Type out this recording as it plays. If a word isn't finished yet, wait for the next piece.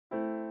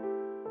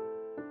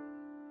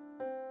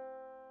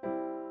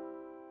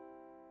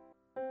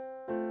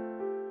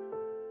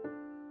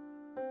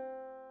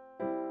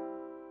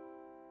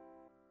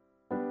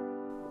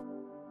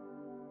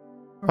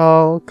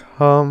I'll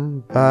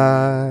come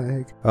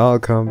back. I'll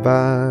come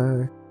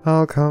back.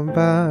 I'll come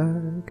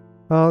back.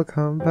 I'll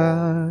come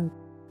back.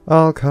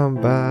 I'll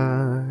come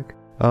back.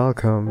 I'll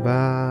come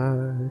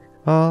back.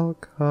 I'll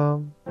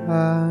come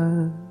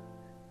back.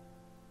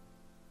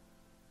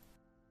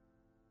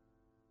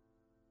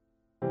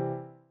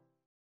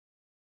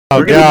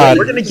 Oh God!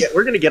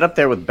 We're gonna get up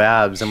there with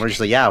Babs, and we're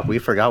just like, yeah, we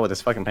forgot what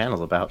this fucking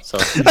panel's about. So.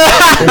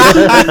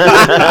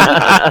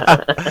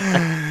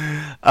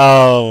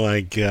 Oh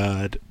my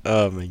God!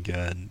 Oh my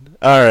God!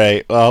 All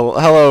right. Well,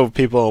 hello,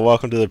 people, and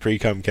welcome to the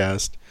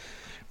Pre-Cum-Cast.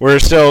 We're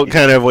still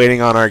kind of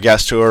waiting on our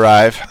guest to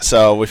arrive,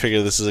 so we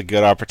figure this is a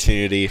good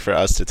opportunity for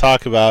us to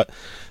talk about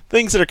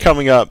things that are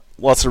coming up.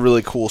 Lots of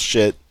really cool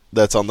shit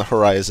that's on the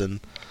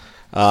horizon.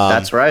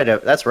 That's right.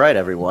 That's right,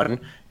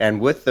 everyone. And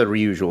with the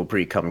usual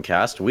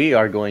Pre-Cum-Cast, we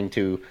are going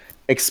to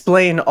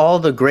explain all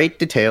the great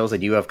details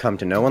that you have come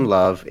to know and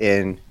love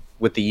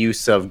with the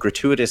use of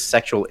gratuitous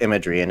sexual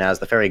imagery, and as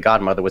the fairy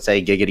godmother would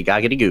say, giggity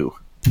goggity goo.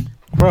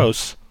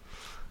 Gross.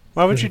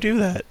 Why would you do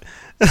that?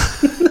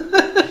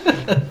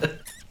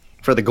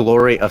 For the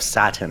glory of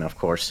satin, of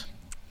course.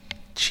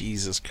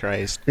 Jesus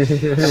Christ.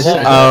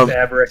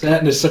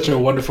 Satin is such a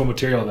wonderful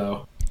material,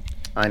 though.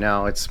 I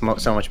know, it's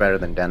so much better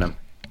than denim.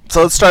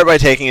 So let's start by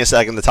taking a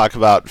second to talk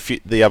about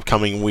the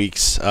upcoming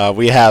weeks.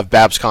 We have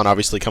BabsCon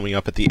obviously coming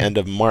up at the end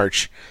of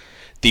March.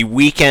 The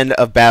weekend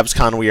of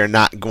BabsCon, we are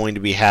not going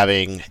to be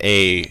having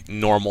a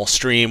normal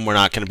stream. We're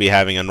not going to be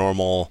having a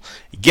normal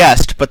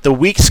guest. But the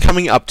weeks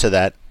coming up to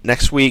that,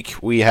 next week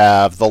we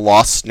have the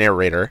Lost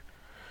Narrator.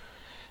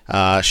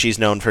 She's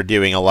known for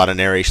doing a lot of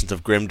narrations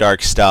of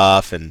grimdark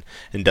stuff and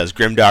does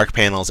grimdark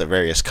panels at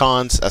various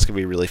cons. That's going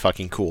to be really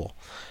fucking cool.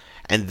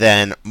 And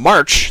then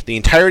March, the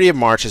entirety of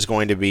March is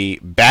going to be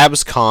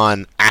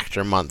BabsCon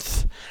Actor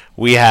Month.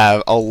 We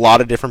have a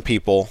lot of different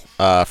people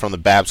from the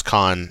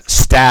BabsCon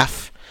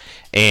staff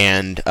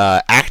and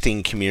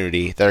acting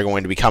community that are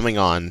going to be coming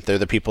on. They're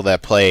the people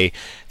that play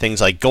things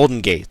like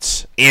Golden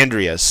Gates,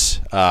 Andreas,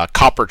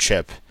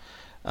 Copperchip,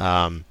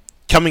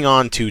 coming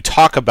on to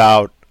talk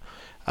about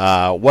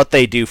what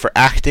they do for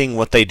acting,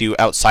 what they do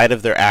outside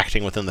of their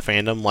acting within the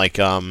fandom. Like,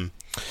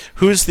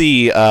 who's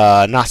the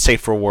not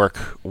safe for work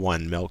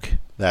one, Milk?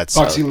 That's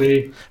Foxy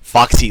Lee.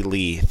 Foxy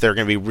Lee. They're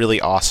going to be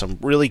really awesome,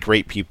 really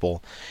great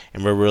people,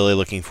 and we're really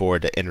looking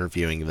forward to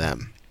interviewing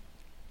them.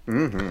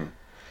 Mm-hmm.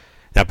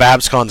 Now,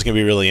 BabsCon's going to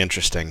be really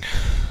interesting.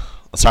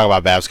 Let's talk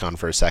about BabsCon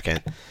for a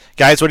second.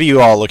 Guys, what are you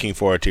all looking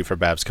forward to for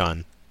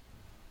BabsCon?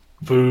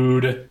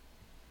 Food.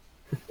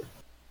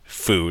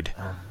 Food.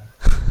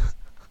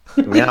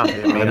 Yeah,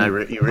 I mean,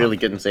 you really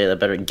couldn't say that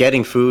better.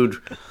 Getting food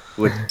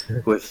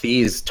with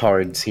these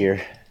tards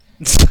here.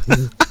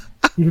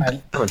 You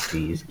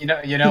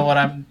know what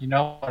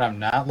I'm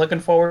not looking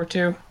forward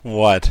to?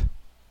 What?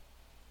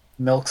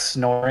 Milk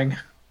snoring.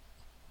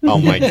 Oh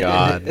my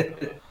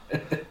God.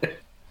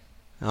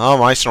 Oh,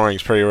 my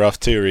snoring's pretty rough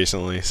too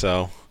recently,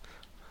 so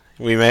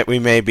we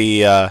may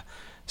be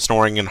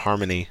snoring in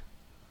harmony.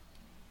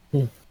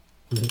 You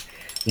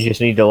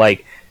just need to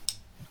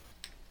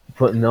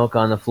put Milk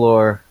on the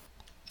floor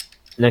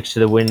next to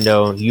the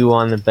window, you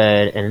on the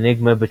bed, and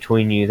Enigma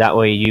between you. That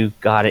way you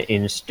got it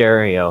in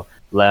stereo.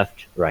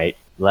 Left, right,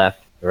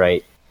 left,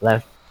 right,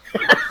 left.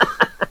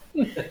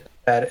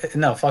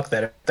 No, fuck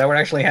that. If that would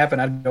actually happen,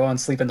 I'd go and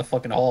sleep in the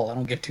fucking hall. I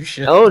don't give two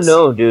shits. Oh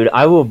no, dude.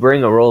 I will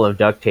bring a roll of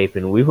duct tape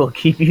and we will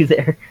keep you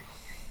there.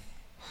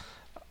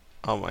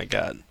 Oh my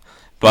God.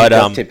 But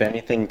duct tape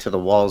anything to the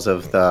walls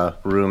of the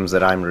rooms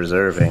that I'm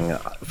reserving.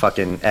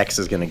 Fucking X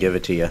is gonna give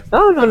it to you.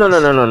 Oh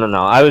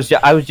no. I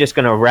was just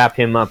gonna wrap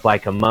him up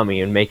like a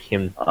mummy and make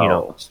him,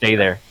 stay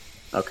there.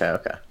 Okay.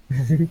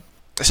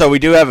 So we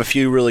do have a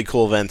few really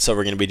cool events that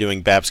we're going to be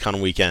doing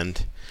BabsCon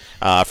weekend.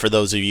 For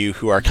those of you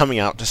who are coming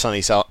out to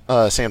sunny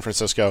San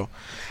Francisco.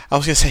 I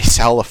was going to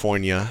say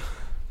California.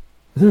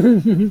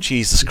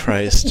 Jesus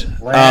Christ.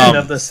 Land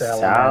of the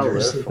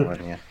salamanders.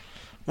 California.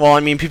 Well, I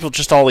mean, people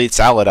just all eat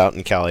salad out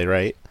in Cali,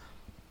 right?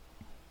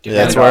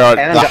 That's and, where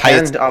and, the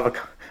highest and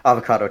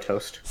avocado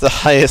toast. the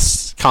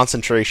highest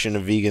concentration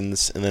of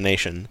vegans in the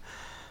nation.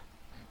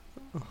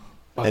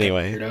 Fucking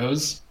Anyway.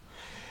 weirdos.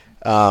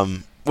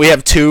 We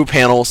have 2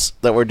 panels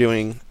that we're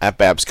doing at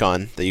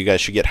BabsCon that you guys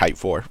should get hyped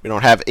for. We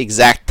don't have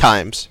exact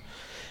times,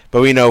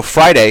 but we know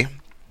Friday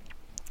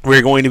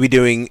we're going to be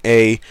doing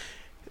a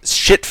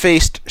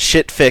shit-faced,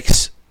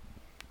 shit-fix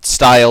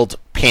styled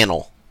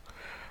panel.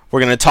 We're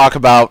going to talk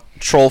about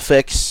troll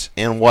fix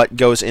and what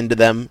goes into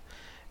them,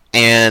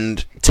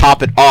 and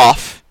top it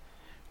off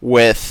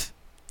with,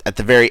 at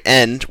the very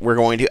end, we're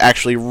going to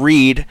actually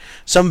read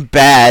some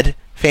bad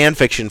fan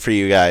fiction for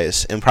you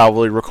guys and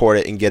probably record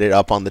it and get it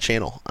up on the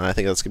channel. And I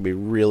think that's going to be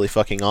really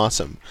fucking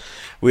awesome.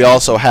 We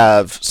also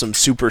have some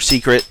super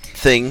secret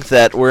thing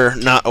that we're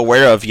not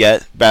aware of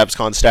yet.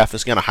 BabsCon staff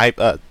is going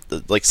to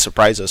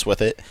surprise us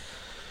with it.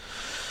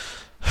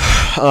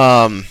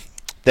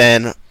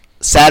 Then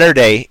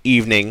Saturday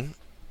evening,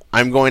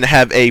 I'm going to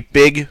have a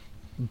big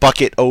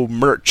bucket of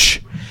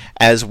merch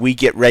as we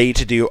get ready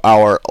to do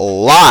our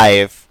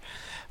live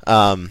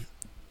Barcast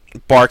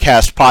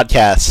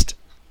podcast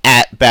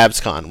at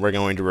BabsCon. We're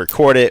going to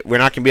record it. We're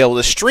not going to be able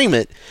to stream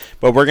it,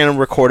 but we're going to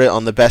record it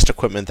on the best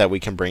equipment that we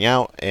can bring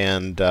out,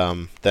 and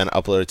then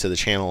upload it to the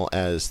channel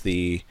as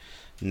the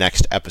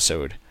next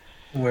episode.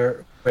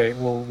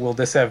 Will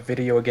this have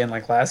video again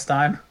like last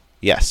time?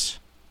 Yes.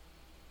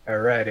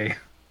 Alrighty.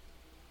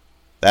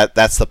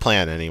 That's the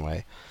plan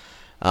anyway.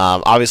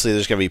 Obviously,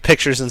 there's going to be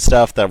pictures and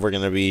stuff that we're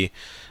going to be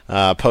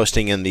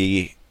posting in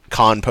the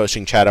con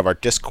posting chat of our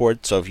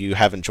Discord. So if you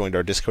haven't joined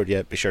our Discord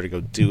yet, be sure to go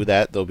do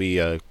that. There'll be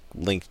a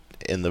link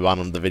in the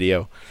bottom of the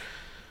video.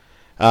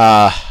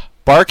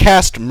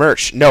 Barcast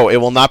merch. No, it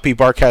will not be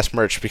Barcast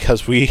merch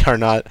because we're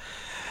not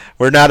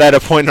at a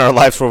point in our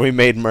life where we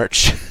made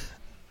merch.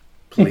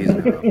 Please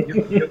no.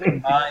 You can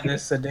buy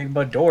this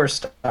Enigma door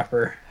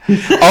stopper.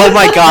 Oh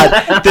my god.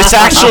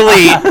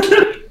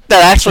 That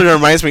actually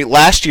reminds me,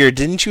 last year,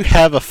 didn't you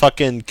have a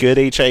fucking Good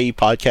HIE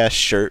podcast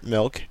shirt,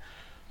 Milk?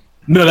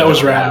 No, that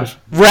was Rav.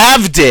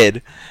 Rav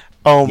did!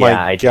 Oh Yeah, my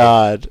I did.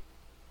 god.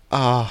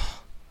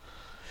 Oh.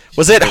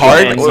 Was it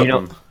hard?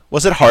 And,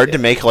 Was it hard to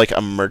make like a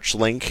merch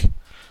link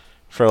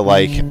for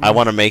like, I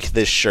want to make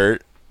this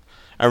shirt?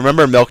 I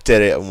remember Milk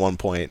did it at one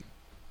point.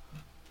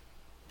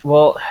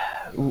 Well,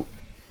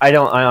 I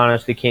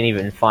honestly can't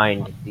even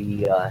find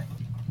the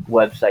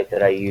website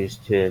that I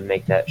used to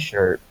make that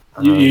shirt.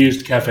 You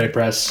used Cafe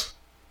Press.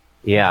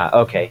 Yeah,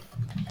 okay.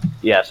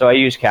 Yeah, so I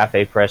used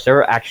Cafe Press. They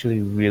were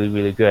actually really,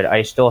 really good.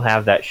 I still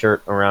have that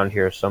shirt around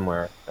here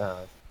somewhere.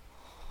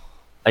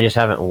 I just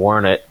haven't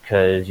worn it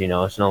because,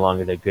 it's no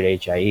longer the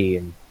Good HIE.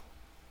 And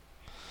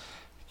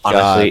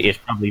honestly, it's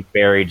probably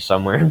buried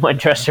somewhere in my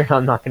dresser.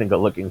 I'm not going to go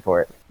looking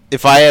for it.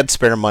 If I had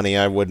spare money,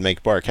 I would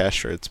make Barcast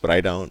shirts, but I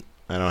don't.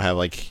 I don't have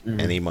like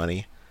any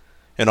money.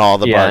 And all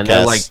the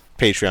Barcast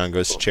Patreon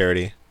goes to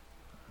charity.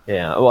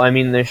 Yeah, well, I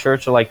mean, the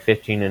shirts are like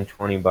 $15 and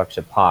 $20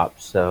 a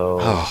pop,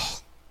 so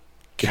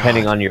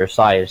depending on your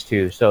size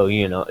too. So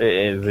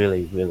it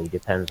really, really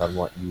depends on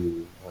what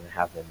you want to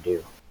have them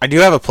do. I do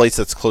have a place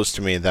that's close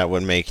to me that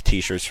would make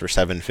T-shirts for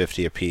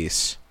 $7.50 a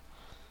piece,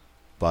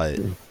 but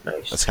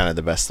Nice. that's kind of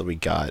the best that we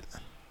got.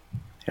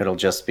 It'll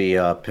just be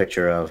a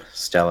picture of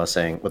Stella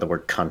saying with the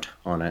word "cunt"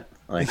 on it.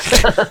 Like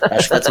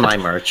that's my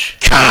merch.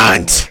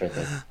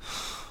 Cunt.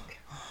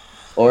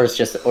 Or it's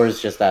just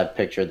that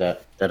picture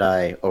that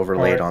I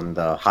overlaid on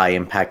the high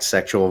impact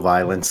sexual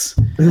violence.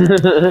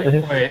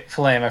 Wait,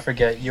 Flame, I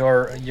forget.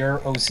 Your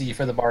OC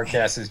for the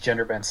Barcast is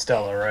gender bent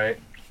Stella, right?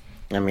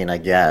 I mean, I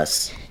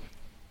guess.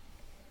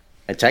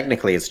 And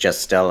technically, it's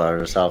just Stella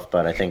herself,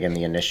 but I think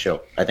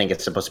I think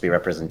it's supposed to be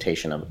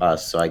representation of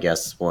us. So I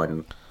guess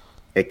when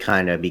it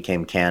kind of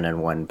became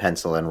canon when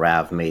Pencil and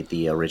Rav made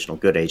the original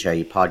Good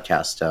HIE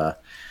podcast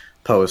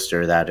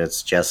poster, that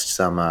it's just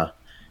some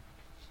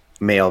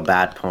male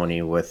bat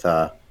pony with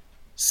a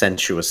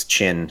sensuous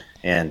chin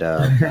and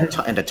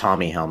a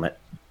Tommy helmet.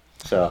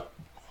 So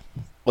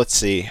Let's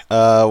see.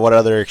 What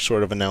other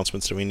sort of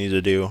announcements do we need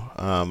to do?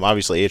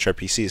 Obviously,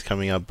 HRPC is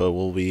coming up, but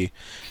we'll be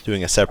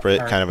doing a separate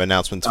kind of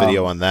announcements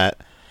video on that.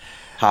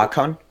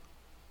 Hakon?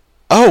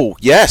 Oh,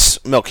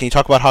 yes! Milk, can you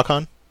talk about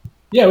Hakon?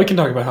 Yeah, we can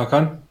talk about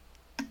Hakon.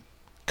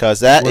 Because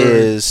that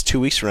is 2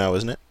 weeks from now,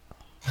 isn't it?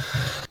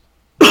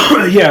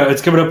 Yeah,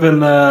 it's coming up in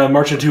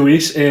March in 2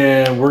 weeks,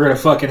 and we're going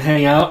to fucking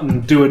hang out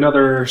and do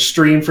another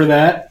stream for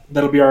that.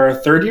 That'll be our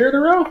third year in a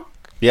row?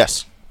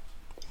 Yes.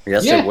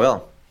 Yes, Yeah. it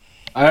will.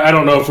 I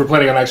don't know if we're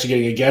planning on actually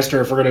getting a guest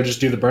or if we're going to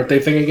just do the birthday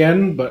thing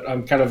again, but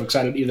I'm kind of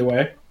excited either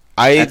way.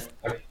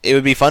 It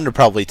would be fun to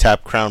probably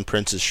tap Crown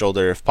Prince's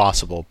shoulder if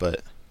possible,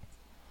 but...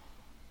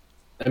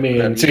 I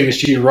mean, seeing as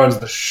she runs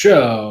the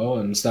show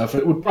and stuff,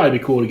 it would probably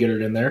be cool to get her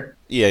in there.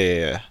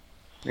 Yeah.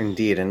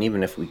 Indeed, and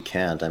even if we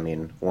can't, I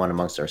mean, one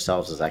amongst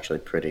ourselves is actually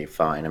pretty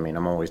fine. I mean,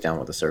 I'm always down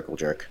with a circle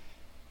jerk.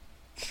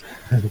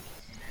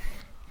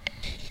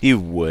 You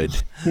would.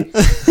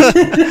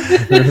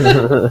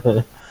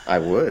 I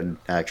would,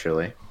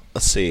 actually.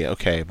 Let's see.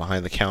 Okay,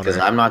 behind the counter.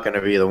 Because I'm not going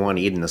to be the one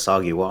eating the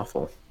soggy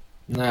waffle.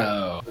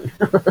 No.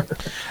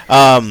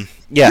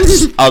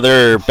 Yes,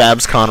 other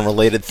BabsCon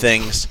related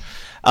things.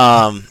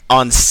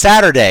 On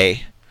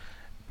Saturday,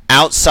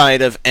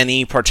 outside of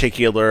any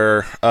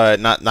particular,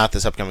 not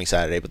this upcoming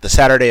Saturday, but the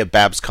Saturday of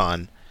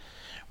BabsCon,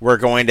 we're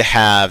going to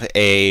have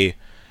a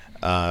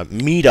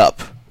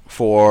meetup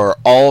for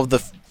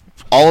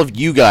all of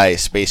you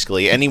guys,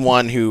 basically.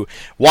 Anyone who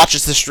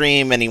watches the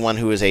stream, anyone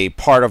who is a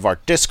part of our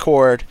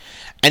Discord,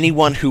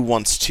 anyone who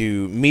wants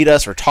to meet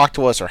us or talk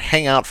to us or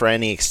hang out for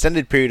any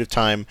extended period of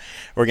time,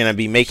 we're going to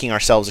be making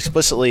ourselves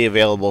explicitly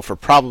available for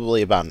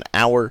probably about an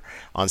hour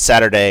on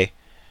Saturday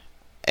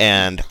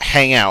and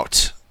hang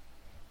out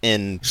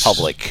in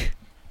public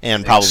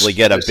and probably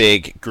get a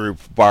big group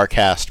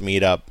Barcast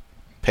meetup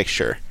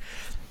picture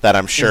that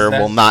I'm sure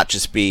will not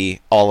just be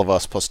all of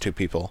us plus two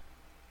people.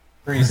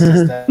 Is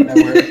that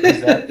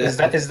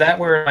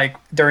where, like,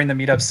 during the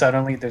meetup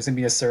suddenly there's gonna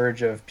be a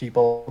surge of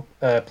people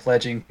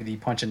pledging to the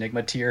Punch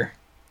Enigma tier?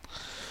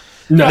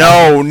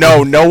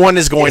 No one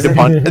is going to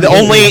punch.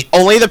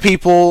 Only the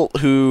people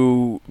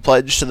who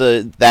pledged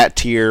to that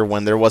tier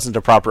when there wasn't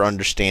a proper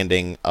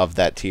understanding of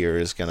that tier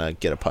is gonna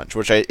get a punch,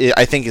 which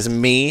I think is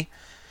me,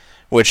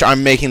 which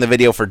I'm making the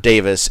video for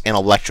Davis, and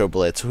Electro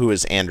Blitz, who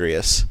is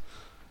Andreas.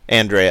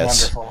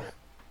 Wonderful.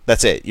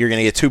 That's it. You're going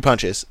to get 2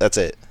 punches. That's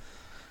it.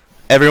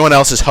 Everyone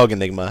else is Hug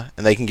Enigma,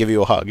 and they can give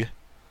you a hug.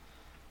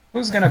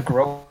 Who's gonna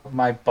grope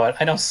my butt?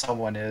 I know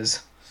someone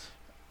is.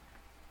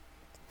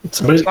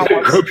 Somebody's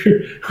gonna grope your...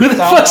 Who the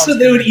fuck said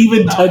they would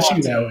even touch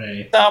you that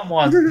way?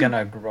 Someone's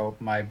gonna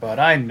grope my butt.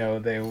 I know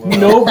they will.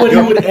 Nobody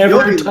would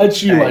ever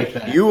touch you like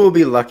that. You will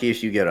be lucky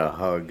if you get a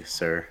hug,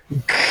 sir.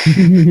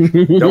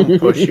 Don't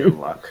push your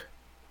luck.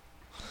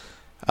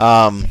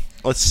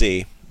 Let's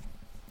see.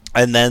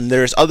 And then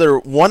there's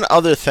one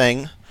other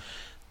thing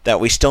that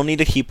we still need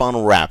to keep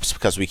on wraps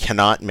because we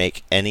cannot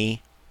make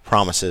any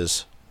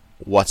promises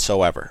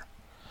whatsoever.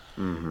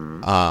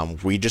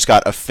 We just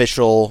got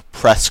official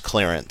press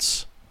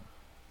clearance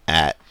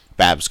at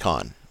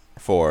BabsCon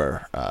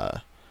for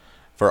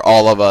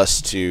all of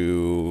us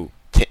to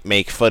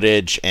make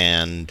footage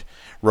and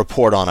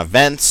report on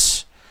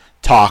events,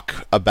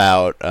 talk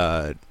about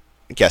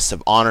guests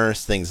of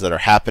honors, things that are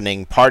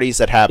happening, parties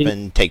that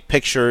happen, take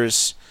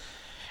pictures,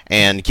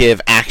 and give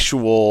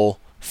actual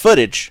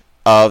footage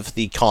of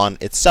the con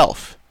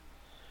itself.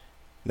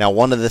 Now,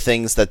 one of the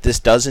things that this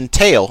does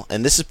entail,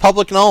 and this is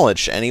public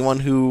knowledge,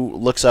 anyone who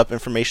looks up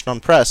information on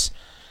press,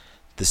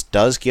 this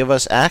does give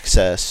us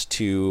access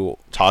to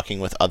talking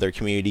with other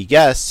community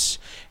guests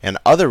and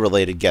other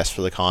related guests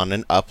for the con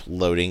and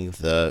uploading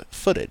the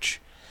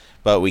footage.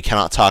 But we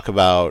cannot talk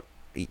about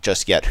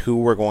just yet who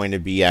we're going to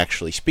be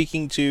actually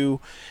speaking to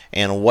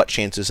and what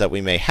chances that we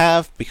may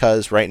have,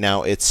 because right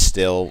now it's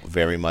still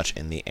very much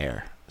in the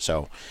air.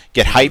 So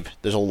get hype.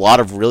 There's a lot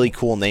of really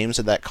cool names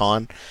at that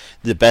con.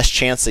 The best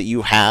chance that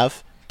you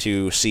have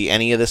to see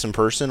any of this in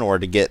person or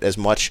to get as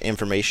much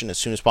information as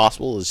soon as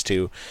possible is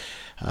to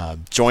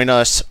join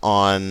us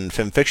on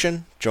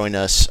FimFiction. Join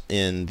us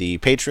in the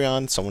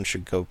Patreon. Someone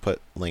should go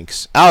put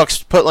links.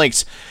 Alex, put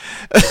links.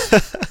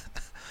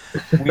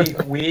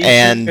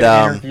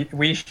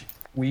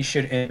 We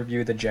should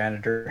interview the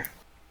janitor.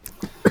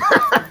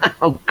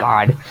 Oh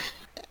God.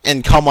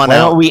 And come on Why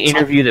out. don't we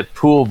interview the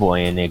pool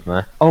boy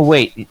Enigma? Oh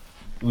wait,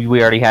 we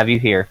already have you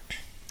here.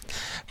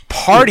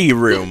 Party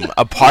room.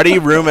 A party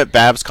room at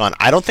BabsCon.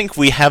 I don't think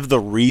we have the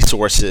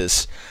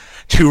resources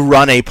to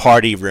run a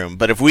party room,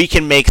 but if we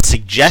can make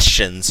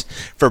suggestions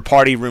for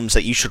party rooms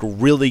that you should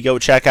really go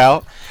check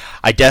out,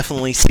 I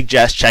definitely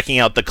suggest checking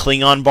out the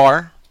Klingon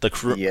bar, the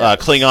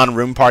Klingon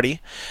room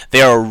party.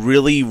 They are a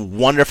really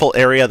wonderful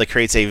area that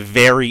creates a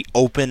very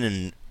open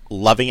and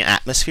loving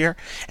atmosphere,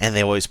 and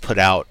they always put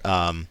out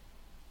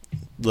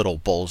little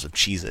bowls of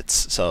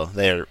Cheez-Its, so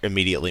they're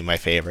immediately my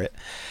favorite.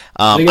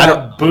 They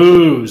got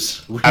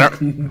booze. I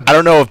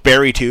don't know if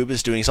BerryTube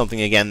is doing something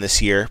again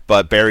this year,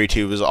 but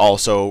BerryTube is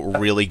also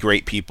really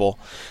great people.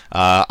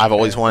 I've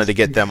always wanted to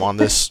get them on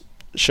this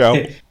show.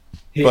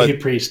 Hey,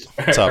 Priest.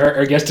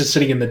 Our guest is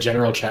sitting in the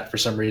general chat for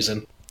some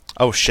reason.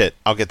 Oh shit!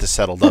 I'll get this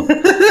settled up.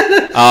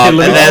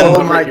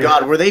 Oh my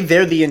god, were they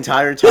there the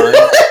entire time?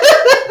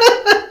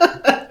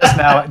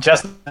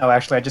 Just now,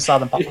 actually, I just saw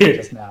them pop up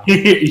just now.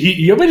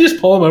 You want me to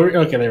just pull them over?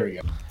 Okay, there we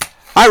go.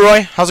 Hi,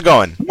 Roy. How's it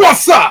going?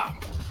 What's up?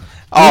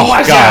 Oh,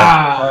 What's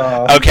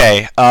God.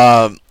 Okay.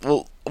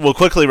 We'll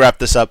quickly wrap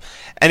this up.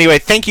 Anyway,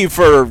 thank you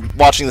for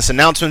watching this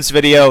announcements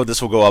video.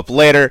 This will go up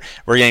later.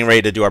 We're getting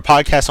ready to do our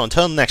podcast. So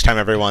until next time,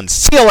 everyone.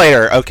 See you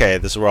later. Okay,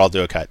 this is where I'll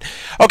do a cut.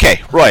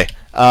 Okay, Roy.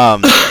 Are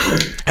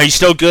you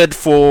still good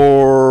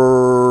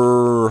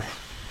for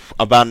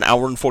about an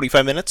hour and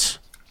 45 minutes?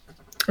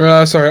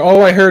 Sorry,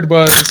 all I heard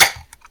was...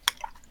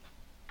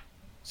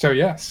 So,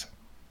 yes.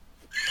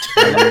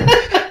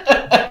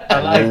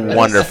 I like this.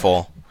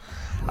 Wonderful.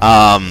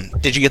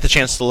 Did you get the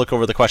chance to look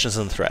over the questions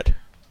in the thread?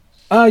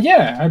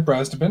 Yeah, I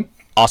browsed a bit.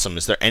 Awesome.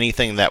 Is there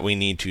anything that we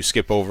need to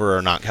skip over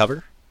or not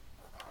cover?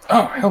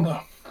 Oh, hell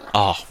no.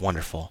 Oh,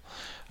 wonderful.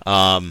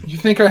 You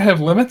think I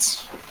have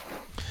limits?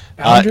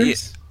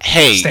 Boundaries?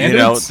 Hey,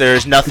 Standards?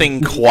 There's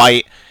nothing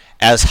quite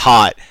as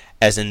hot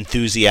as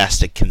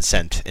enthusiastic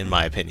consent, in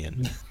my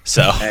opinion.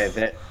 So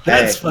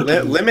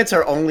limits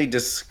are only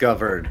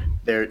discovered.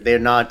 They're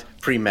not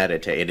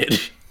premeditated.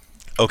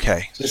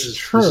 Okay. This is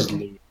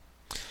true.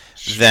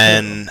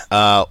 Then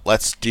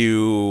let's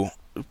do.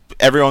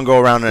 Everyone go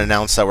around and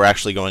announce that we're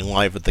actually going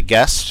live with the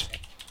guest.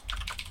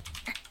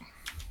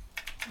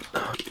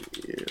 I'm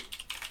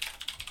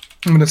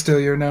gonna steal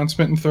your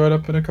announcement and throw it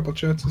up in a couple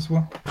chats as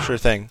well. Sure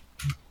thing.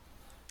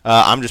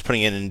 I'm just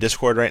putting it in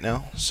Discord right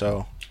now,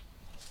 so.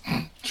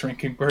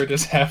 Shrinking Bird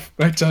is half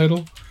my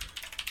title.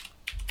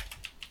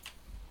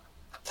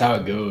 That's how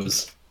it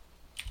goes.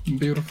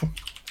 Beautiful.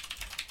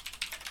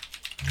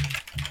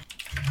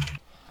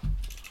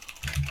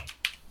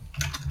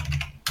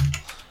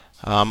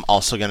 I'm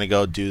also going to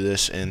go do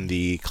this in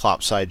the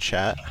Clopside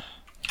chat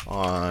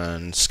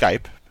on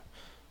Skype,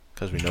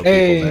 because we know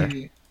people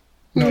there.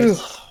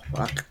 Nice.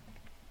 Fuck.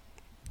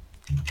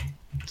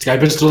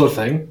 Skype is still a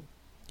thing?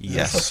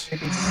 Yes.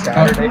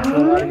 Saturday for a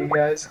lot of you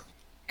guys.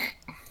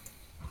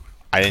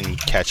 I didn't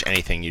catch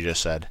anything you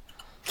just said.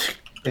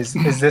 Is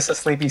this a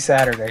sleepy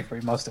Saturday for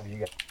most of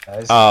you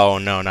guys? Oh,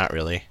 no, not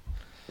really.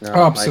 No,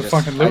 Oh, I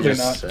absolutely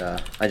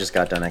I just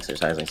got done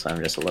exercising, so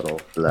I'm just a little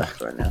bleh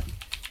right now.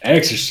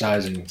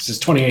 Exercising. This is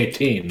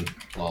 2018.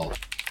 Lol.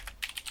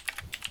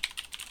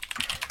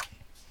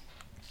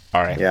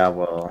 All right. Yeah,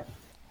 well,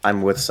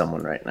 I'm with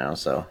someone right now,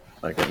 so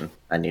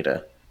I need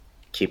to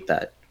keep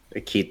that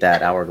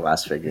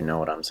hourglass figure. You know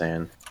what I'm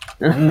saying?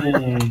 You're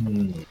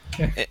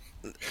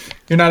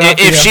not.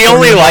 If she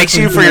only likes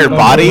you for your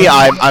body,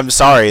 I'm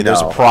sorry.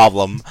 There's No. a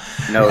problem.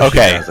 No,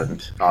 Okay. she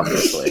doesn't.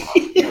 Obviously.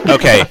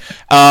 Okay.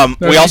 No,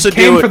 We she also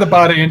came do. for the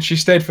body and she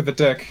stayed for the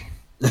dick.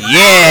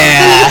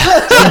 Yeah.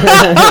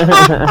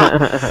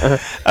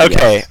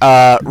 Okay,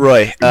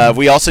 Roy.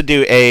 We also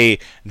do a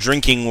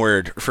drinking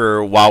word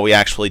for while we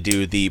actually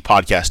do the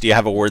podcast. Do you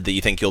have a word that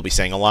you think you'll be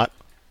saying a lot?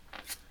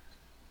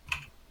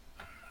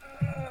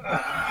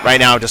 Right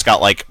now, I've just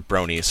got like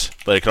bronies,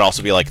 but it could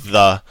also be like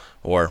the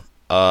or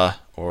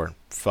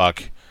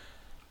fuck.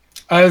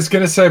 I was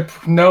gonna say,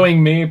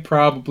 knowing me,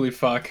 probably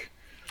fuck.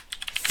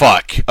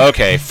 Fuck.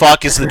 Okay,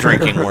 fuck is the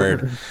drinking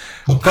word.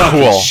 Fucking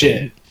Cool.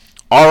 shit.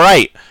 All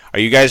right. Are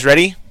you guys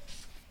ready?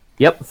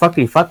 Yep, fuck,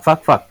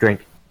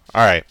 drink.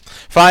 All right.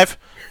 5,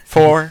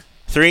 4,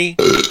 3,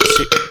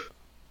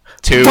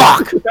 2, 1.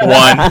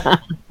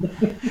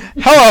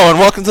 Hello and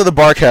welcome to the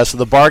Barcast.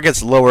 The bar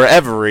gets lower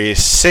every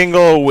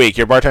single week.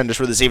 Your bartenders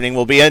for this evening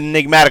will be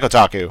Enigmatic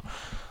Otaku,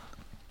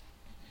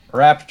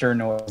 Raptor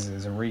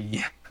noises.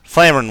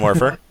 Flamin'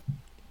 Warfer,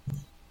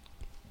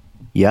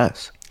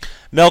 Yes.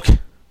 Milk,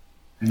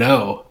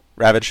 No.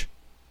 Ravage,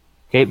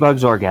 Kate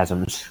Bug's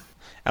orgasms.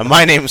 and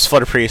my name is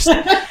Flutter Priest.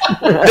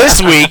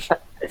 This week,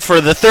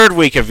 for the third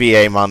week of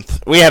VA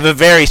month, we have a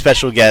very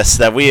special guest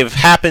that we have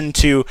happened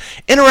to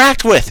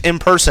interact with in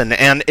person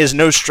and is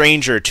no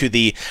stranger to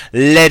the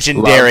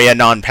legendary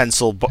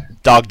non-pencil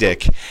dog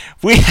dick.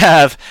 We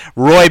have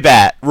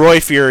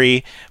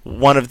RoyFury,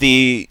 one of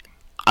the,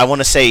 I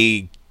want to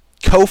say,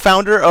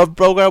 co-founder of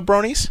Brogo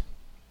Bronies.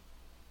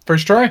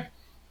 First try.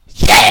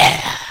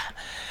 Yeah!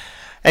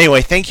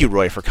 Anyway, thank you,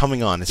 Roy, for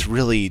coming on. It's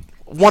really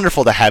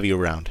wonderful to have you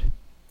around.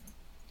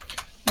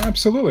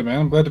 Absolutely, man.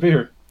 I'm glad to be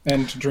here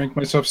and to drink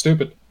myself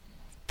stupid.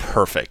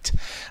 Perfect.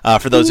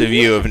 For those of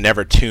you who have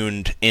never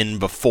tuned in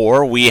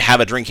before, we have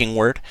a drinking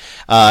word.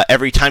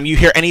 Every time you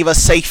hear any of us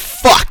say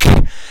fuck,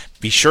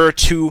 be sure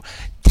to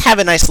have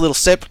a nice little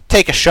sip,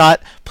 take a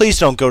shot. Please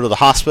don't go to the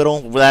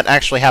hospital. That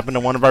actually happened to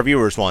one of our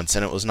viewers once,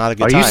 and it was not a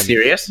good time. Are you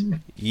serious?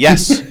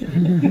 Yes.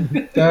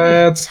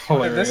 That's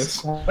When did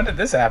hilarious.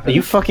 this happen? Are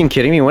you fucking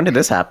kidding me? When did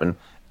this happen?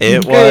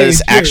 It Hey, was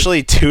dude.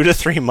 actually 2 to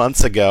 3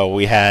 months ago.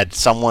 We had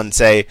someone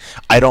say,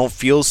 I don't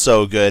feel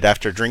so good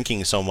after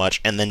drinking so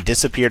much, and then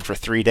disappeared for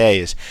 3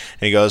 days.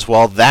 And he goes,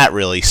 well, that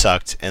really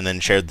sucked, and then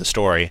shared the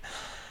story.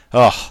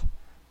 Oh.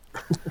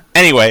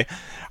 Anyway,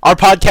 our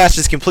podcast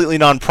is completely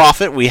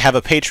non-profit. We have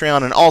a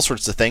Patreon and all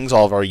sorts of things,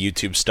 all of our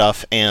YouTube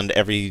stuff, and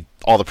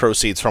all the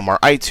proceeds from our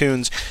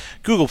iTunes,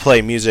 Google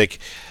Play Music,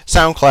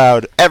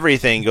 SoundCloud,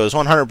 everything goes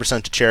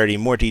 100% to charity.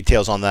 More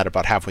details on that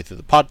about halfway through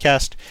the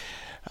podcast.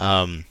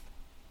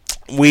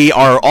 We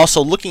are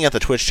also looking at the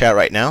Twitch chat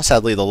right now.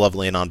 Sadly, the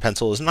lovely Anon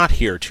Pencil is not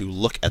here to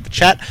look at the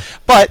chat,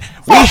 but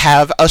we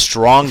have a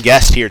strong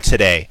guest here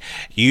today.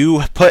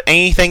 You put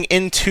anything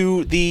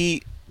into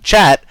the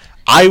chat,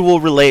 I will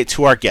relay it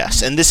to our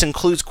guests, and this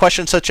includes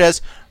questions such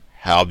as,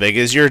 how big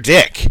is your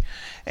dick?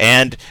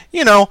 And,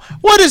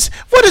 does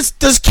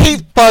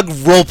Kate Bug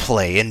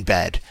roleplay in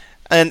bed?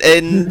 And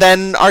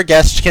then our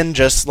guest can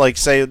just,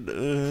 say,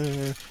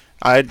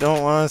 I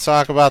don't want to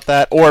talk about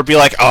that. Or be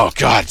like, oh,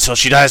 God, so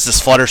she has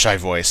this Fluttershy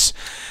voice.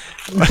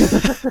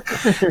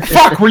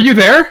 Fuck, were you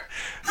there?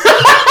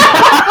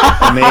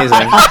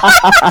 Amazing.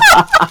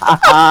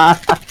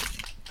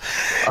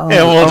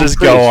 And we'll just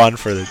go on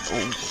for the...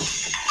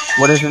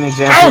 What is an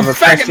example of a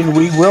question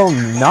we will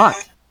not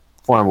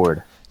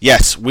forward?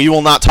 Yes, we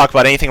will not talk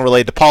about anything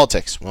related to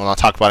politics. We will not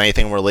talk about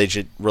anything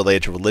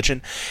related to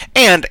religion.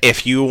 And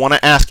if you want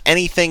to ask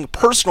anything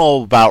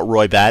personal about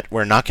Roy Bat,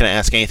 we're not going to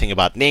ask anything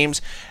about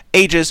names,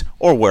 ages,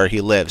 or where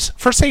he lives,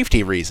 for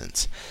safety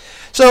reasons.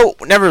 So,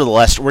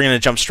 nevertheless, we're going to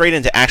jump straight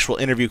into actual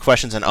interview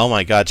questions, and oh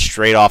my god,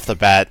 straight off the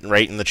bat,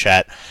 right in the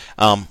chat.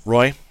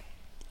 Roy,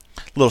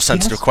 little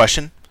sensitive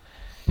question.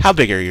 How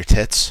big are your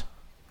tits?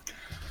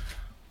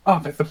 Oh,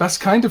 but the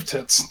best kind of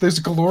tits. There's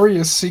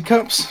glorious C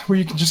cups where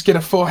you can just get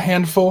a full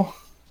handful.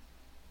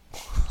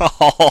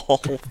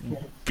 Oh,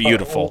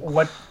 beautiful.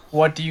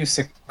 What do you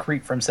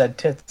secrete from said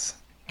tits?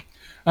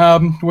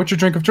 What's your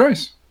drink of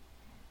choice?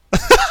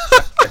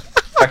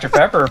 Dr.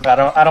 Pepper.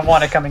 I don't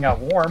want it coming out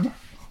warm.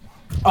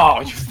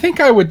 Oh, you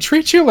think I would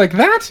treat you like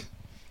that?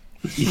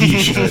 So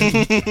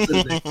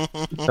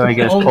I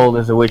guess cold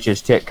as a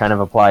witch's tit kind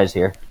of applies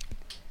here.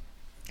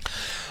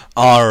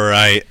 All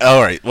right.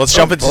 Let's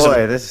jump into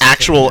boy, some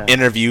actual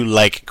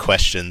interview-like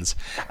questions.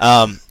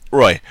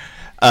 Roy,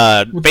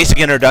 basic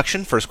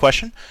introduction, first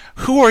question.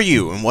 Who are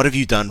you, and what have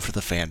you done for the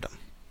fandom?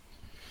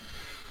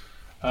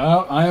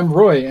 I am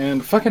Roy,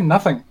 and fucking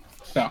nothing.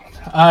 No.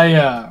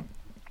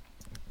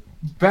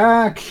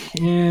 Back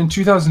in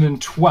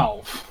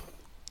 2012,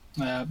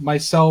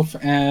 myself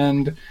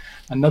and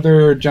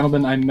another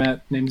gentleman I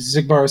met named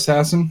Zigbar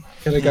Assassin.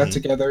 Kind of got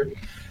together,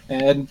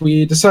 and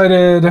we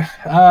decided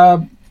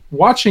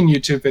watching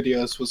YouTube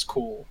videos was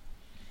cool.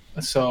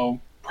 So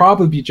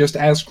probably be just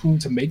as cool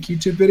to make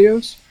YouTube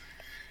videos.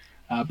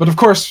 But of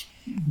course,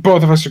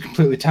 both of us are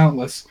completely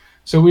talentless,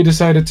 so we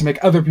decided to make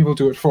other people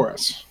do it for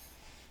us.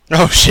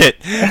 Oh shit!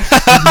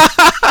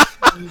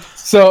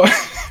 So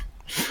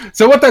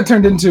what that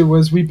turned into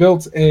was we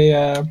built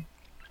a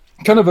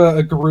kind of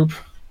a group,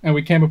 and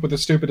we came up with the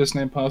stupidest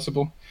name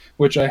possible,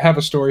 which I have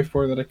a story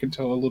for that I can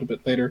tell a little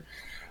bit later.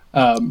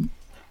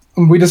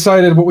 We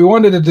decided what we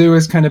wanted to do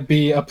is kind of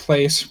be a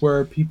place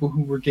where people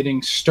who were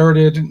getting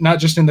started, not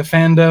just in the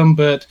fandom,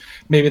 but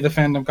maybe the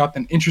fandom got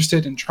them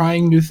interested in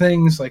trying new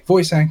things like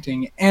voice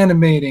acting,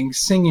 animating,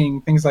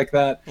 singing, things like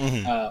that.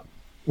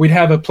 We'd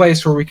have a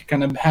place where we could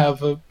kind of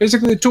have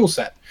basically a tool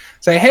set.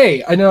 Say,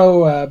 hey, I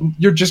know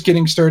you're just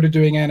getting started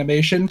doing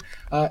animation.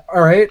 All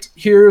right,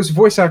 here's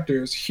voice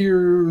actors.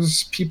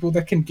 Here's people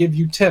that can give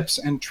you tips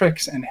and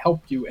tricks and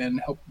help you and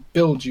help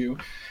build you.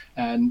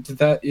 And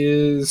that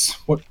is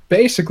what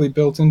basically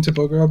built into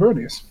Bogor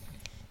Bronies.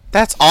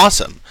 That's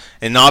awesome.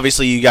 And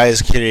obviously you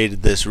guys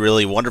created this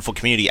really wonderful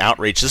community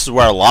outreach. This is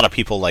where a lot of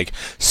people like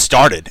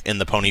started in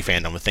the pony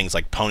fandom with things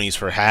like ponies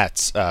with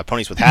hats,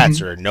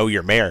 or Know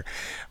Your Mare.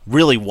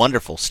 Really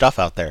wonderful stuff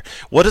out there.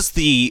 What is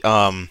the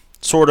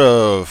sort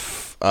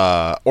of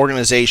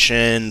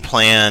organization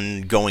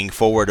plan going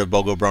forward of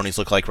Bogo Bronies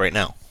look like right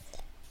now?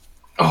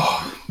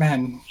 Oh,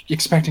 man. You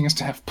expecting us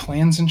to have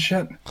plans and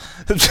shit?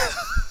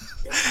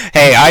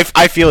 Hey,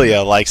 I feel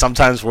you. Like,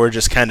 sometimes we're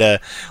just kind of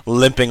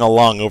limping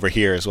along over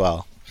here as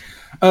well.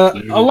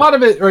 A lot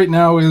of it right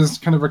now is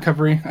kind of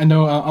recovery. I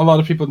know a lot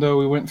of people know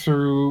we went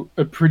through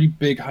a pretty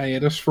big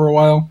hiatus for a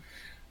while.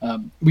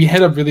 We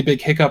had a really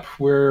big hiccup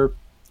where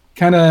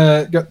kind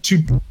of got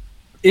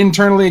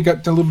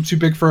a little too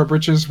big for our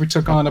britches. We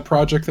took on a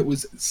project that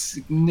was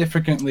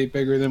significantly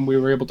bigger than we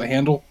were able to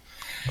handle.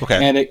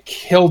 Okay. And it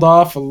killed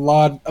off a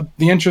lot of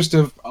the interest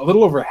of a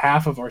little over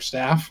half of our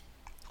staff.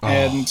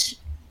 And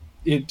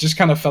it just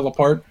kind of fell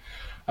apart.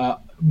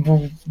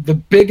 The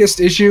biggest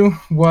issue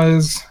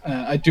was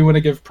I do want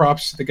to give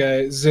props to the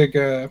guy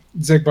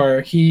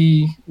Zigbar.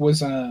 He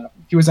was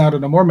out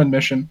on a Mormon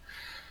mission,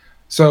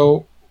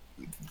 so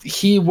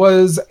he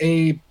was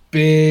a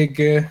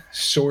big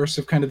source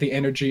of kind of the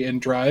energy and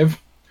drive.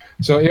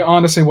 So it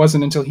honestly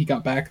wasn't until he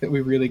got back that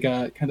we really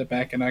got kind of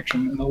back in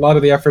action, and a lot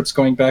of the efforts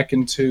going back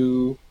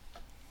into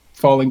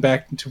falling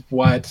back into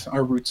what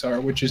our roots are,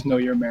 which is Know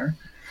Your Mare,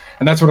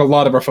 and that's what a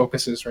lot of our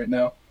focus is right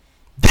now.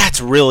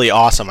 That's really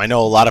awesome. I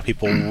know a lot of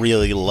people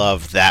really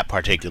love that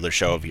particular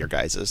show of your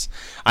guys's.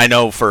 I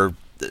know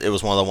it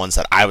was one of the ones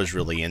that I was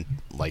really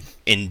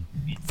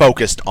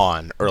focused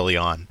on early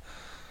on.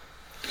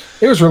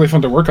 It was really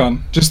fun to work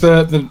on. Just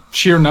the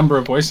sheer number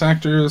of voice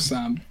actors,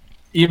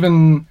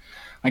 even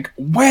like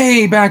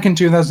way back in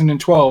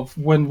 2012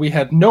 when we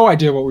had no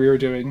idea what we were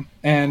doing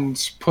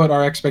and put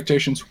our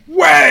expectations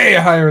way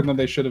higher than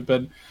they should have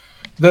been.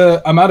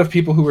 The amount of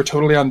people who were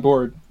totally on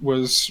board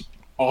was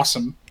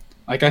awesome.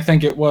 Like, I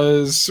think it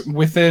was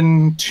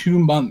within 2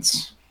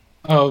 months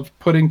of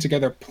putting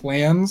together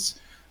plans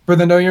for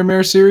the Know Your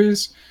Mare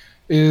series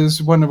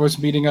is when I was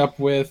meeting up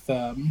with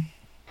a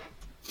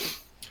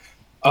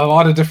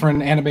lot of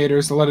different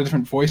animators, a lot of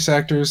different voice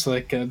actors.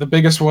 Like, the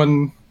biggest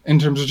one in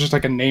terms of just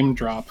like a name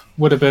drop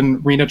would have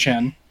been Rena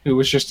Chan, who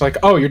was just like,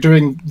 oh, you're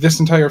doing this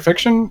entire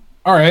fiction?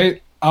 All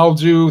right, I'll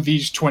do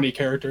these 20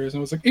 characters. And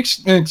I was like,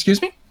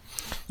 excuse me?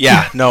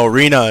 Yeah, no,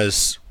 Rena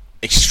is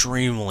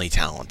extremely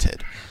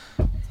talented.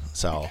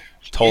 So,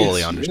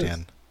 totally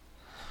understand.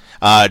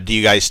 Do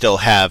you guys still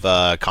have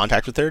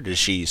contact with her? Is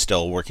she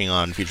still working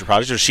on future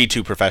projects, or is she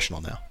too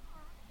professional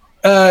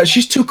now?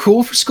 She's too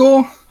cool for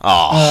school.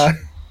 Oh.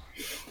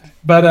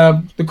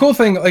 But the cool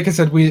thing, like I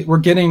said, we're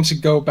getting to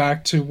go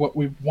back to what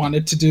we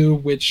wanted to do,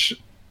 which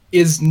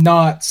is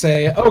not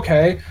say,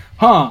 okay,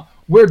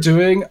 we're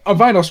doing a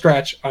vinyl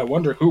scratch. I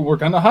wonder who we're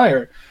going to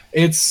hire.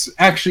 It's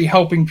actually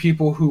helping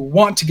people who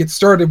want to get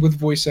started with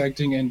voice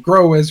acting and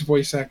grow as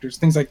voice actors,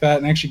 things like that,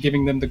 and actually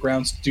giving them the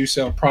grounds to do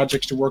so,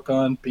 projects to work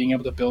on, being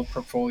able to build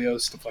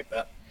portfolios, stuff like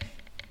that.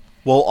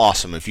 Well,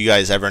 awesome. If you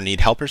guys ever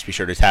need helpers, be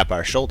sure to tap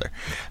our shoulder.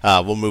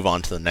 We'll move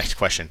on to the next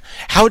question.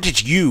 How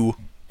did you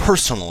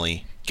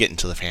personally get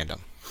into the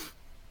fandom?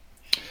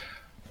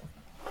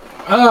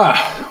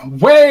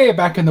 Way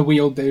back in the wee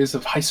old days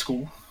of high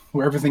school,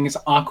 where everything is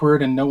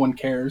awkward and no one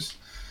cares.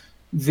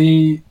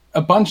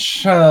 A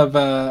bunch of,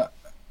 I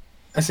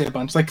say a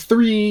bunch, like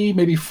 3,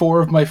 maybe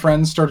 4 of my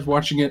friends started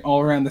watching it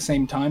all around the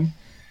same time.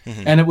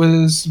 Mm-hmm. And it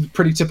was a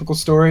pretty typical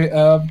story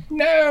of,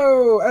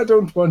 no, I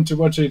don't want to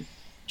watch a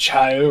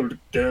child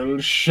girl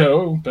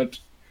show, but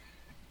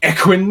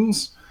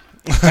equins.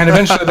 And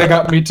eventually they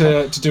got me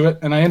to do it,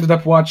 and I ended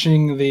up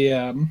watching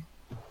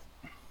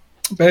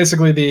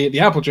basically the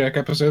Applejack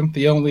episode,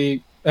 the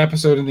only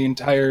episode in the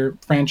entire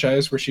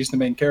franchise where she's the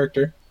main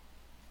character.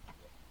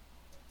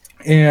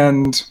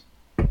 And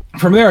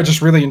from there, I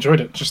just really enjoyed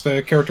it. Just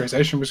the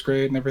characterization was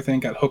great and everything.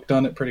 Got hooked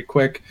on it pretty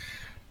quick.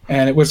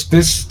 And it was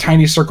this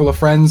tiny circle of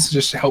friends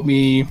just to help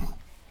me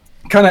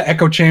kind of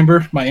echo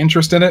chamber my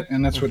interest in it,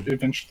 and that's what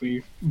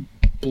eventually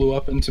blew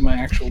up into my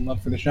actual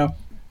love for the show.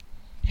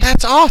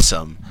 That's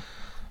awesome.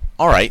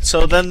 All right,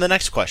 so then the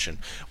next question.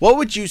 What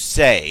would you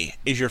say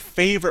is your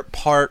favorite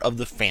part of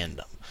the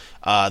fandom?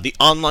 The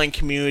online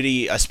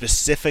community, a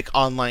specific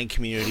online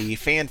community,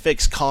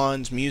 fanfics,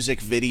 cons, music,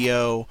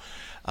 video.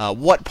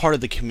 What part of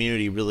the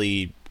community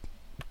really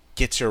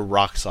gets your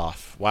rocks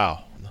off?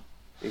 Wow.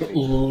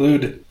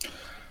 Lewd.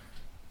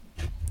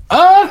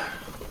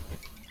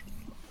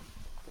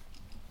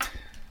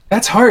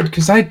 That's hard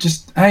because I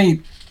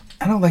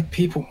don't like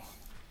people.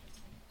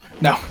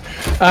 No,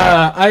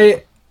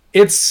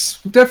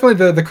 it's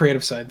definitely the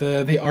creative side,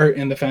 the art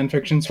and the fan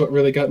fiction's what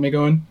really got me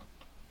going.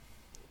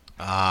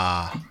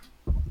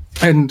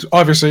 And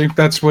obviously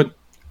that's what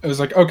I was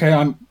like. Okay,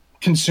 I'm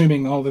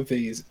consuming all of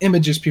these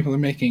images people are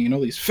making and all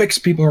these fics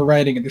people are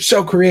writing, and they're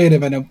so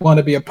creative, and I want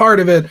to be a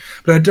part of it,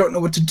 but I don't know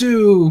what to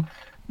do.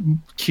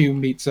 Q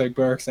meets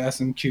Barcast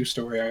and Q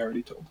story I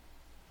already told.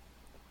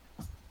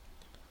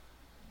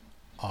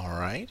 All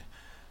right.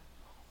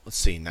 Let's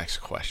see. Next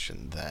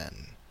question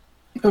then.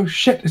 Oh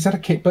shit! Is that a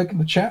Kate bug in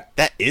the chat?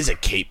 That is a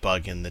Kate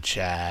bug in the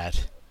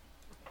chat.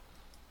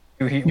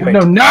 Wait, no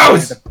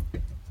nose!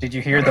 Did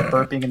you hear the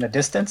burping in the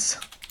distance?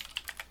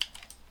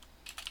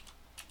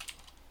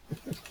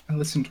 I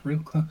listened real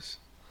close.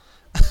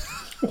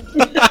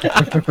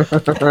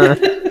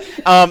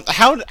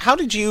 How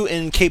did you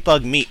and Kate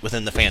Bug meet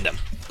within the fandom?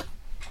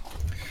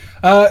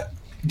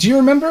 Do you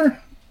remember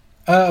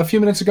a few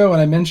minutes ago when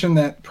I mentioned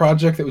that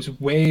project that was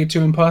way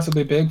too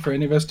impossibly big for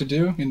any of us to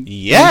do? And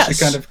yes!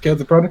 She kind of killed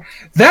the project.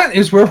 That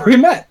is where we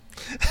met.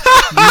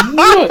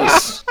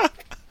 Nice.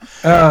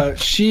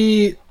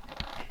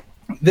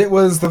 It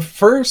was the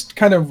first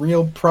kind of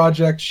real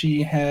project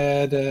she'd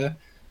auditioned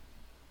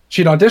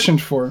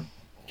for.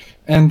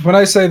 And when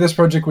I say this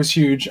project was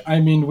huge, I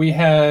mean we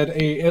had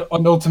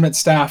an ultimate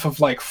staff of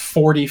like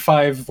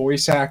 45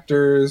 voice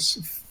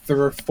actors. There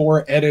were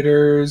 4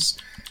 editors.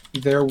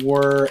 There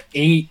were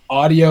 8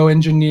 audio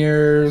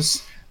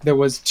engineers. There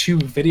was 2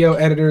 video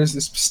editors.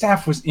 This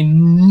staff was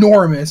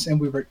enormous, and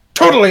we were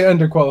totally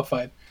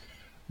underqualified.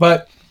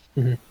 But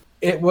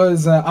it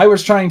was I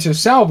was trying to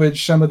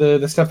salvage some of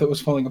the stuff that was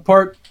falling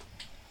apart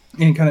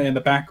and kind of in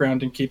the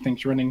background and keep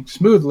things running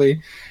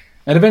smoothly.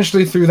 And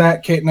eventually through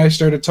that, Kate and I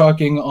started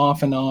talking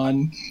off and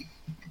on,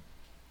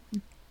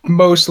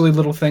 mostly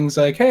little things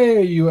like,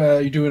 hey, you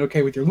doing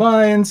okay with your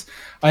lines?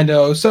 I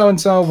know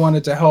so-and-so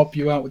wanted to help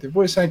you out with your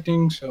voice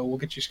acting, so we'll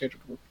get you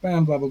scheduled to work with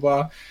them, blah, blah,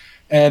 blah.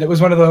 And it was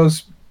one of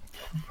those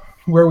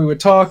where we would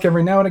talk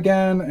every now and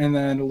again, and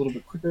then a little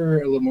bit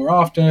quicker, a little more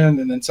often,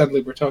 and then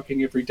suddenly we're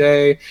talking every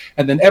day.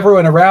 And then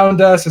everyone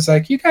around us is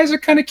like, you guys are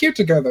kind of cute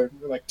together.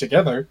 We're like,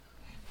 together?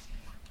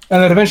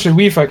 And then eventually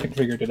we fucking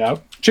figured it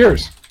out.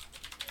 Cheers.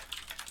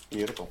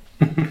 Beautiful.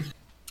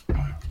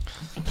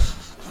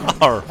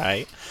 All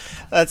right.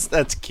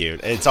 That's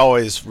cute. It's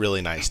always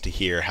really nice to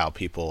hear how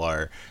people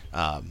are,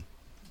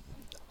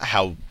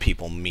 how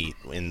people meet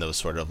in those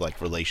sort of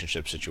like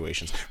relationship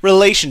situations.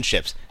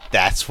 Relationships.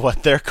 That's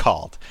what they're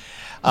called.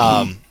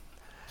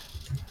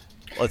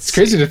 It's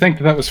crazy to think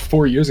that was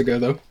 4 years ago,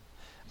 though.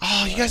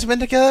 Oh, you guys have been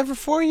together for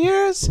 4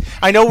 years?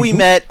 I know we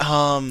met. We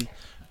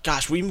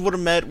would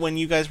have met when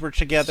you guys were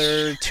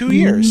together 2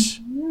 years.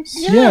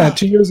 Yeah,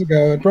 2 years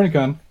ago at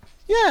BronyCon.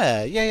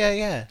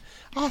 Yeah.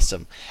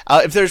 Awesome.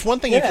 If there's one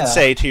thing you can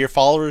say to your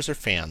followers or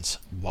fans,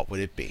 what would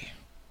it be?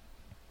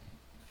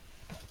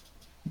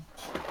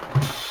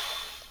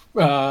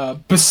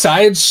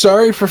 Besides,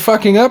 sorry for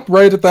fucking up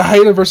right at the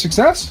height of our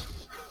success.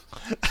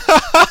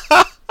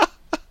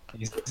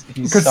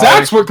 Because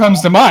that's what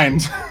comes to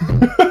mind.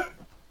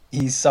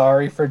 He's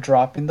sorry for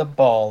dropping the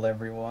ball,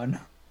 everyone.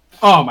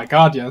 Oh my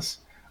god, yes.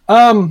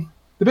 The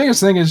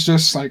biggest thing is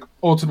just like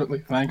ultimately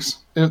thanks.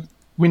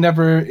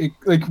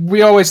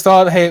 We always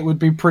thought, hey, it would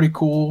be pretty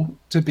cool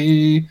to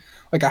be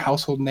like a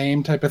household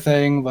name type of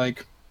thing,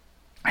 like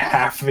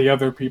half the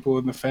other people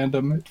in the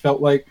fandom, it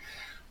felt like.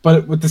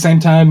 But at the same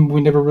time, we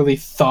never really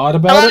thought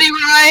about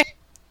it.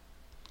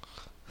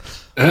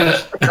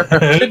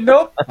 Did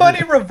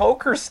nobody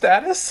revoke her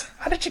status?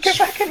 How did you get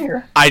back in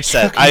here? I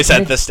set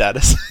the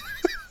status.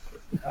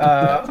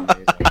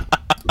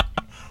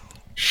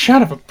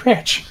 Shut up, a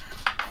bitch.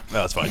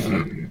 No, it's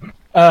fine.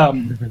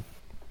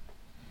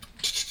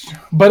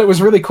 But it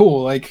was really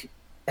cool, like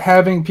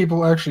having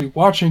people actually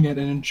watching it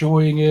and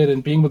enjoying it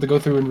and being able to go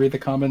through and read the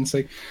comments.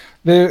 Like,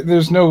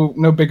 there's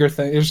no bigger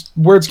thing.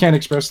 Words can't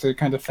express the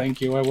kind of thank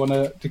you I want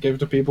to give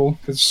to people,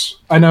 because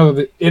I know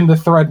that in the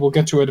thread we'll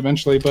get to it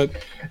eventually.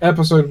 But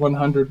episode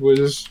 100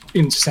 was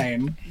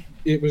insane.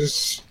 It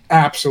was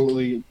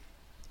absolutely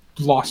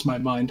lost my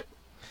mind.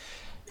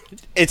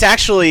 It's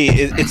actually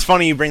it's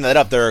funny you bring that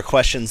up. There are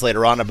questions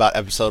later on about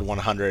episode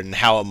 100 and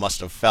how it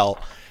must have felt.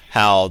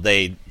 How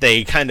they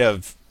kind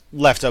of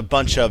left a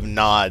bunch of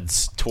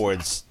nods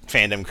towards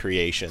fandom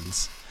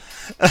creations.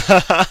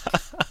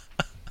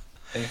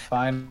 They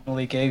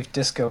finally gave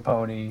Disco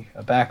Pony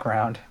a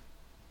background.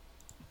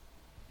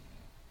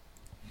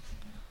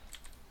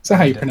 Is that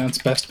how you pronounce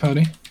best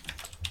pony?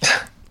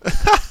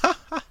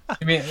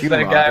 You mean You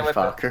the guy with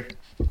motherfucker.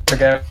 the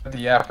guy with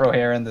the afro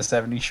hair and the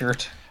 '70s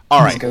shirt?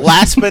 All right,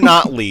 last but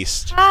not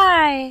least.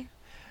 Hi.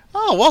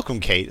 Oh, welcome,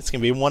 Kate. It's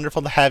going to be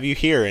wonderful to have you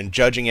here and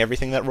judging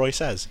everything that Roy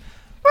says.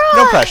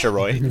 No pressure,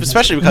 Roy,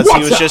 especially because he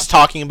was just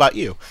talking about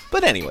you.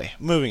 But anyway,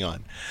 moving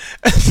on.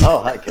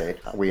 Oh, hi, Kate.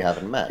 We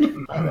haven't met.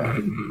 Hi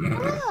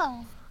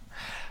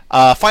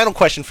there. Final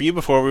question for you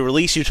before we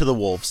release you to the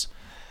wolves.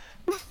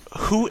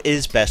 Who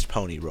is best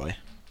pony, Roy?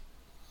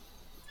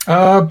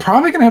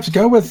 Probably gonna have to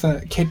go with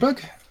Kate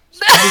Bug.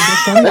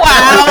 Oh,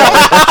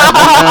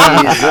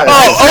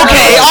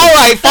 okay, all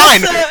right,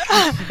 fine.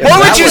 What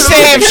would you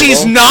say if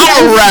she's not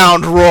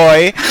around,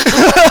 Roy?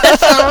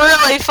 That's a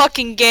really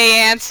fucking gay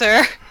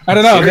answer. I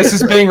don't know. This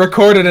is being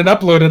recorded and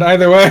uploaded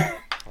either way.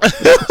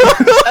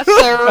 That's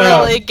a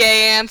really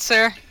gay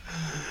answer.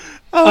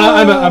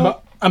 I'm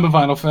a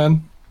vinyl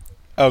fan.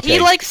 Okay. He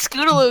likes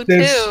Scootaloo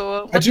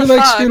too. I do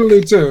like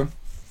Scootaloo too.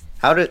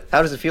 How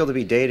does it feel to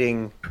be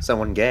dating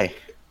someone gay?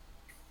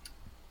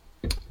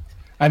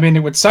 I mean,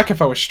 it would suck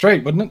if I was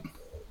straight, wouldn't it?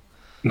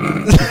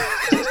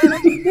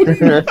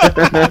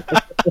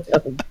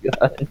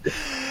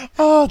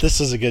 Oh, this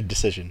is a good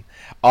decision.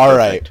 All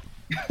right.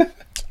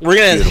 We're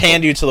going to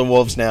hand you to the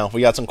wolves now.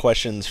 We got some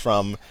questions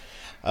from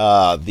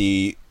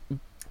the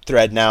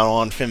thread now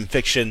on Film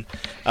Fiction.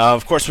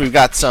 Of course, we've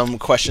got some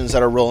questions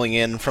that are rolling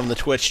in from the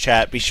Twitch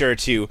chat. Be sure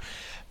to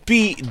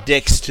be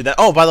dicks to them.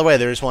 Oh, by the way,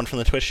 there's one from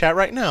the Twitch chat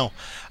right now.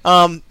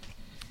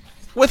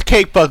 With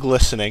Cakebug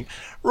listening,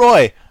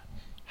 Roy,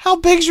 how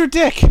big's your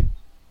dick?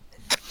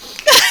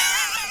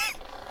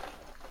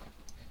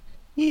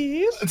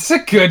 It's a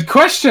good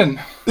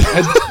question.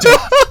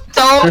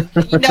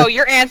 No,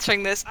 you're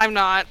answering this. I'm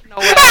not. No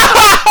way.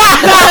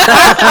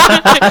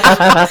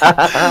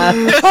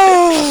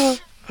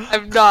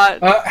 I'm not.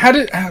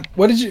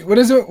 What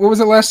was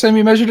it last time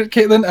you measured it,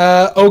 Caitlin?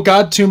 Oh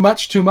God, too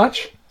much.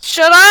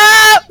 Shut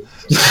up!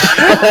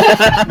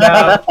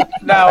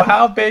 Now,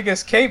 how big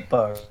is Kate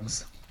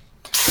Bugs?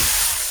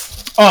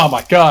 Oh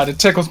my God, it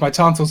tickles my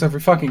tonsils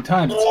every fucking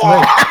time. It's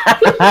great.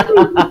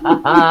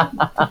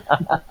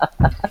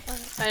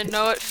 I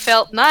know it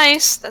felt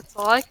nice. That's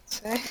all I can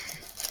say.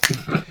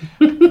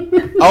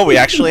 Oh, we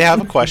actually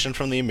have a question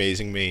from the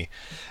Amazing Me.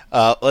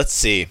 Let's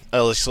see. It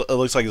looks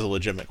like it's a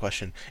legitimate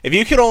question. If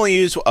you could only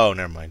use... Oh,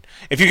 never mind.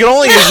 If you could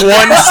only use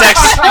one sex...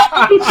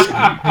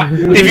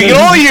 If you could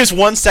only use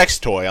one sex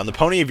toy on the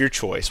pony of your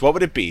choice, what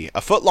would it be? A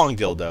foot-long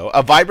dildo,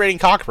 a vibrating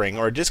cock ring,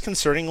 or a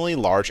disconcertingly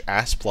large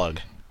ass plug?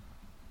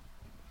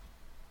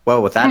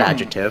 Well, with that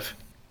adjective.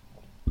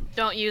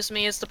 Don't use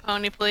me as the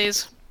pony,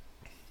 please.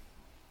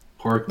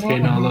 Por que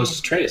no los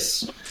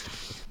tres?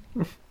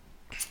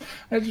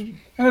 I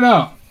don't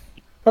know.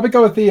 Probably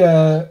go with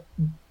the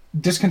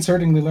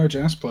disconcertingly large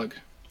ass plug.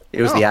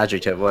 It was the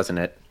adjective, wasn't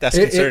it? That's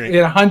concerning.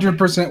 It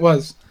 100%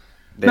 was.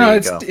 There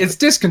you it's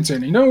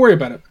disconcerting. Don't worry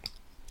about it.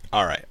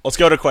 All right, let's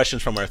go to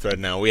questions from our thread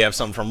now. We have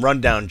some from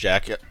Rundown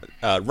Jet,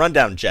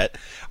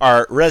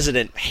 our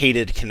resident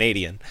hated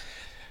Canadian.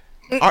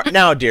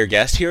 Now, dear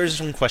guest, here are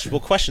some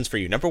questionable questions for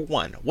you. Number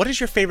 1, what is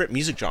your favorite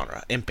music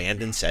genre and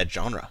band in said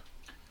genre?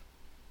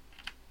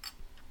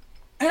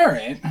 All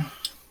right.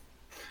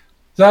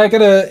 So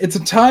it's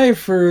a tie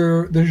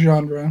for the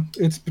genre.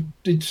 It's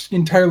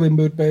entirely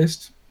mood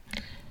based.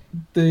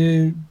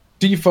 The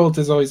default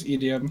is always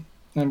EDM.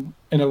 I'm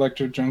an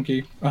electro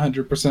junkie,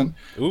 100%.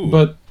 Ooh.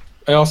 But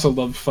I also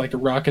love like a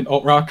rock and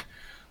alt rock.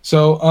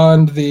 So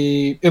on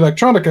the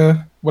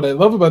electronica, what I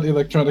love about the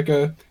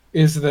electronica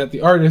is that the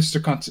artists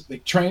are constantly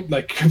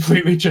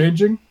completely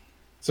changing.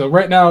 So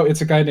right now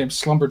it's a guy named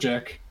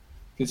Slumberjack,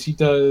 because he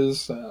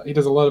does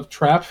a lot of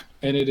trap,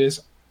 and it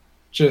is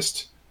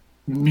just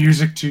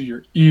music to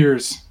your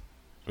ears.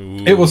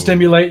 Ooh. It will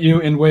stimulate you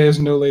in ways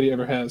no lady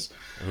ever has.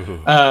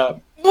 What?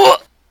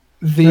 What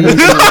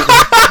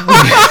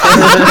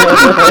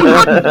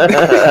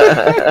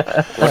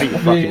are you,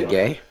 fucking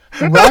gay?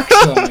 rock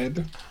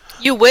side.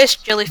 You wish,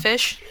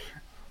 jellyfish.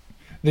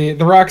 The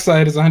rock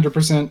side is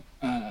 100%.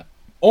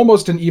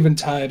 Almost an even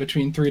tie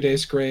between 3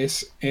 Days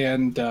Grace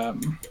and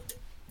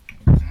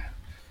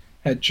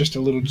had just a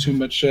little too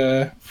much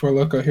for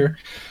Loco here.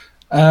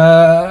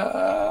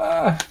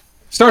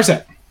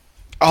 Starset.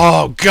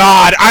 Oh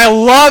God, I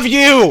love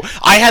you!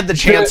 I had the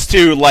chance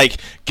to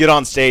get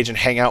on stage and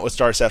hang out with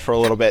Starset for a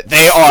little bit.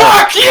 They are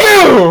Fuck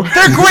you!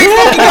 They're great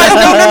fucking guys.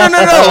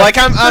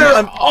 No.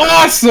 I'm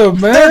awesome,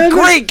 man. They're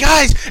great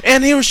guys.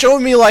 And he was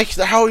showing me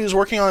how he was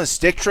working on his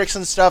stick tricks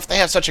and stuff. They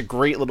have such a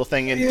great little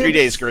thing. And 3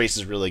 Days Grace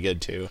is really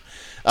good too.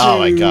 Oh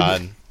my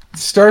God.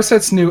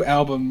 Starset's new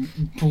album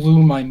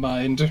blew my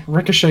mind.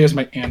 Ricochet is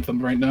my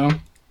anthem right now.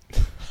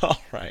 All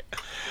right.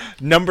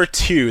 Number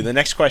 2. The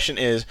next question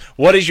is,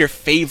 what is your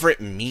favorite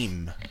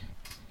meme?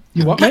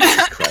 You want me?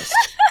 Christ.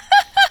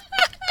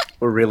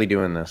 We're really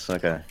doing this.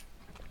 Okay.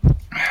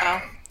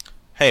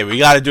 Hey, we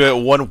got to do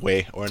it one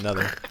way or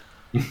another.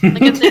 I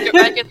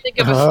can think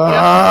of a.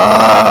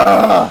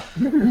 I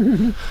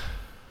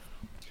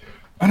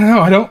don't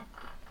know.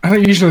 I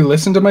don't usually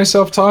listen to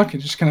myself talk. I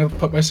just kind of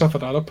put myself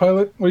on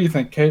autopilot. What do you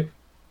think, Kate?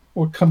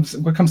 what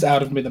comes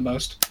out of me the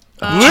most.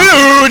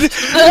 Lewd!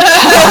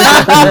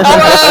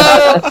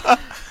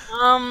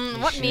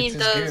 What Shoots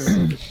meme his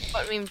do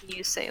goo.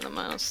 you say the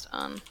most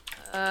on?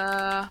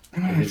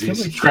 Is he a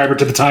subscriber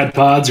to the Tide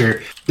Pods,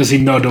 or does he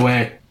know the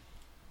way?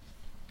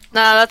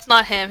 Nah, that's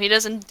not him. He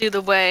doesn't do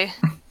the way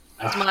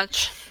as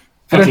much.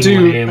 I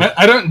Fucking lame.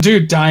 don't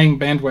do dying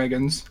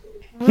bandwagons.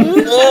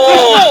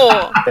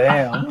 Whoa!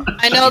 Damn.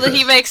 I know that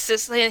he makes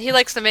this. He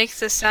likes to make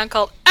this sound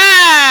called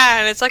ah,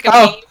 and it's like a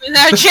Oh. meme in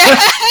our chat.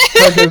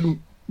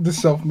 Fucking the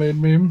self-made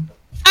meme.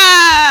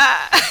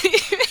 Ah! He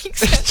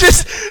makes it-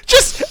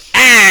 just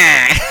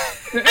ah!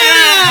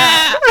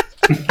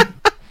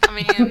 I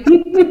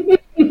mean,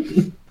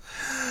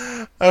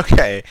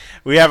 Okay,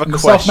 we have a The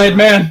question. self-made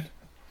man.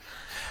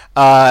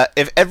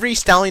 If every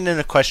stallion in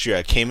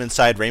Equestria came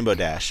inside Rainbow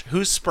Dash,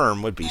 whose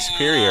sperm would be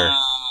superior?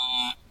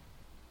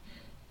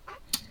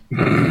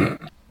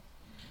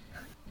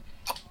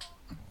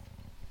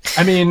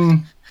 I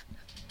mean,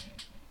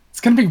 it's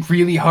gonna be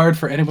really hard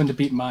for anyone to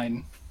beat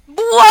mine. what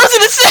was I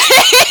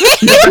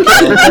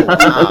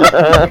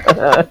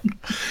gonna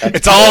say?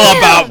 It's all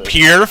about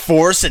pure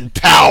force and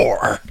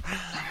power.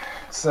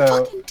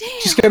 So Damn.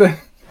 Just gotta.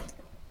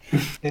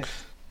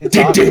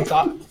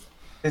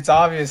 it's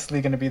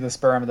obviously going to be the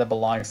sperm that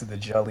belongs to the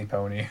jelly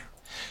pony.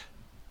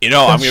 You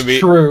know, I'm That's gonna be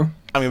true.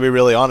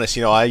 really honest.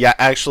 You know, I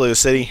actually was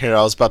sitting here.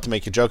 I was about to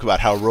make a joke about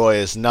how Roy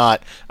is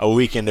not a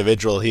weak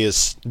individual. He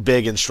is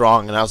big and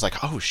strong, and I was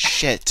like, oh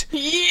shit.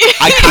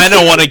 I kind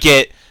of want to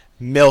get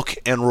Milk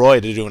and Roy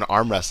to do an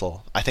arm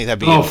wrestle. I think that'd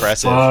be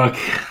impressive. Fuck.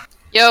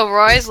 Yo,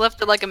 Roy's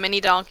lifted like a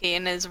mini donkey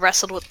and has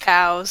wrestled with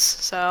cows.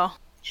 So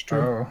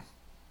Oh.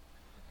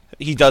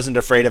 He doesn't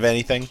afraid of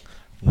anything.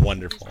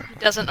 Wonderful. he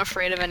doesn't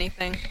afraid of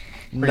anything.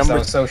 Priest, I Number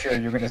was so sure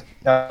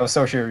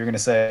you're gonna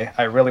say,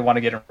 I really want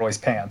to get in Roy's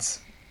pants.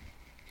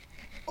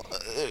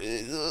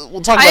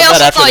 we'll talk I about also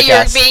that after thought the you were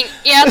cast. being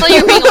I thought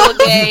you were being a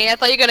little gay. I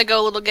thought you were gonna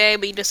go a little gay,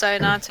 but you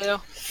decided not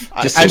to.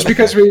 Just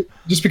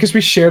because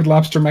we shared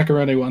lobster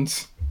macaroni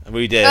once.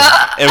 We did.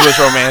 It was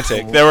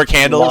romantic. There were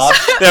candles. Lob-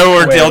 There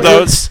were Wait.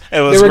 dildos. It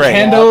was There were great.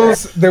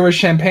 candles. There was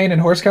champagne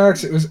and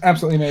horsecocks. It was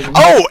absolutely amazing.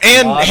 Oh,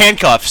 and Lob-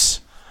 handcuffs.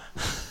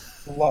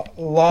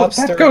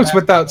 Lobster. that goes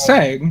without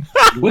saying.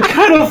 What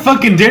kind of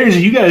fucking dares are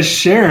you guys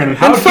sharing?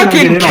 How And can I get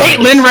fucking in on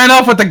Caitlyn this? ran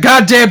off with the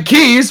goddamn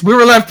keys. We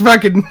were left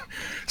fucking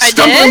I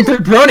stumbling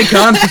did? through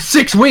BronyCon for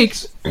 6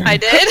 weeks. I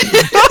did.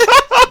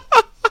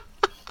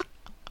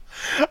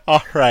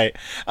 All right.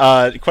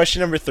 Question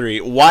number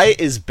 3. Why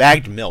is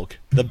bagged milk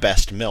the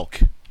best milk?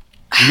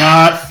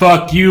 Not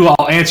fuck you.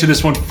 I'll answer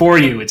this one for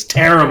you. It's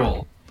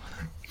terrible.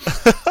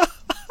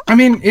 I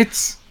mean,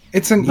 it's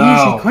an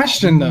No. easy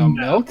question though,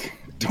 No. Milk.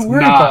 Don't It's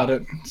worry not. about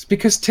it. It's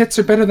because tits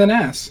are better than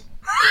ass.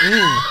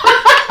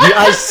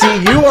 I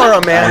see you are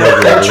a man of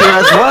adventure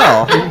as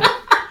well.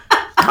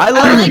 I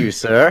like you,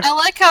 sir. I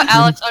like how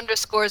Alex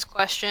underscore's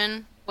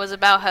question was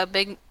about how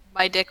big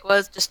my dick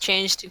was, just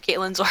changed to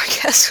Caitlin's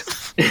orgasm.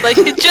 Like,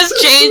 it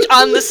just changed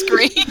on the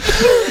screen.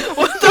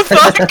 What the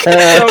fuck?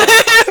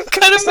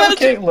 Kind of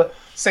imagine.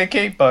 Say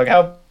Kate Bug,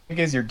 how big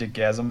is your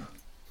dickgasm?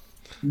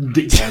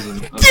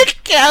 Dickgasm.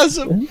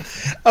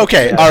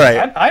 Okay, all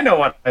right. I know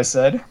what I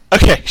said.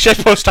 Okay,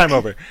 shitpost time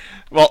over.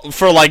 Well,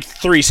 for like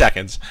 3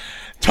 seconds.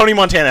 Tony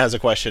Montana has a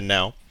question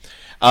now.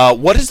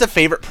 What is the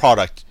favorite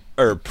product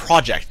or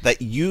project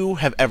that you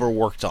have ever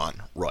worked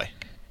on, Roy?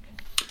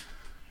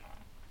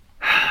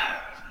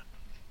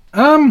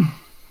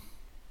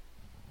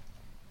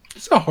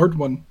 It's a hard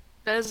one.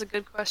 That is a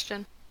good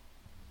question.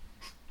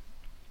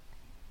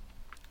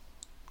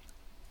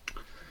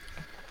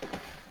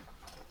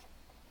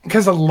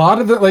 Because a lot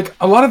of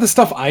the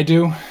stuff I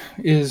do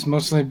is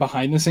mostly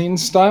behind the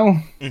scenes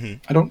style. Mhm.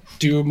 I don't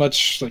do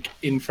much like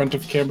in front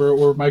of camera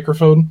or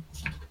microphone.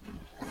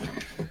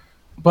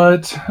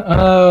 But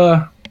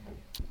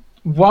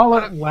while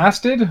it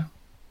lasted,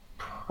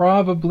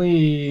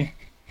 probably.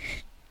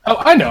 Oh,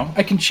 I know.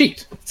 I can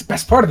cheat. It's the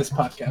best part of this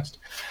podcast.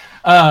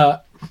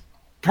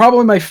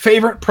 Probably my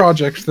favorite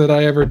project that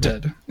I ever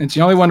did. It's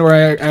the only one where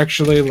I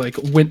actually like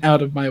went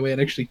out of my way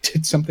and actually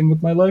did something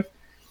with my life.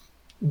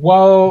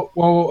 While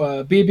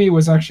BB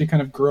was actually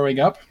kind of growing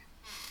up,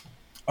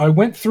 I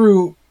went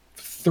through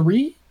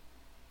 3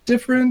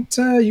 different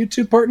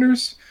YouTube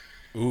partners,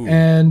 Ooh.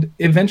 and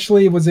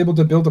eventually was able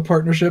to build a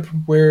partnership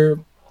where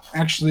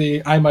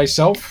actually I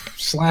myself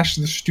 /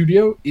 the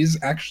studio is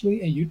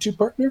actually a YouTube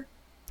partner,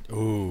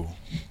 Ooh.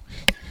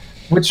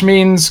 which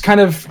means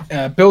kind of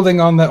building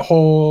on that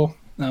whole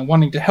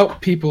wanting to help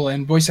people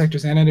and voice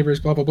actors and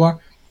animators, blah blah blah.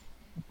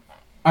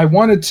 I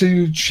wanted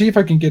to see if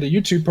I can get a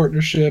YouTube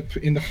partnership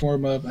in the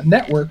form of a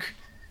network,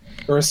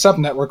 or a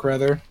sub-network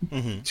rather,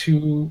 Mhm.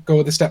 to go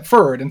a step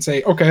forward and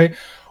say, okay,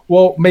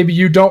 well, maybe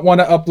you don't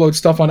want to upload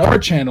stuff on our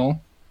channel.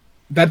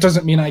 That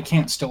doesn't mean I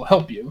can't still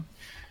help you.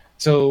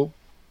 So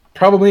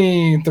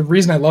probably the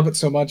reason I love it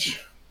so much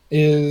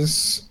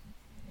is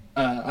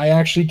I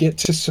actually get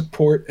to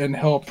support and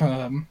help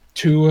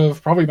 2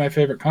 of probably my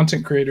favorite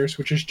content creators,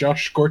 which is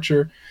Josh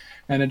Scorcher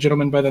and a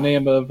gentleman by the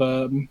name of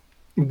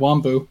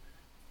Wambu,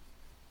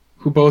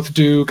 who both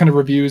do kind of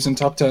reviews and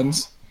top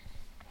 10s.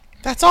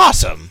 That's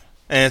awesome.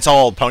 And it's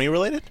all pony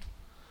related?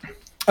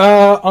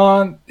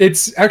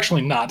 It's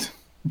actually not.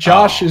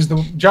 Josh is the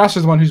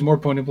one who's more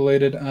pony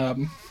related.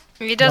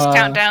 He does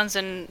countdowns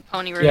and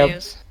pony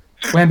reviews.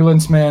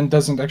 Wambulance Man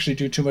doesn't actually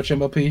do too much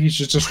MLP. He's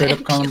just a straight up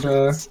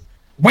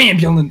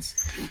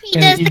Wambulance. He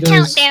does the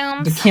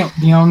countdowns. The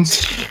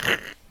countdowns.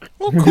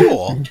 Well,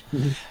 cool.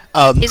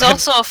 He's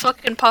also a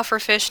fucking puffer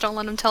fish. Don't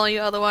let him tell you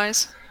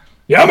otherwise.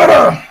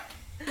 Yamada!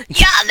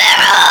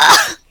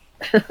 Yamada!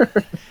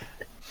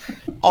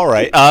 All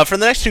right. For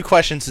the next two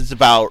questions, it's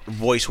about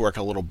voice work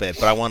a little bit,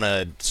 but I want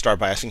to start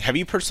by asking: have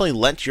you personally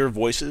lent your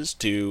voice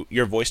to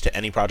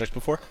any project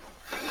before?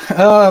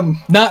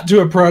 Not to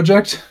a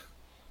project,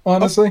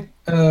 honestly.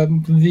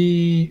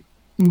 The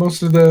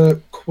most of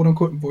the quote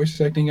unquote voice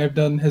acting I've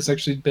done has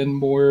actually been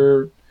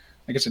more,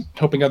 I guess,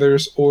 helping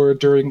others or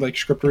during like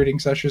script reading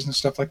sessions and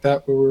stuff like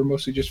that, where we're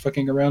mostly just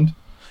fucking around.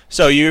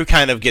 So you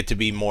kind of get to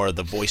be more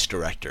the voice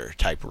director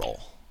type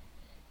role.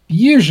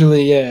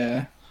 Usually,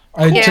 yeah.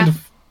 I tend to,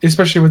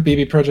 especially with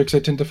BB projects, I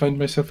tend to find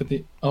myself at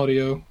the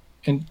audio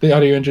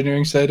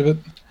engineering side of it.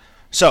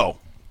 So,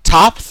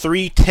 top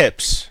 3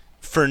 tips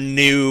for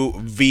new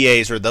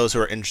VAs or those who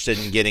are interested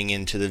in getting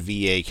into the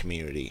VA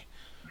community.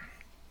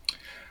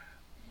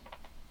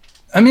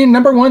 I mean,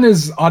 number one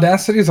is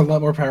Audacity is a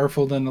lot more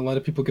powerful than a lot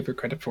of people give it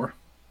credit for.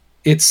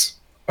 It's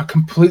a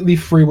completely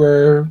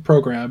freeware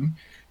program.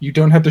 You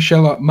don't have to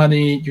shell out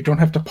money. You don't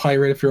have to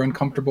pirate if you're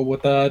uncomfortable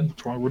with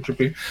that. Why would you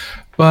be?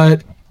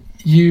 But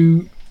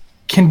you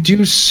can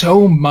do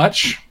so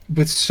much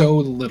with so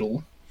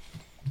little.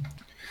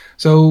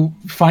 So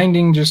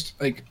finding just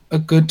like a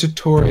good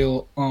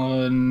tutorial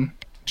on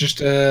just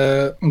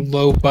a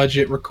low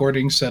budget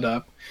recording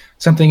setup,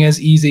 something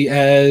as easy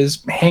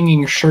as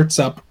hanging shirts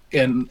up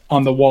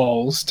on the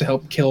walls to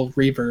help kill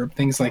reverb,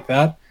 things like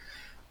that.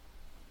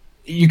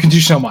 You can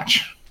do so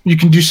much. You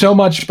can do so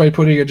much by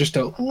putting just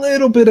a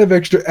little bit of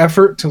extra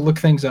effort to look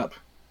things up.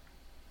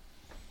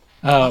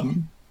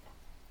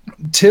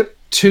 Tip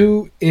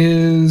 2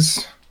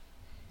 is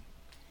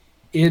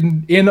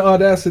in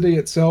Audacity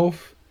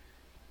itself,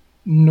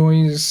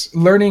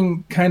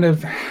 learning kind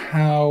of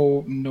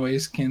how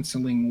noise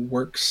canceling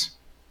works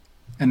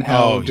and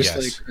how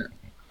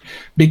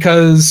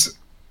because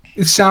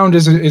sound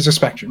is a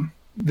spectrum.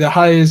 The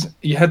highs,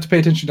 you have to pay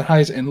attention to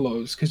highs and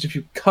lows, because if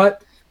you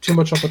cut too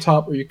much off the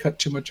top or you cut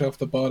too much off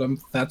the bottom,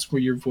 that's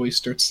where your voice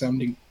starts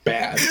sounding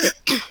bad.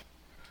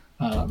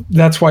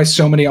 That's why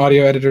so many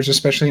audio editors,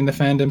 especially in the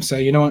fandom,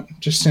 say, you know what,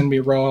 just send me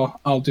raw,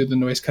 I'll do the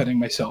noise cutting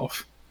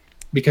myself,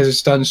 because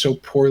it's done so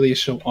poorly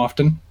so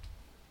often.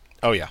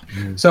 Oh yeah.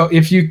 So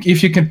if you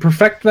can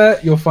perfect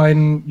that, you'll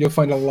find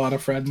a lot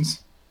of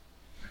friends.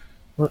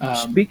 Well,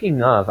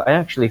 speaking of, I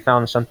actually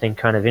found something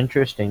kind of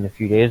interesting a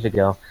few days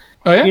ago.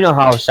 Oh yeah? You know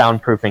how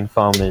soundproofing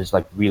foam is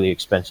like really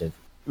expensive,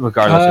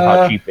 regardless of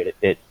how cheap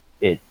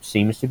it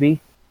seems to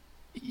be.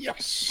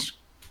 Yes,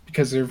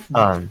 because they're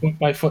foot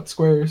by foot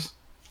squares.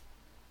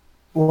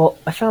 Well,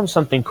 I found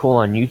something cool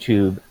on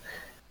YouTube.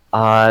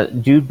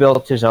 Dude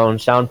built his own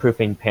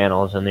soundproofing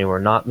panels, and they were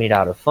not made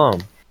out of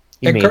foam.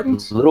 He made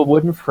curtains? little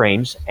wooden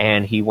frames,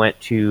 and he went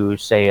to,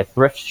 say, a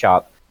thrift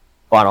shop,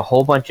 bought a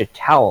whole bunch of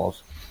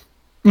towels,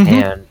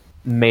 and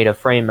made a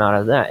frame out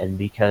of that. And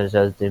because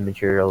of the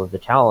material of the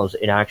towels,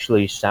 it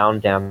actually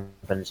sound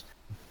dampens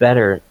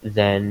better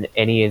than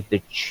any of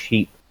the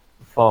cheap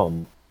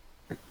foam.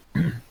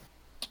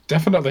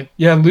 Definitely.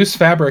 Yeah, loose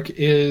fabric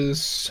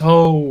is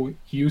so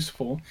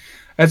useful.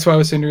 That's why I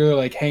was saying earlier,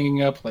 like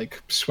hanging up like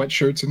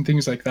sweatshirts and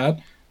things like that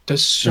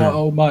does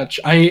so much.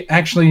 I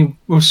actually,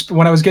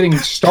 when I was getting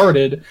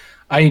started,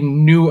 I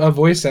knew a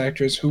voice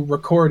actress who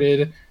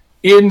recorded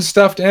in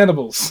stuffed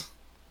animals.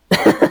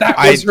 That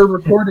was her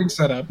recording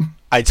setup.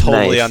 I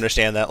totally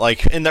understand that.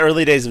 Like in the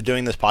early days of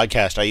doing this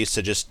podcast, I used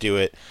to just do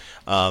it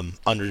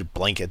under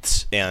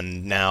blankets,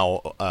 and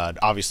now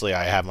obviously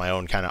I have my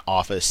own kind of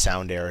office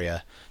sound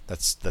area.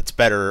 That's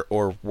better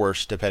or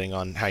worse depending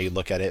on how you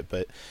look at it,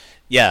 but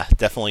yeah,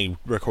 definitely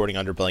recording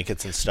under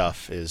blankets and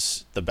stuff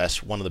is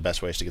one of the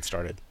best ways to get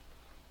started.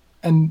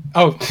 And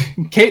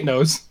Kate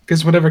knows,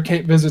 because whenever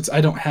Kate visits,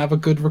 I don't have a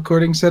good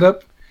recording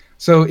setup.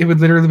 So it would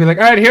literally be like,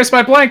 all right, here's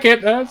my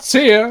blanket.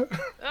 See ya.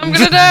 I'm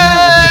gonna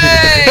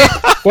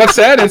die. What's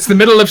that? It's the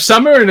middle of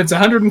summer and it's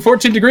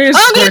 114 degrees.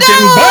 I'm gonna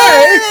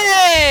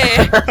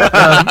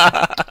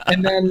die.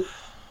 And then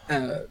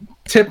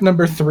tip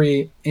number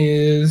 3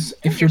 is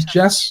if you're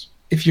just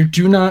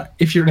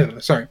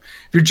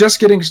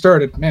getting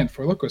started, man,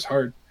 For Look was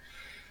hard.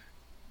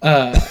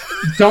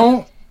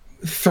 Don't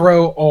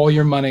throw all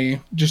your money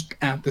just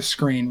at the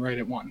screen right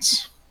at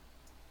once.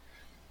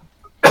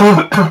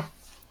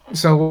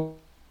 So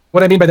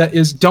what I mean by that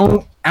is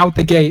don't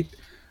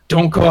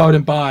go out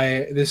and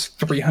buy this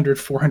 $300,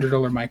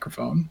 $400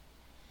 microphone.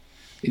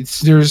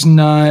 There's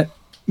not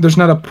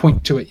a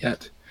point to it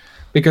yet.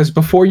 Because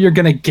before you're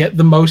going to get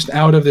the most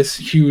out of this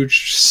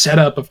huge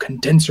setup of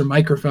condenser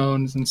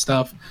microphones and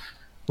stuff,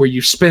 where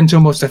you spend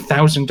almost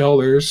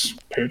 $1,000,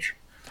 pitch,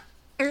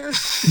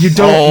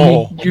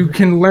 you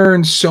can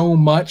learn so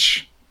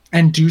much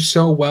and do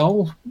so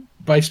well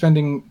by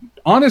spending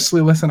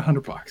honestly less than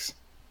 $100.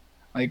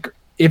 Like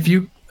if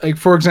you like,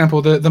 for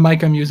example, the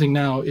mic I'm using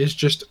now is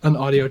just an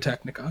Audio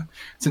Technica.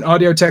 It's an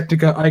Audio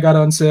Technica I got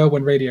on sale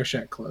when Radio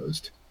Shack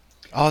closed.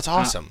 Oh, it's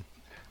awesome.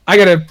 I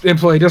got an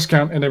employee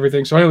discount and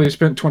everything, so I only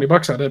spent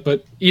 $20 on it.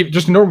 But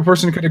just a normal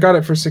person could have got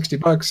it for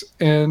 $60.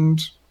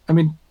 And I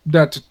mean,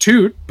 not to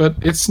toot, but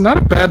it's not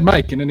a bad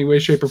mic in any way,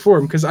 shape, or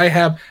form because I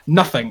have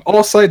nothing.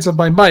 All sides of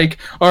my mic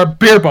are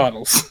beer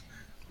bottles.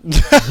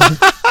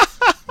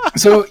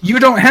 So you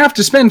don't have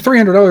to spend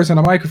 $300 on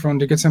a microphone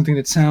to get something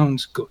that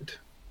sounds good.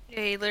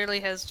 Yeah, he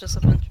literally has just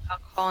a bunch of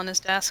alcohol on his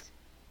desk.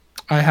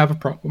 I have a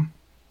problem.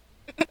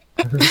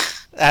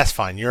 That's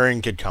fine. You're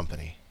in good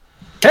company.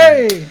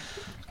 Hey,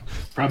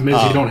 Problem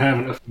is, you don't have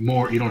enough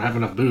more. You don't have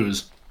enough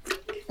booze.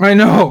 I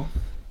know.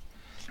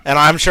 And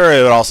I'm sure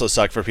it would also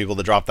suck for people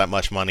to drop that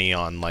much money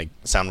on like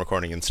sound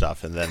recording and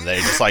stuff, and then they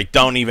just like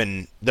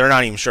they're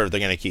not even sure if they're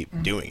gonna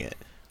keep doing it.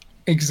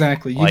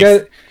 Exactly. You Like-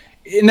 got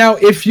now.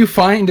 If you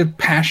find a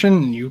passion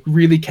and you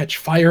really catch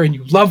fire and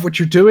you love what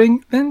you're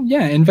doing, then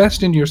yeah,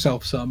 invest in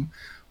yourself some.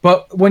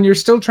 But when you're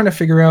still trying to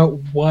figure out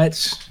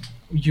what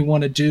you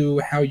want to do,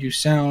 how you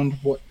sound,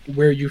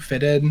 where you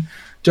fit in,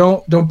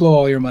 don't blow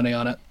all your money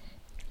on it.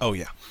 Oh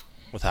yeah,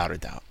 without a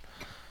doubt.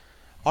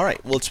 All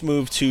right, let's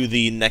move to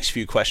the next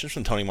few questions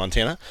from Tony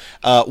Montana.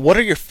 What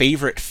are your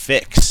favorite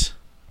fics?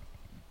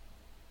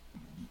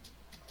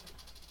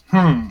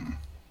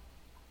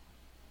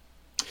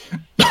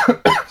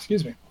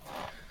 Excuse me.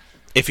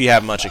 If you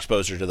have much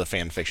exposure to the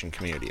fan fiction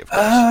community, of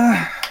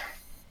course.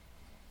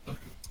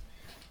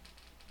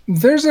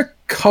 There's a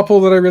couple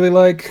that I really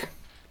like.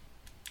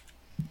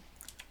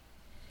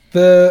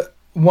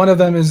 One of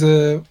them is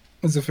a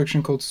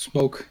fiction called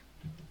Smoke.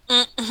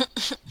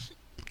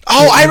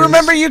 Oh, I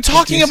remember you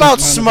talking about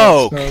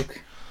Smoke.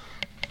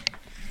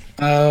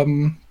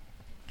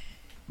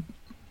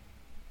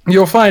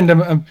 You'll find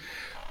a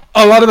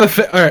lot of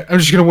the. All right, I'm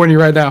just gonna warn you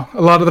right now.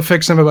 A lot of the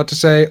fics I'm about to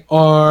say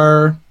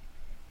are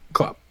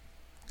club.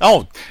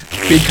 Oh,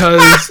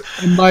 Because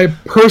in my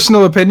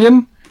personal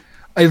opinion,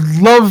 I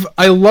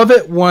love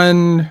it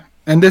when,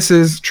 and this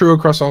is true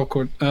across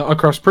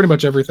across pretty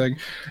much everything.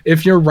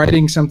 If you're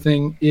writing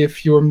something,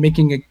 if you're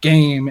making a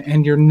game,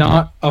 and you're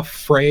not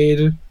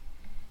afraid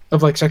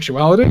of like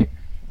sexuality,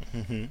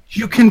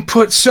 you can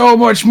put so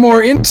much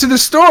more into the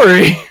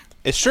story.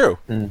 it's true.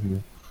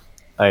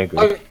 I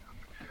agree.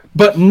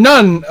 But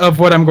none of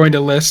what I'm going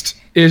to list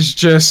is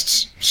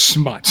just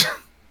smut,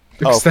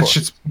 because of that course.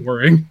 shit's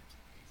boring.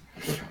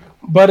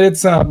 But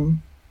it's Oh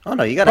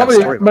no, you gotta have a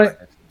probably story.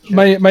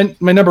 behind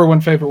it. my number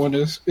one favorite one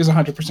is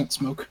 100%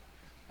 Smoke.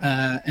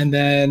 And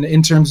then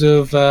in terms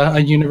of a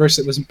universe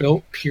that was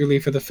built purely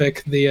for the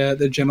fic,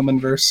 the Gentleman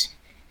verse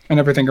and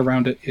everything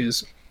around it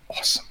is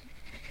awesome.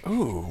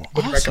 Ooh,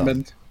 Would awesome.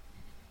 recommend.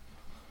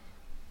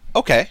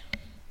 Okay.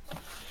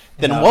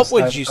 Then No, what so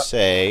would I've- you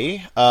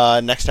say?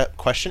 Next up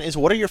question is,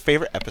 what are your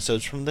favorite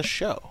episodes from the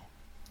show?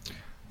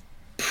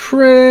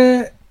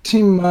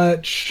 Pretty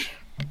much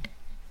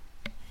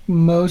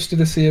most of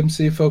the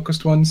CMC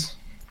focused ones.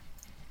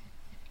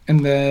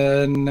 And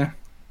then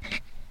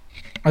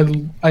I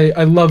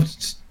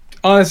loved,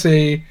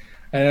 honestly,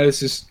 I know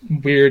this is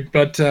weird,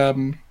 but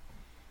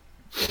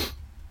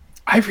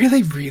I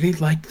really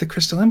liked the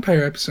Crystal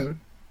Empire episode.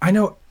 I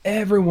know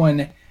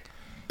everyone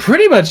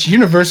pretty much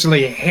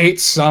universally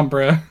hates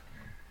Sombra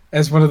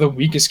as one of the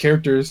weakest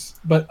characters,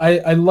 but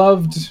I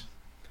loved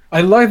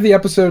the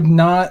episode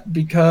not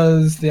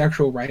because the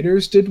actual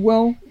writers did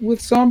well with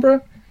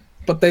Sombra,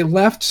 but they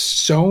left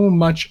so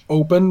much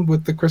open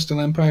with the Crystal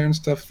Empire and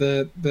stuff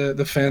that the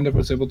fandom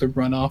was able to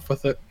run off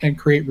with it and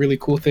create really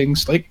cool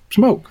things like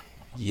Smoke.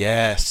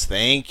 Yes,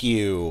 thank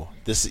you.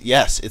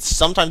 It's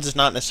sometimes it's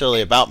not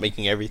necessarily about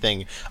making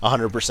everything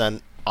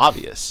 100%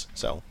 obvious.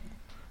 So,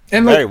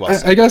 And very like, well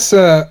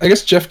said. I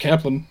guess Jeff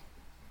Kaplan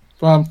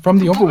from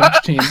the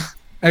Overwatch team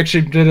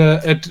actually did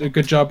a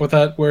good job with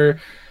that, where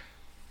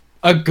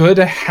a good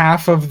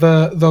half of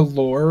the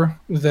lore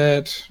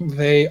that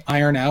they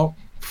iron out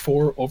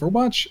for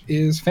Overwatch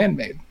is fan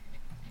made.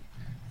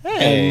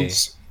 Hey,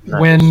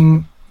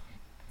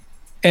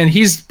 And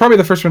he's probably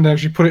the first one to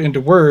actually put it into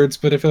words,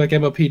 but I feel like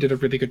MLP did a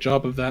really good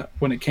job of that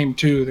when it came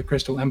to the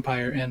Crystal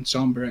Empire and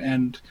Sombra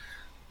and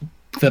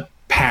the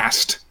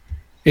past.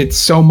 It's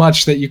so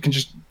much that you can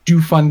just do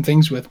fun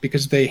things with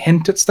because they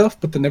hint at stuff,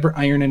 but they never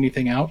iron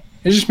anything out.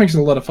 It just makes it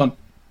a lot of fun.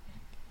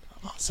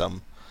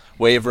 awesome.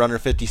 Wave Runner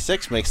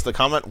 56 makes the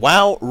comment,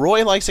 "Wow,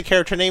 Roy likes a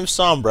character named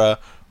Sombra.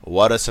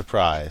 What a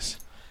surprise!"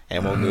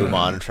 And we'll move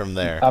on from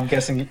there. I'm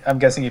guessing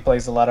he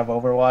plays a lot of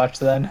Overwatch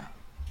then.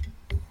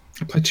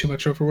 I play too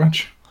much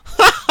Overwatch.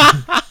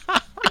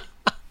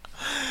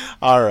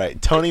 All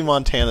right, Tony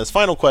Montana's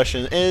final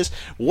question is,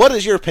 what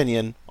is your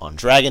opinion on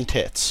dragon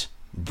tits?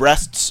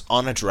 Breasts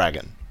on a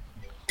dragon.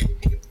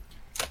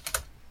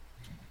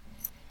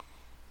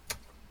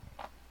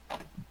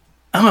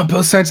 I'm on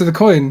both sides of the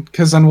coin,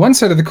 because on one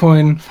side of the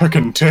coin,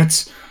 fucking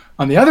tits.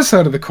 On the other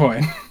side of the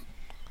coin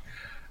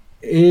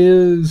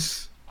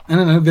is, I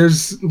don't know,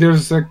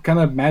 there's a kind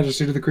of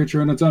majesty to the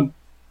creature on its own.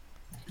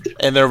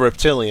 And they're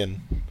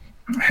reptilian,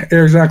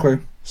 Yeah, exactly.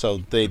 so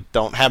they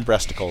don't have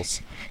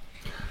breasticles.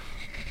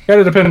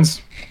 Kinda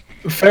depends.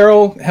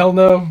 Feral, hell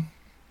no.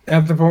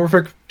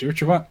 Anthropomorphic, do what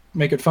you want.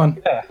 Make it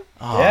fun.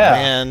 Oh, Yeah.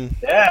 man.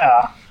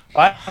 Yeah.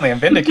 Finally, I'm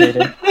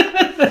vindicated.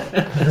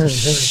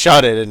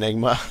 Shut it,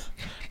 Enigma.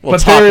 We'll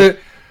But talk. they're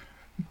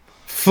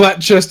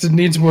flat-chested,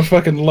 needs more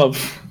fucking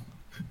love.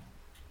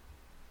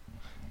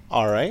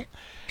 All right.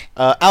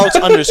 Alex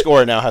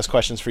 _ now has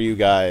questions for you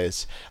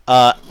guys.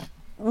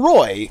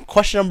 Roy,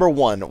 question number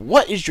 1.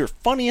 What is your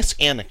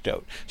funniest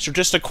anecdote? So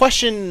just a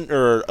question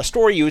or a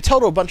story you would tell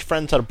to a bunch of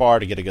friends at a bar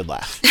to get a good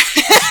laugh.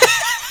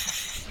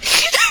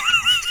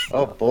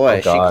 Oh boy,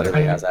 she God.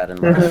 clearly has that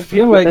in I mind.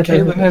 feel like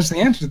Caitlin has the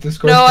answer to this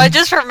question. No, I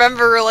just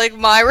remember like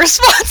my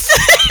response.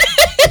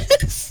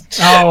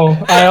 Oh,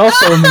 I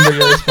also remember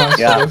your response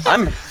to Yeah, this.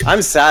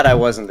 I'm sad I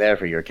wasn't there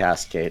for your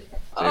cast, Kate.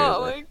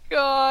 Oh Seriously. my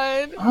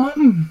god.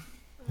 Um,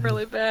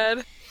 Really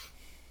bad.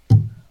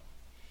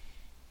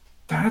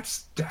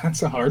 that's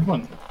a hard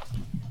one.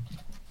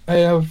 I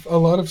have a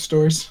lot of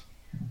stories,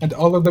 and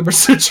all of them are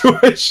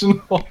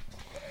situational. Well,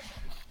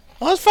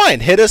 that's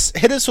fine. Hit us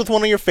with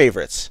one of your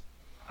favorites.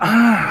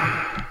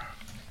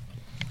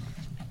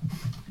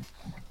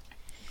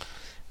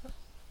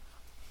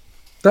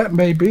 That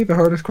may be the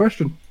hardest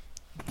question.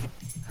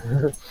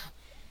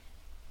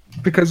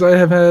 Because I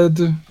have had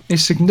a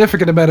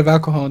significant amount of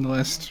alcohol in the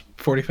last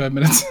 45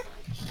 minutes.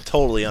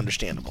 Totally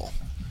understandable.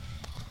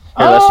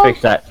 Here, let's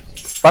fix that.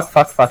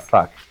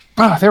 Fuck.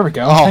 Ah, there we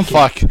go. Oh, Thank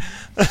you. fuck.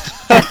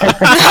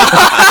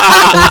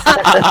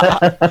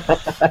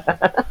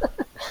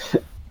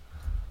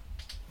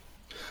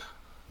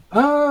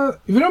 If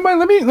you don't mind,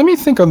 let me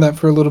think on that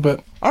for a little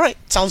bit. All right,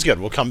 sounds good.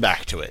 We'll come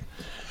back to it.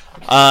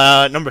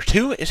 Number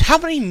 2 is how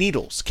many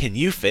needles can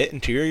you fit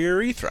into your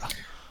urethra?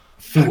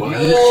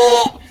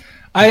 What?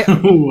 I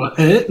What?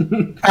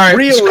 all right.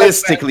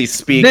 Realistically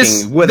speaking,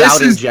 This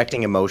without is-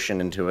 injecting emotion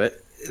into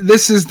it.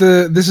 This is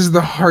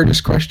the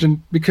hardest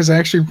question because I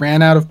actually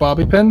ran out of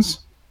bobby pins.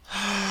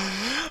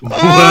 Oh,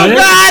 God! So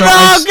Oh,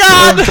 I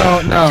God! still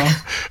don't know.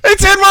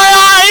 It's in my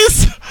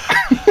eyes!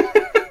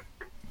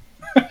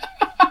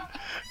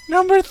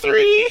 Number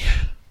 3.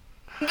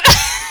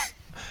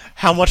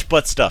 How much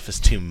butt stuff is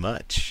too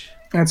much?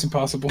 That's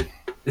impossible.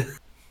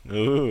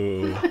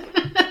 Ooh.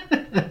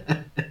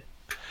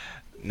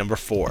 Number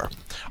 4.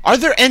 Are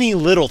there any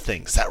little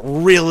things that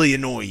really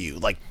annoy you,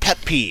 like pet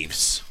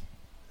peeves?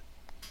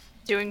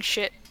 Doing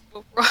shit.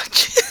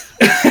 Overwatch.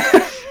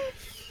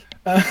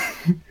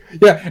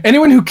 Yeah,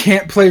 anyone who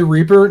can't play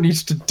Reaper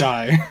needs to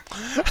die.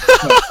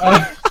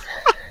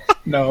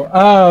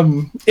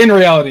 No, in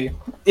reality,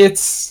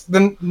 it's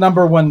the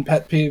number one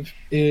pet peeve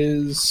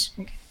is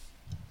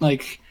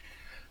like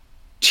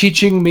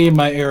teaching me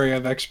my area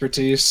of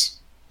expertise.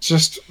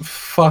 Just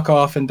fuck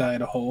off and die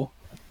in a hole.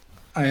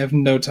 I have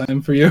no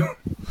time for you.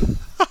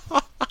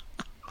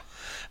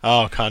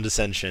 Oh,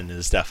 condescension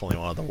is definitely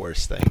one of the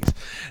worst things.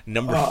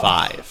 Number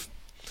 5.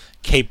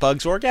 Kate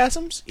Bug's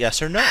orgasms?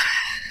 Yes or no?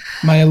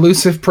 My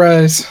elusive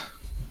prize.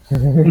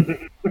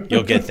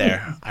 You'll get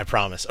there, I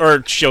promise.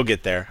 Or she'll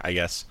get there, I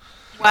guess.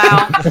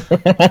 Wow.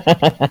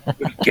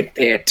 Get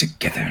there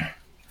together.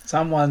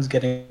 Someone's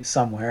getting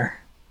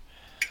somewhere.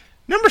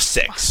 Number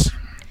 6.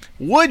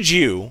 Would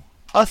you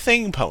a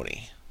thing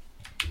pony?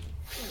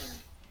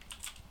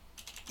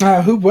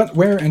 Who, what,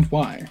 where, and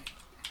why?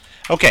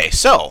 Okay,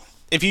 so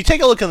if you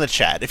take a look in the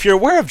chat, if you're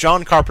aware of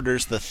John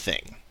Carpenter's The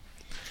Thing,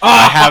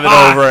 I have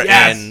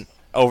it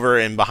over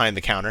in behind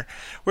the counter.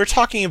 We're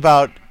talking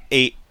about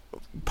a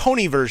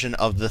pony version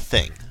of The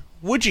Thing.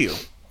 Would you?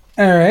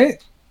 All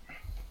right.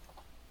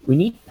 We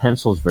need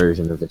Pencil's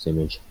version of this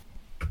image.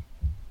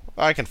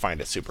 I can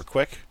find it super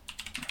quick.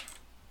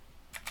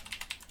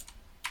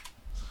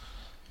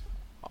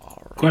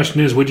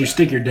 Question is, would you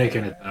stick your dick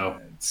in it though?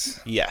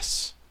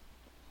 Yes.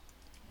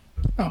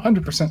 Oh,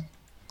 100%.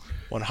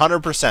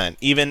 100%.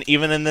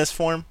 Even in this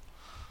form?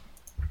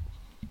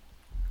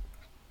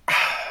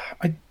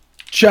 I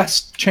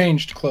just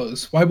changed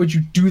clothes. Why would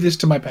you do this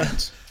to my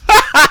pants?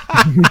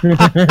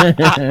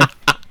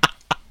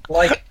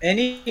 Like,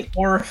 any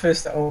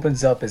orifice that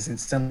opens up is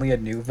instantly a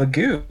new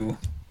Vagoo.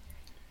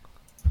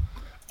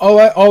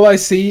 All I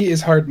see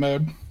is hard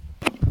mode.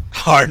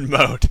 Hard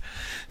mode.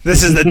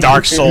 This is the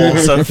Dark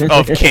Souls of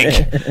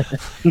kink.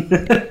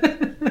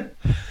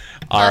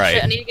 All Oh, right.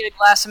 shit, I need to get a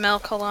glass of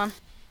milk. Hold on.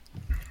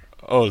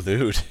 Oh,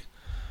 dude.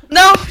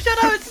 No,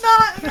 shut up, it's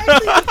not.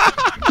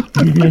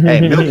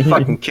 Hey, milk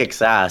fucking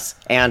kicks ass,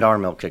 and our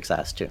milk kicks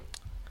ass too.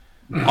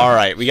 All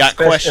right, we got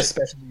questions.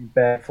 Especially in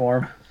bad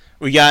form.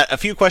 We got a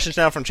few questions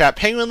now from chat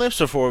Penguin Lips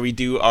before we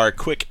do our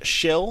quick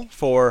shill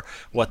for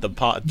what the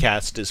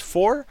podcast is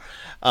for.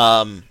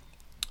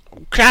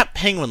 Chat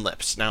Penguin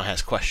Lips now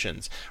has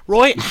questions.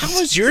 Roy, how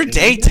was your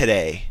day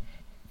today?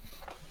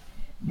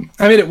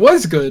 I mean, it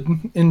was good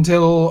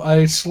until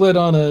I slid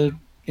on a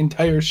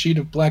entire sheet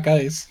of black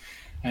ice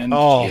and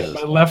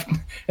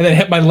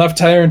hit my left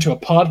tire into a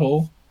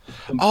pothole.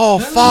 Oh,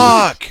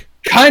 fuck!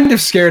 Kind of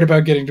scared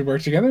about getting to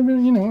work together, but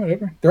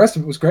whatever. The rest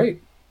of it was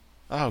great.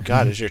 Oh,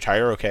 God, is your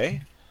tire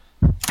okay?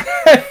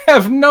 I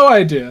have no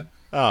idea.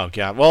 Oh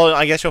god. Well,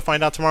 I guess you'll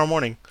find out tomorrow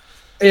morning.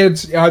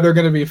 It's either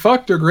going to be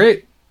fucked or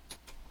great.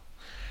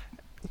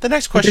 The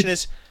next question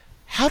is,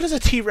 how does a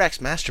T-Rex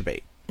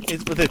masturbate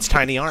with its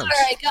tiny arms?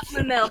 Alright, got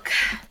my milk.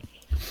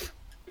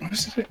 What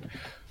is it?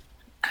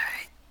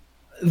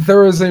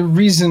 There is a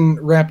reason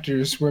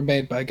raptors were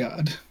made by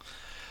God.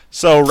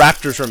 So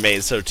raptors were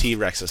made so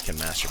T-Rexes can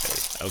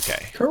masturbate.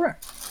 Okay.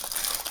 Correct.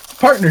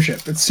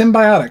 Partnership. It's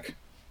symbiotic.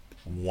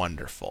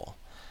 Wonderful.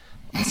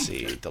 Let's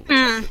see. Double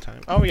check the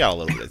time. Oh, we got a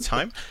little bit of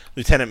time.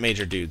 Lieutenant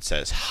Major Dude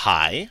says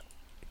hi.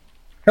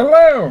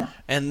 Hello.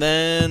 And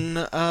then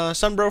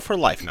Sunbro for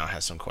Life now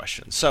has some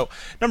questions. So,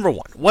 number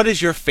one, what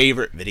is your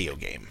favorite video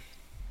game?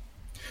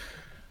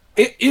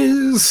 It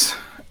is...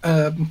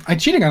 I'm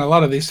cheating on a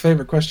lot of these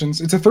favorite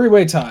questions. It's a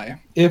three-way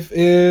tie. If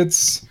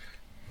it's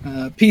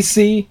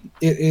PC,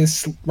 it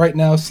is right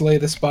now Slay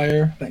the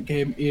Spire. That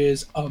game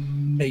is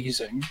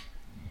amazing.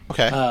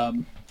 Okay.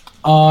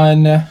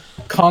 On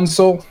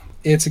console,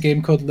 it's a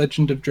game called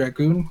Legend of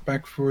Dragoon,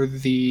 back for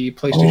the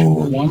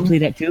PlayStation 1. You play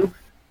that too?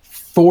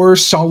 4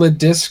 solid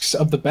discs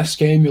of the best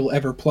game you'll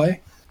ever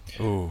play.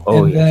 Ooh.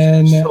 Oh, And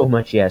yes. then- So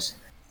much, yes.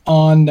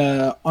 On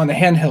a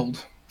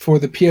handheld for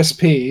the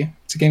PSP,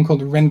 it's a game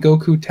called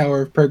Rengoku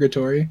Tower of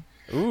Purgatory.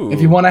 Ooh.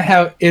 If you want to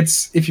have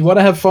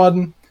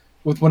fun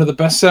with one of the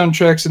best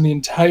soundtracks in the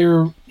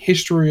entire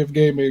history of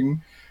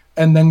gaming,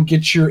 and then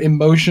get your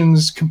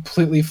emotions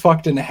completely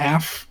fucked in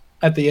half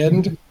at the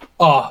end,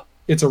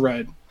 it's a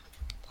ride.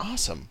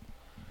 Awesome.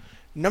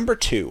 Number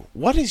two,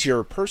 what is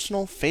your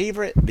personal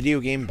favorite video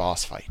game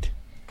boss fight?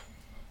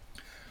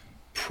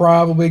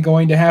 Probably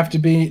going to have to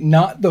be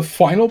not the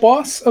final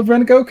boss of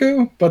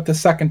Rengoku, but the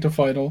second to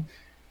final.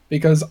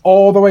 Because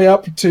all the way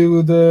up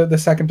to the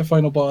second to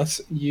final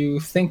boss, you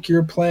think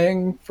you're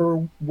playing for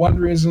one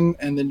reason,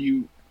 and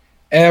then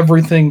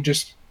everything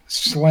just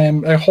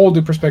a whole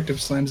new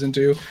perspective slams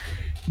into.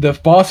 The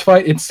boss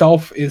fight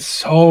itself is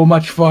so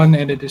much fun,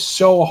 and it is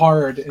so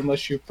hard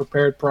unless you've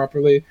prepared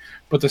properly.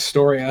 But the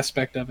story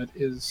aspect of it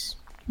is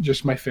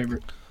just my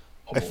favorite.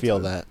 I feel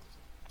that.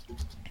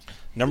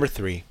 Number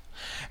three,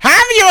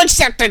 have you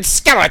accepted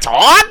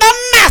Skeletor, the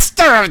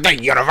master of the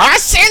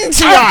universe,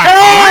 into your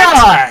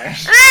heart?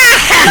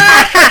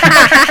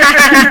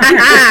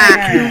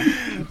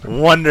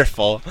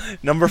 Wonderful.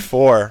 Number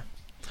four,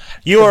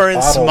 you are in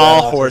Bottle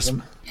small that horse.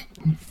 autism.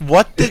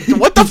 What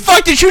the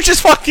fuck did you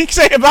just fucking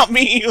say about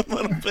me, you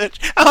little bitch?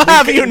 I'll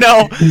have you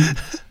know.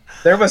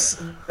 There was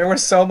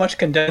so much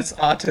condensed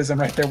autism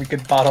right there. We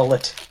could bottle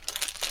it.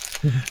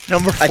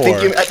 Number four.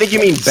 I think you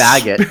mean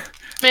bag it.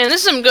 Man,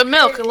 this is some good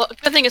milk.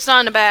 Good thing it's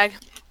not in a bag.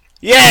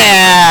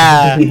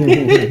 Yeah.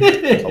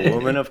 A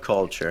woman of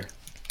culture.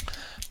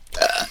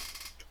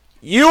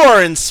 You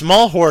are in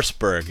Small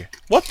Horseburg.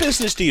 What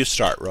business do you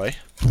start, Roy?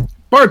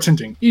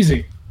 Bartending,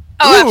 easy.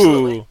 Oh,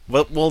 absolutely.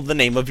 What will the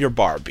name of your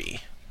bar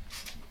be?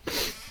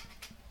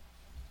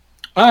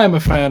 I am a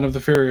fan of the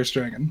Furious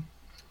Dragon.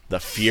 The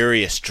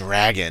Furious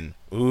Dragon.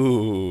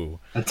 Ooh.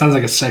 That sounds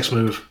like a sex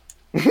move.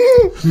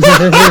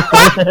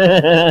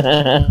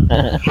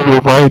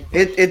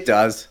 It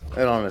does.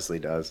 It honestly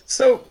does.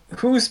 So,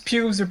 whose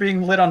pubes are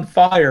being lit on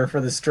fire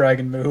for this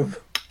dragon move?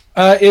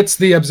 It's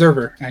the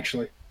Observer,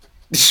 actually.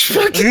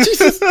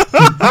 Jesus.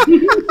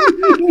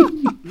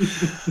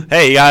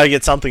 Hey, you gotta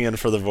get something in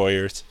for the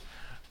voyeurs.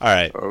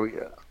 Alright. Oh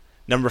yeah.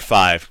 Number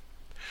five.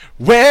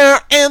 Where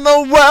in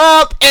the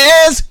world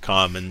is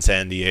Carmen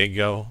San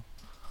Diego?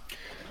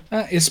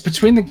 It's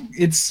between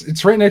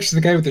it's right next to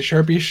the guy with the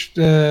Sharpie,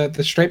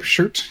 the striped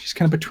shirt. He's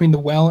kind of between the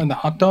well and the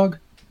hot dog.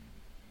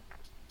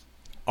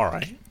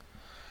 Alright.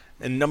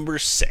 And number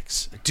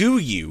six. Do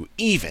you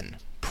even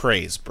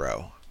praise,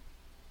 bro?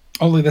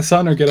 Only the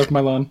sun or get off my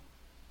lawn.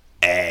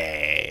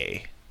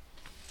 Hey.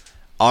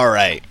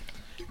 Alright.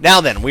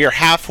 Now then, we are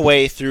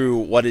halfway through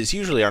what is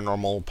usually our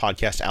normal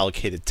podcast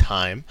allocated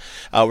time.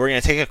 We're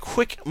going to take a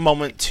quick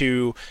moment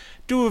to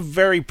do a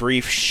very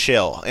brief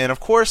shill. And of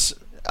course,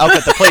 up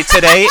at the plate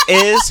today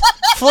is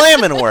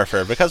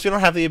Flammenwerfer, because we don't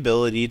have the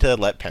ability to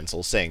let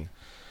pencils sing.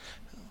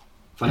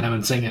 Flam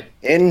and sing it.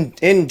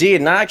 Indeed,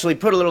 and I actually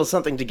put a little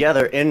something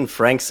together in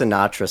Frank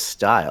Sinatra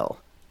style.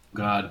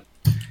 God.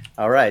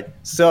 All right,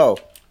 so,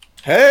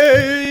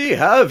 hey,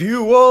 have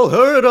you all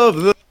heard of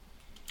the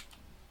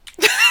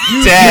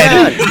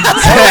Dead.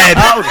 Dead.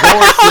 out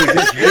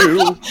horses if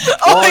you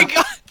Oh my want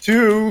god.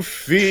 to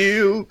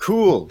feel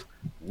cool?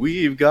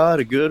 We've got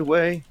a good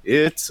way.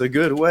 It's a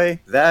good way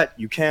that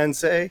you can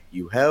say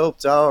you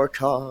helped our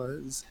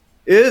cause.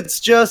 It's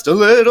just a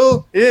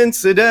little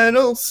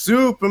incidental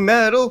super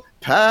metal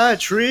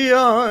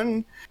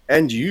Patreon,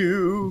 and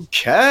you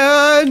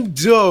can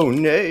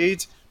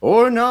donate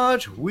or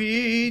not.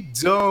 We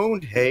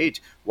don't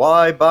hate.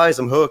 Why buy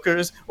some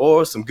hookers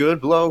or some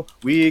good blow?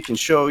 We can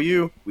show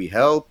you we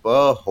help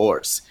a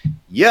horse.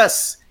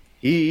 Yes,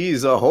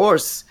 he's a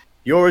horse.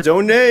 Your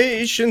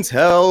donations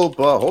help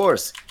a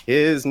horse.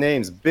 His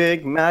name's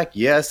Big Mac.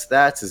 Yes,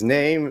 that's his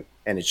name,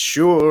 and it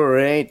sure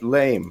ain't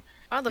lame.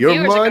 Oh, the Your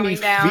viewers are money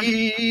going down.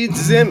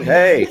 feeds him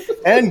hay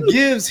and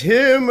gives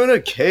him an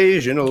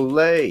occasional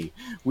lay.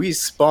 We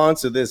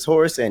sponsor this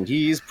horse and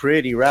he's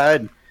pretty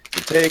rad.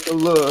 So take a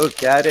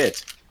look at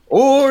it.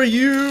 Or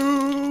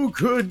you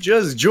could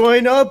just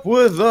join up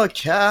with the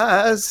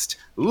cast.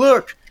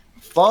 Look,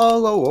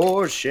 follow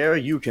or share,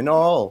 you can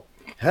all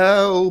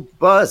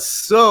help us.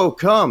 So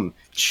come,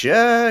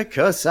 check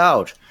us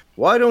out.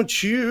 Why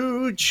don't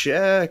you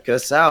check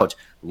us out?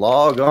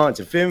 Log on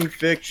to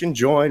FimFiction,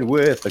 join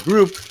with the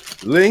group.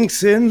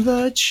 Links in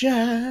the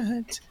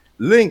chat.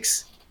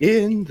 Links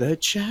in the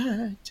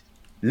chat.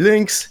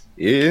 Links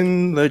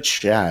in the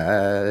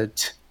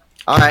chat.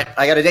 All right,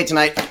 I got a date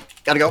tonight.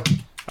 Gotta go.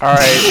 All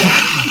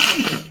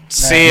right.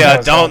 See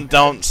ya.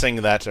 Don't sing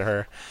that to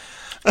her.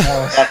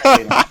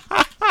 Definitely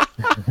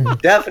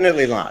not.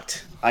 Definitely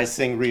not. I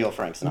sing real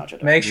Frank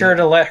Sinatra. Make sure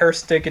to let her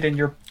stick it in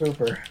your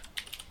pooper.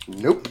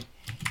 Nope.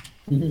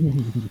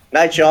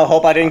 Night, y'all.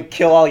 Hope I didn't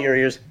kill all your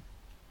ears.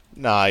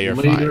 Nah, you're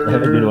Later. fine.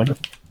 Have a good one.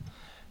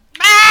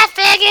 Ah,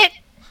 faggot!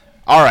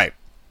 All right.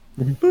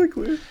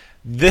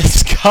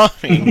 This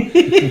coming.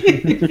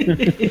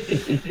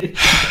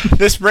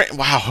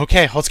 Wow.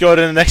 Okay. Let's go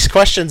to the next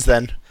questions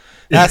then.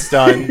 That's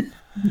done.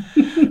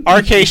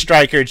 RK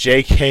Striker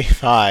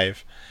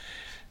JK5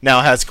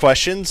 now has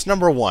questions.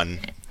 Number 1.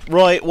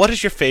 Roy, what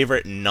is your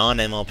favorite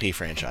non-MLP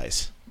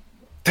franchise?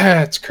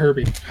 That's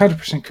Kirby.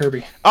 100%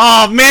 Kirby.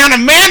 Oh man, a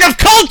man of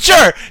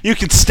culture! You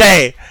can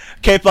stay.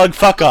 K-Bug,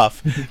 fuck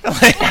off. Roy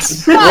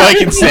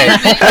can stay.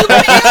 You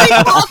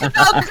barely talk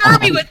about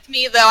Kirby with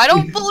me, though. I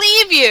don't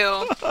believe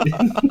you.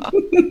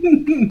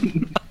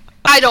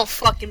 I don't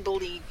fucking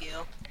believe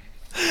you.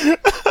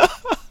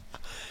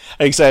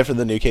 Are you excited for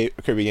the new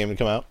Kirby game to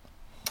come out?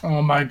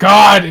 Oh my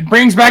god, it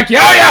brings back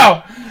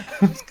Yo-Yo!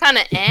 It's kind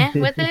of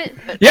with it.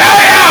 But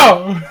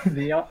Yo-Yo!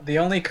 The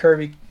only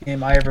Kirby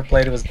game I ever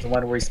played was the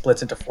one where he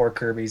splits into 4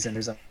 Kirbys and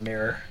there's a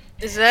mirror.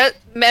 is that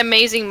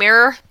Amazing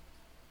Mirror?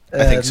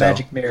 I think so.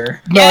 Magic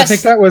mirror. No, Yes. I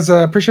think that was,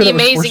 pretty sure The that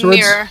was Four Amazing Swords.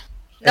 Mirror.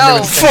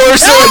 No. Four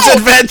Swords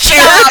Adventure!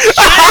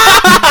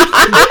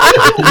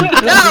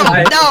 No,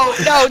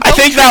 no. I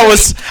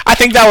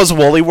think that was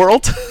Woolly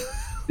World.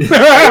 I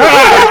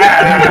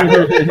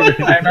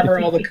remember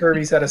all the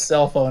Kirbys had a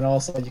cell phone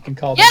also. You can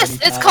call them Yes,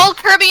 it's anytime. called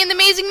Kirby and the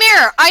Amazing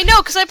Mirror. I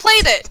know, because I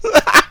played it.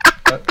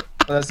 But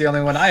that's the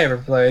only one I ever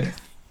played.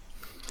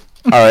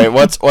 All right,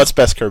 what's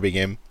best Kirby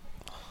game?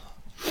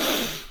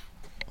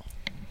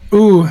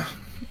 Ooh.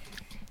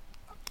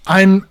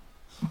 I'm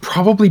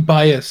probably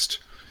biased,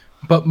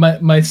 but my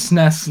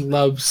SNES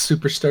loves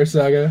Superstar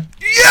Saga.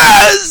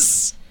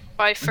 Yes!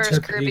 My first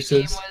Interpret Kirby uses.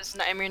 game was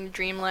Nightmare in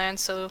Dreamland,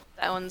 so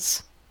that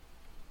one's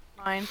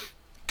mine.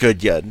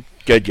 Good.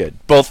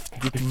 Both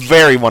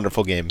very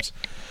wonderful games.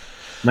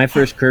 My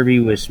first Kirby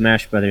was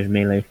Smash Brothers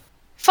Melee.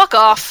 Fuck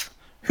off.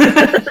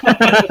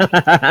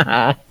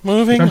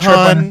 Moving Don't trip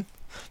on.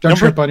 Don't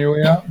trip on your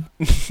way out.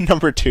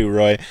 Number 2,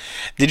 Roy.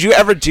 Did you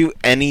ever do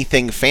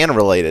anything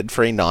fan-related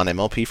for a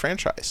non-MLP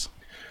franchise?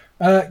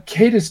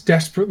 Kate is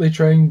desperately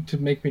trying to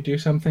make me do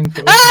something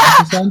for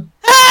Ultimate.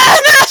 Ah,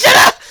 no, shut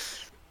up!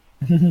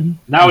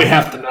 Now we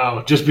have to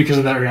know, just because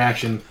of that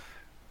reaction.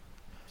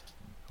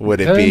 Would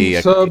it be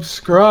And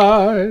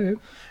subscribe.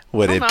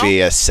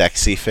 a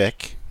sexy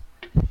fic?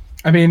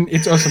 I mean,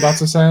 it's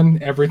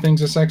Osabatsu-san.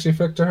 Everything's a sexy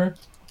fic to her.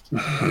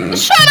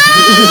 Shut up!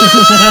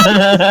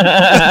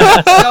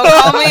 Don't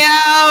call me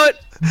out!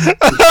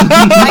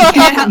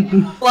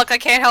 I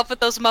can't help it.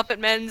 Those Muppet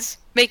Men's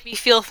make me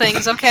feel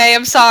things, okay?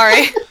 I'm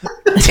sorry.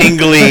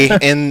 Tingly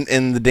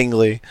in the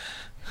dingly.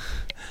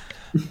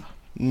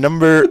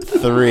 Number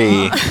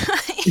 3. I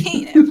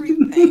hate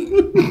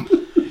everything.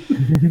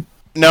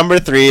 Number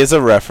 3 is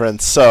a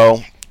reference. So,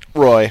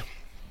 Roy.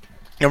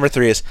 Number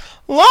 3 is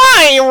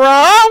Lyra.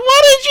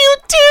 What did you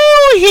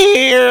do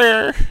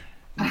here?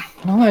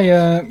 Well,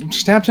 I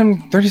stabbed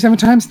him 37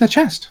 times in the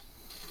chest.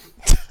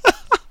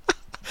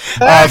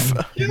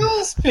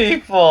 Kills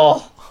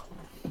people.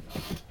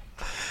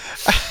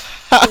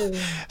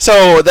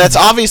 So that's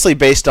obviously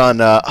based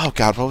on. Oh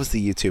God, what was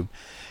the YouTube?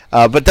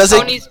 But does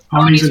it?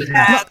 Ponies with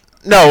hats.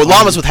 No,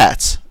 llamas with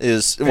hats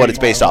is what it's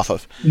based off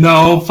of.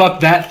 No,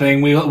 fuck that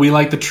thing. We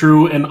like the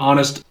true and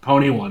honest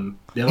pony one.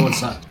 The other one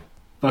sucked.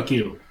 Fuck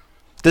you.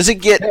 Does it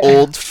get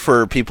old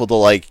for people to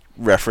like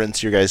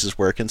reference your guys'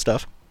 work and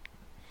stuff?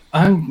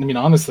 I mean,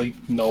 honestly,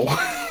 no.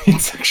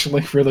 It's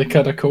actually really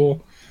kind of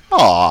cool.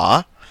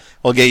 Aw.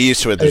 Well, get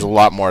used to it. There's a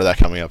lot more of that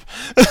coming up.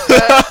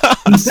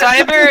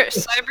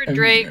 Cyber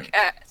Drake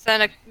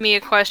sent me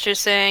a question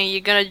saying, "You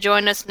gonna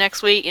join us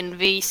next week in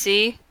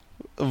VC?"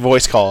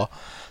 Voice call.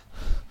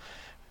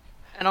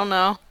 I don't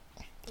know.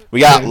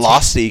 We got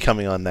Losty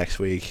coming on next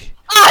week.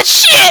 Oh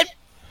shit!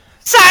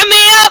 Sign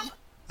me up!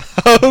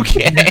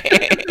 Okay.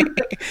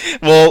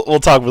 we'll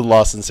talk with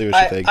Lost and see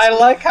what she thinks. I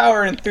like how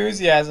her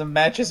enthusiasm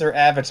matches her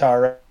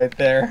avatar right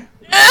there.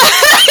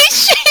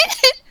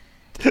 Shit!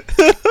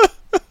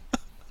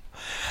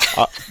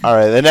 All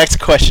right, the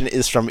next question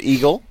is from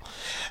Eagle.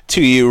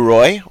 To you,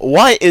 Roy.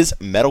 Why is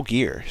Metal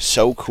Gear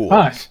so cool?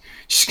 Ah,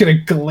 just gonna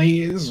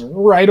glaze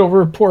right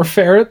over poor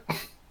Ferret.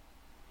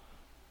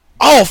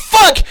 Oh,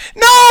 fuck!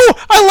 No!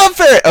 I love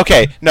Ferret!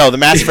 Okay, no, the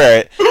Masked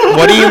Ferret.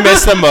 What do you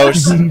miss the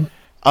most?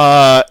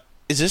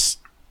 Is this...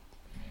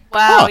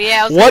 Wow,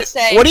 yeah, I was gonna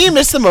say. What do you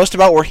miss the most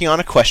about working on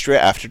Equestria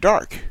After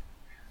Dark?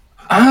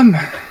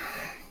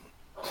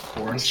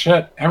 Boring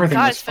shit. Everything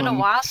God, was it's been a fun.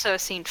 while since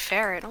I've seen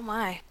Ferret. Oh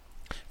my.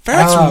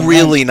 Ferret's Oh,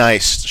 really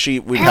nice.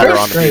 We've had her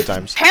on a few Great.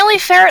 times. Apparently,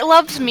 Ferret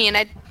loves me, and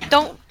I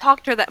don't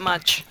talk to her that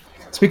much.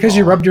 It's because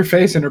you rubbed your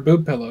face in her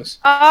boob pillows.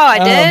 Oh,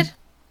 I did?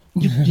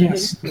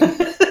 Yes.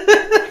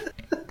 That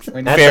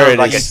Ferret sounds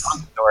like a is-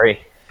 Tom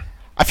story.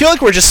 I feel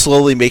like we're just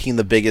slowly making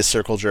the biggest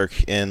circle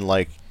jerk in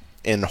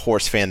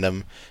horse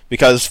fandom,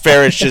 because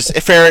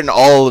Ferret and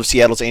all of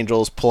Seattle's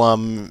Angels,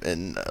 Plum,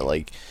 and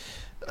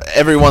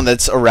everyone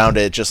that's around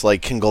it just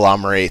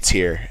conglomerates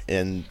here.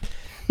 And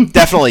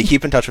definitely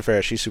keep in touch with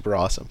Ferret. She's super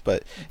awesome.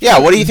 But yeah,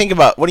 what do you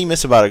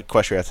miss about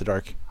Equestria After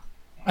Dark?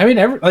 I mean,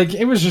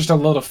 it was just a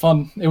lot of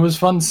fun. It was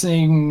fun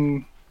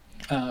seeing,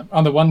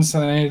 on the one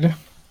side,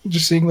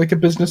 just seeing a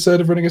business side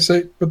of running a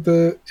site, but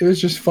it was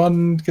just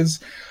fun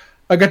because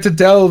I got to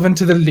delve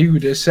into the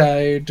looter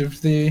side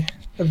of the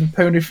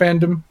pony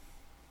fandom.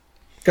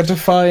 Got to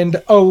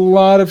find a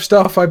lot of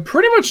stuff I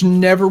pretty much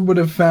never would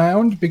have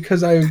found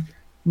because I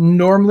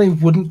normally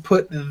wouldn't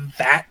put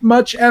that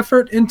much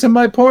effort into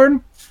my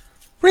porn.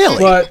 Really?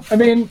 But I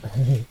mean,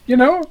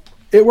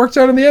 it worked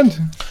out in the end.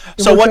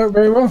 It worked out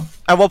very well.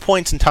 At what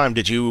points in time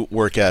did you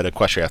work at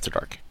Equestria After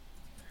Dark?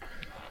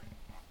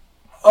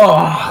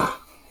 Oh,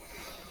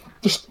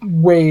 just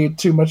way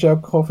too much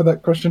alcohol for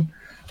that question.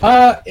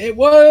 It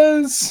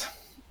was,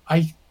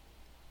 I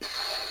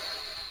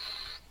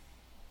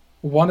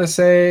want to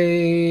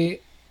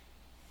say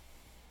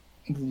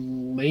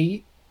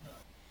late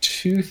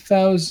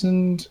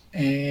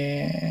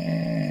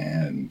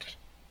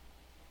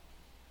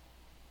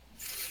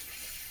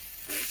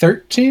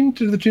 2013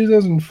 to the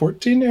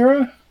 2014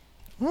 era.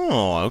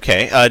 Oh,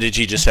 okay. Did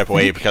you just step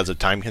away because of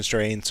time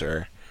constraints,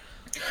 or?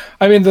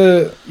 I mean,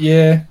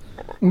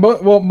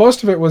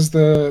 most of it was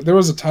there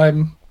was a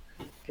time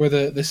where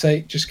the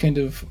site just kind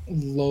of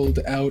lulled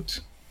out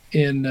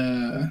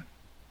in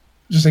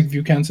just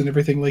view counts and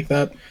everything like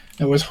that.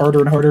 It was harder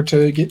and harder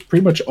to get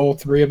pretty much all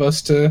three of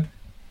us to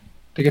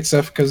get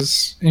stuff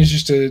because it's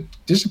just a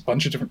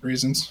bunch of different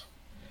reasons.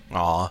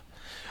 Aw.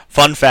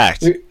 Fun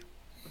fact.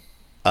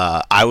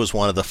 I was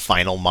one of the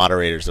final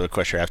moderators of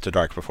Equestria After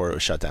Dark before it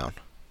was shut down.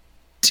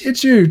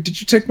 Did you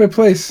take my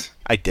place?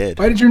 I did.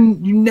 Why did you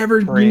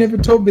never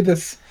told me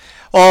this?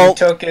 Well, He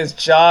took his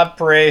job,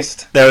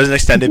 Priest. there was an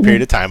extended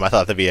period of time I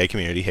thought the VA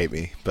community hate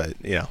me, but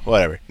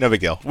whatever. No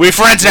big deal. We're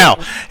friends now.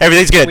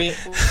 Everything's good.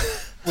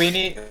 We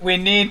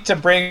need to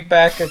bring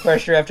back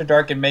Equestria After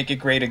Dark and make it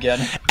great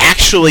again.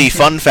 Actually,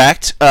 fun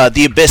fact,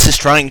 The Abyss is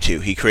trying to.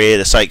 He created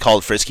a site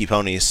called Frisky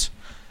Ponies.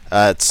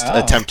 It's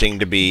attempting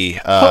to be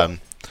fan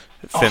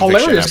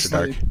fiction After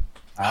Dark.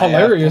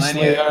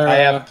 Hilariously,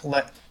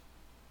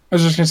 I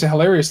was just gonna say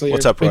hilariously.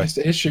 What's our up, Roy? biggest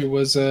issue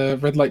was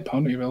Red Light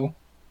Ponyville.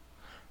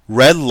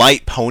 Red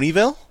Light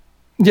Ponyville?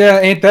 Yeah,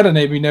 ain't that a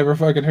name you never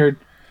fucking heard?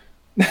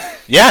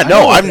 Yeah,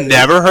 no, I've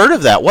never heard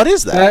of that. What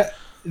is that?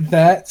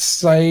 That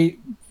site,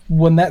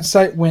 when that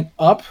site went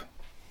up,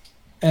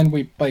 and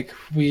we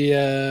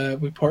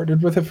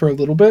partnered with it for a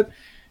little bit,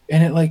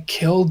 and it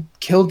killed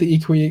the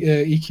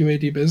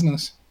EQAD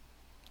business.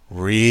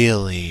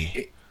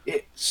 Really?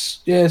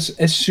 Yes,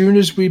 as soon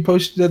as we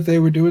posted that they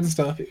were doing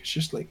stuff, it was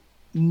just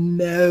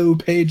no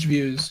page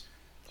views.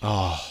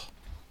 Oh,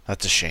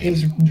 that's a It shame.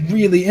 was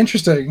really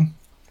interesting.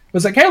 It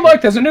was hey,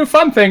 look, there's a new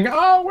fun thing.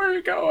 Oh, where are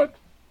you going?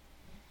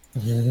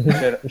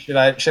 Should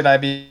I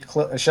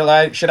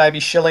be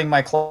shilling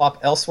my clop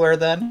elsewhere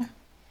then?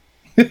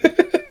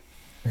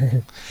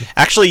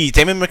 Actually,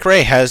 Damon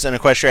McRae has an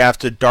Equestria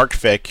After Dark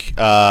fic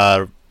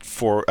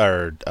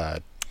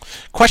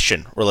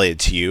question related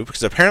to you,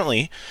 because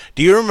apparently,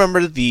 do you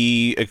remember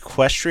the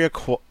Equestria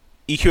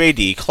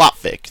EQAD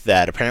Clopfic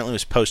that apparently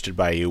was posted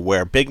by you,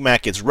 where Big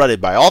Mac gets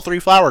rutted by all three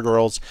flower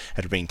girls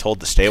after being told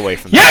to stay away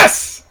from them?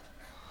 Yes!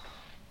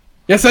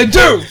 Yes, I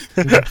do!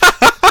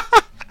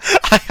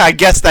 I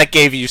guess that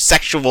gave you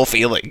sexual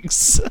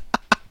feelings.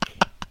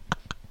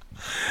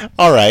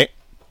 Alright.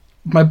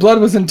 If my blood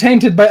wasn't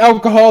tainted by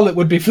alcohol, it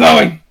would be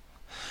flowing.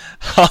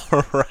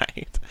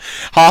 Alright.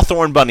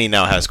 Hawthorne Bunny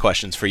now has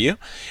questions for you.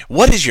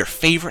 What is your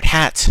favorite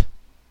hat?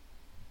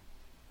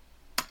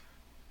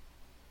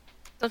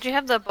 Don't you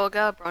have the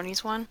Boga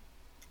Bronies one?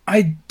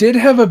 I did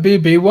have a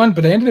BB one,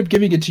 but I ended up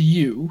giving it to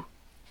you.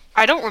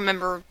 I don't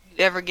remember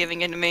you ever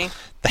giving it to me.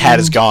 The hat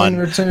is gone.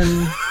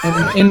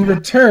 In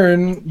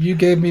return, you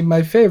gave me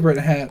my favorite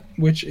hat,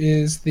 which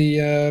is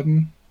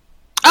the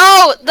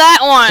Oh, that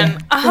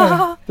one!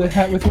 Oh, the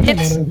hat with the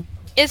It's- on it.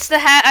 it's the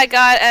hat I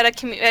got at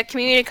at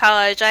community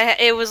college.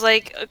 It was a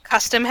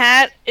custom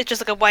hat. It's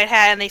just a white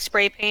hat, and they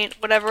spray paint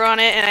whatever on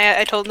it. And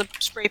I told them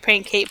to spray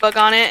paint Kate Bug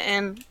on it,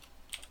 and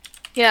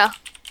yeah.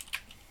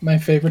 My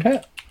favorite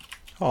hat.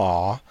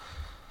 Aw.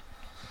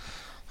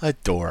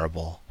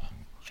 Adorable.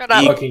 Shut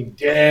up. Fucking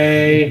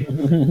gay.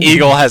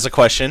 Eagle has a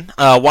question.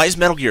 Why is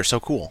Metal Gear so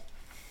cool?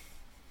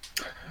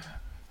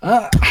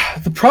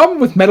 The problem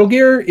with Metal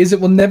Gear is it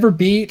will never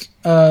beat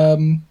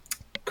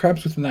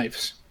Crabs with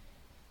Knives.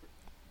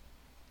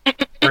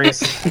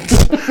 Brace.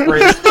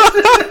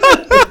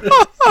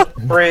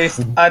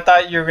 I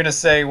thought you were gonna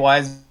say, "Why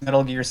is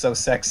Metal Gear so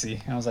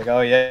sexy?" I was like,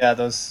 "Oh yeah,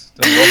 those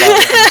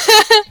robots."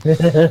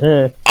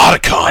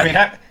 Otacon! I mean,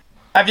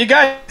 have you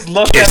guys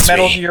looked Kiss at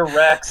Metal me. Gear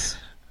Rex?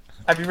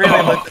 Have you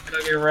really looked at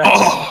Metal Gear Rex?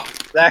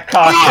 That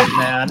cockpit,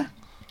 man.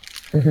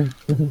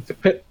 It's a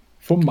pit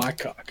for my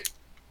cock.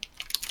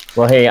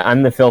 Well, hey,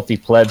 I'm the filthy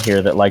pleb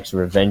here that likes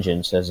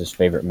Revengeance as his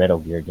favorite Metal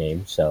Gear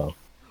game, so...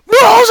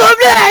 Rules of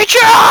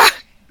nature!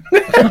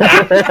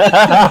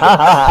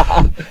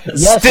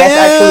 Yes,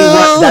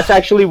 that's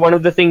actually one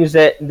of the things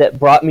that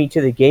brought me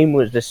to the game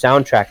was the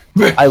soundtrack.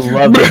 I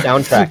love the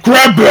soundtrack.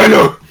 Grab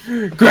Beto!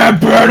 Grab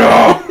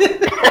Beto!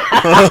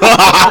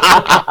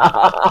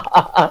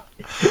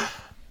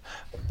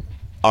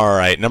 All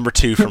right, number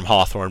 2 from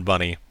Hawthorne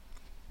Bunny.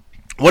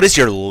 What is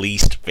your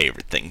least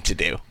favorite thing to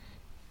do?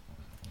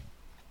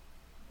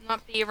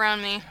 Not be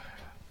around me.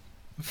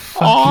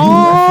 Fucking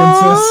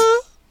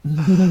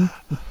references.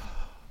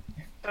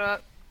 Shut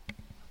up.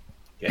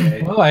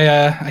 Okay. Well,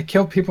 I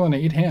kill people and I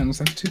eat hands.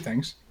 That's 2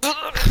 things.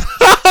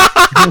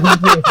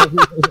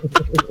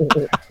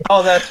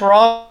 Oh, that's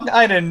wrong.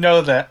 I didn't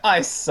know that. I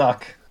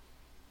suck.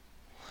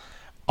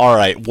 All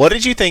right, what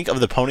did you think of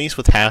the Ponies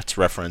with Hats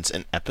reference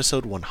in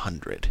episode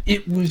 100?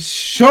 It was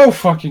so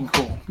fucking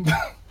cool.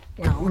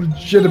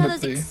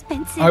 Legitimately.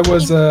 I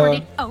was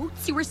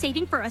oats you were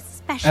saving for a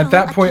special at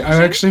that point I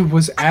occasion? actually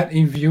was at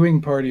a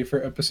viewing party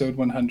for episode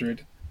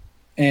 100,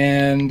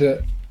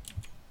 and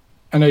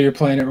I know you're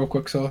playing it real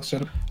quick, so I'll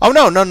set up. Oh,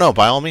 no,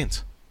 by all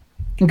means.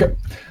 Okay.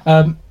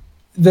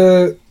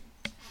 The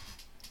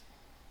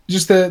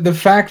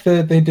fact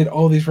that they did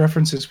all these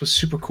references was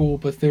super cool,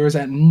 but there was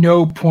at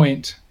no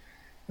point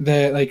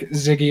that like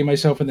Ziggy,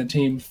 myself, and the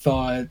team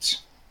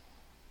thought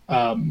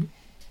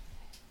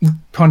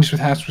Ponies with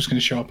Hats was going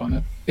to show up on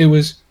it. It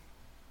was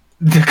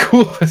the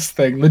coolest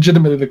thing,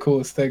 legitimately the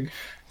coolest thing,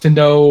 to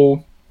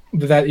know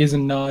that is a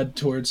nod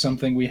towards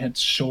something we had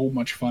so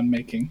much fun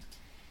making.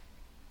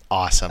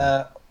 Awesome.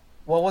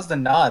 What was the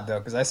nod though?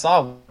 Because I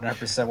saw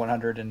episode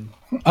 100 and.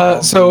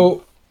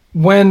 So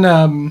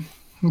when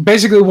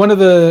basically one of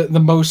the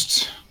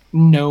most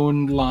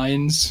known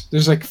lines,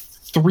 there's like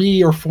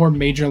 3 or 4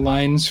 major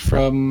lines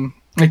from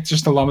like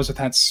just the Llamas with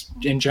Hats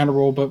in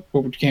general, but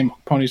what became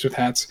Ponies with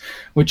Hats,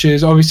 which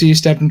is obviously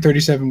Step in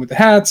 37 with the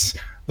hats,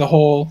 the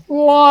whole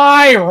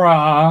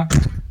Lyra.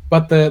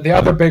 But the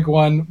other big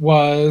one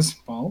was,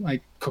 well,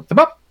 I cooked them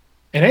up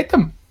and ate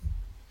them.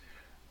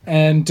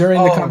 And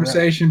during the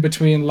conversation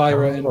between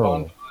Lyra and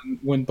Bon,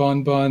 when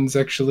Bon's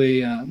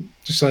actually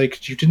just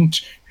like, you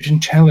didn't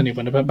tell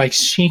anyone about my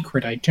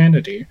secret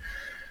identity.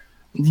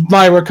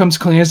 Lyra comes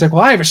clean and is like,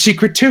 well, I have a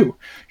secret too.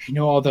 You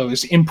know all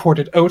those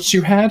imported oats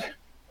you had?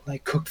 Well, I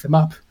cooked them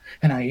up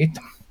and I ate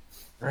them.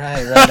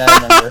 Right, I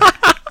remember.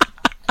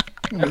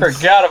 I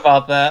forgot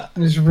about that.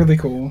 It was really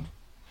cool.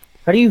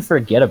 How do you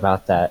forget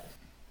about that?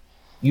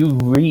 You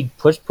read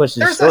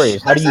Puss's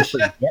stories. How do you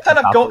forget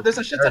about it? There's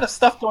a shit ton of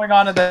stuff going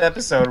on in that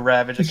episode,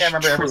 Ravage. I can't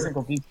remember every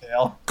single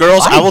detail.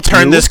 Girls, I will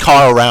turn this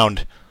car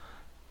around.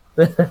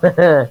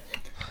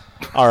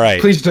 All right.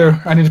 Please do.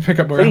 I need to pick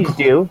up more Please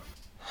alcohol.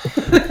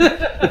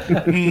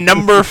 do.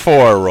 Number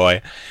 4,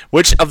 Roy.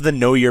 Which of the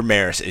Know Your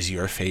Mares is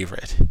your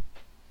favorite?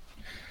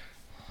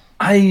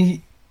 I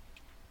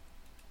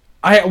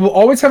will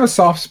always have a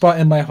soft spot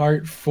in my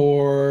heart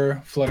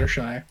for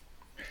Fluttershy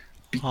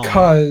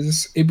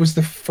because it was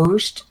the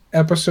first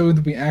episode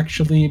that we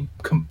actually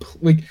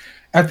completely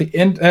at the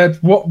end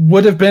at what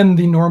would have been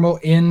the normal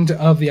end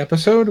of the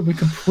episode. We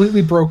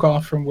completely broke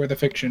off from where the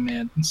fiction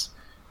ends,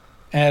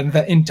 and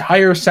that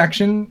entire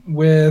section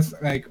with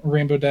like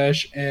Rainbow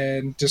Dash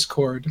and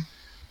Discord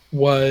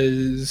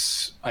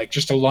was like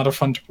just a lot of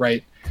fun to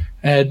write.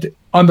 And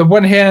on the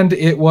one hand,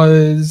 it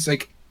was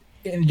like,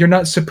 you're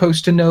not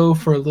supposed to know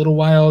for a little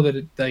while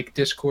that like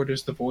Discord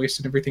is the voice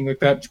and everything like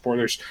that.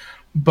 Spoilers,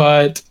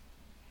 but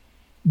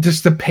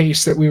just the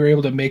pace that we were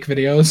able to make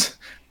videos.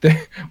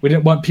 We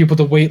didn't want people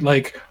to wait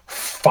like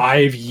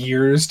 5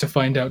 years to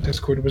find out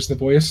Discord was the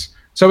voice,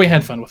 so we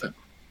had fun with it.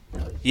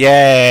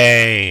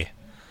 Yay!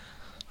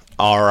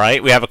 All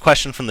right, we have a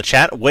question from the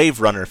chat. Wave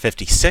Runner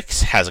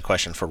 56 has a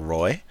question for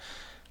Roy.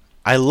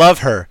 I love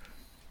her,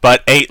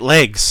 but 8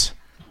 legs.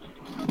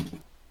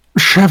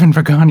 7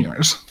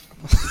 Veganiers.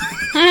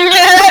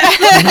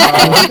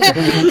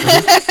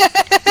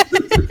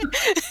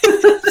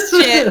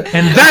 Shit.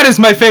 And that is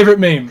my favorite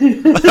meme.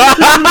 Really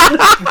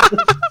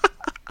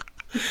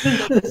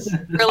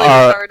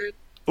retarded.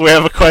 We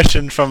have a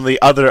question from the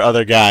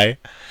other guy,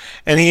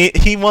 and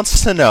he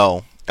wants to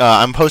know.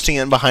 I'm posting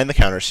it behind the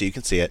counter so you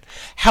can see it.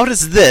 How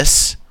does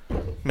this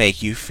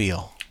make you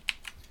feel?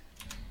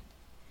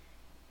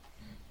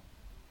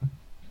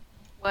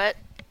 What?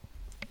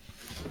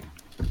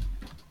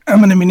 I'm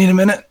gonna need a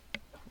minute.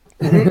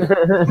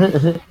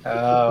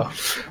 Oh.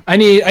 I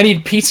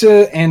need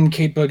pizza and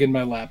Kate Bug in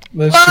my lap.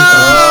 Let's do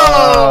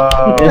Whoa!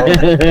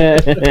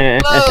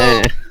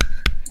 Whoa!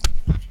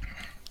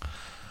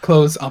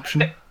 clothes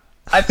optional.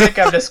 I think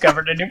I've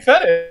discovered a new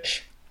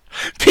fetish.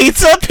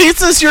 Pizza?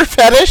 Pizza's your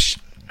fetish?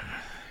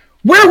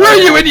 Where were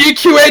you in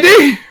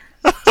EQAD?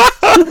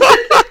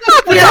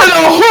 We had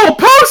a whole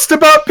post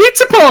about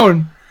Pizza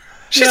Pone.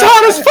 She's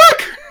hot as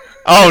fuck.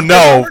 Oh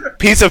no,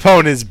 Pizza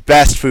Pone is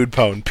best food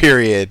pone,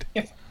 period.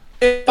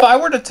 If I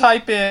were to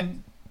type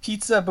in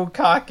pizza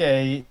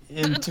bukkake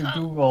into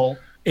Google,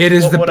 It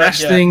is what the would I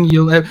best get? thing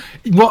you'll ever...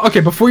 Well,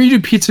 okay, before you do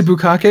pizza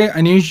bukkake,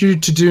 I need you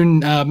to do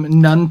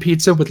none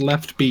pizza with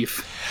left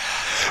beef.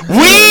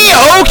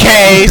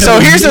 Okay, so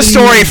here's a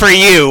story for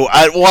you.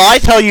 While I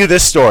tell you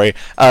this story,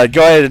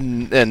 go ahead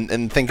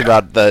and think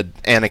about the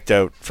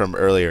anecdote from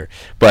earlier.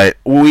 But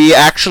we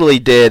actually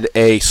did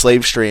a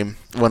slave stream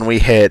when we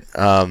hit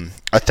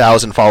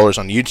 1,000 followers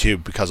on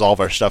YouTube because all of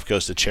our stuff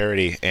goes to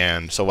charity.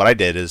 And so what I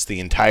did is the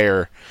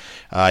entire,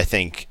 I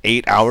think,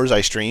 8 hours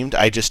I streamed,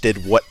 I just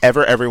did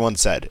whatever everyone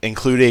said,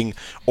 including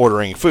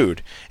ordering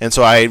food. And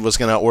so I was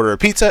going to order a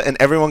pizza, and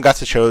everyone got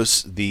to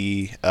choose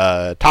the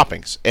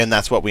toppings. And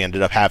that's what we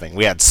ended up having.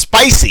 We had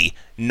spicy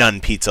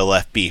none pizza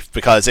left beef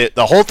because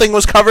the whole thing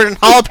was covered in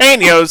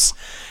jalapenos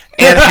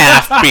and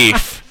half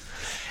beef.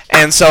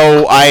 And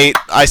so I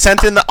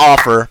sent in the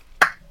offer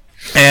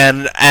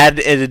and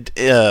added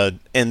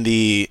in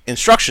the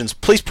instructions,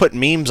 please put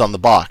memes on the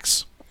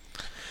box.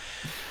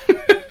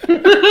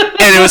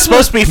 And it was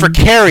supposed to be for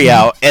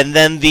carryout, and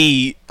then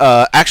the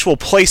actual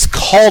place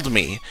called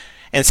me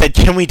and said,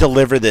 can we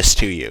deliver this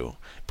to you?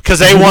 Because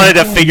they wanted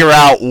to figure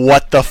out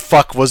what the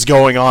fuck was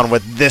going on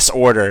with this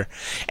order.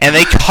 And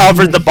they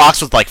covered the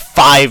box with like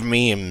 5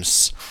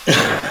 memes.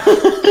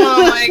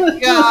 Oh my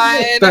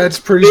god. That's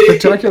pretty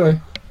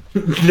spectacular.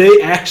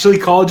 They actually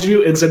called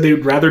you and said they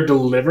would rather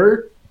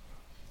deliver?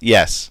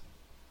 Yes.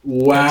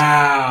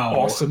 Wow.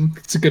 Awesome.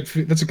 That's a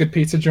good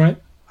pizza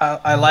joint.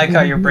 I like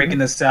how you're breaking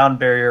the sound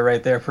barrier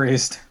right there,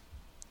 Priest.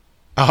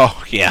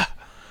 Oh, yeah.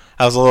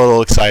 I was a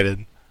little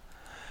excited.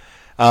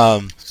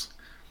 So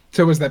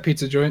was that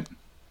pizza joint?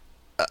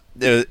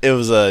 It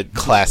was a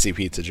classy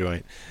pizza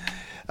joint.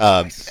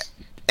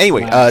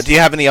 Anyway, do you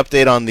have any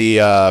update on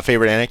the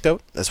favorite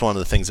anecdote? That's one of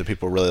the things that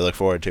people really look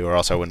forward to, or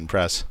else I wouldn't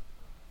press.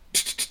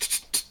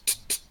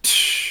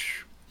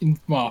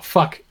 Oh,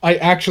 fuck. I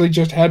actually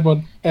just had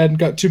one and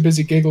got too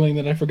busy giggling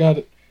that I forgot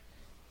it.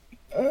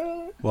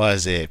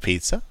 Was it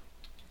pizza?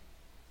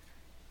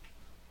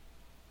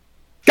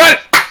 Got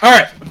it!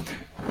 Alright.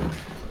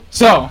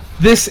 So,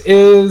 this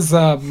is,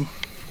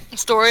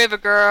 Story of a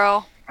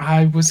girl.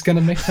 I was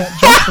gonna make that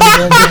joke.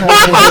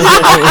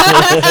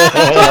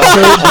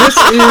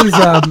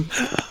 So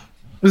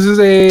this is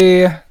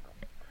a...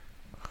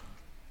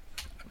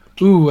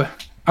 Ooh.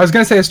 I was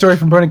gonna say a story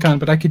from BronyCon,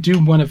 but I could do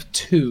one of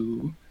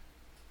two.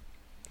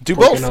 Do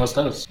both.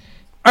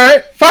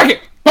 Alright, fuck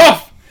it!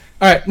 Both!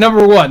 Alright,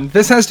 number one.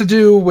 This has to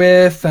do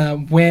with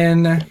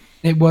when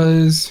it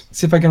was...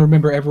 See if I can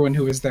remember everyone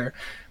who was there.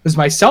 It was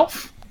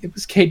myself. It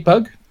was Kate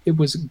Bug. It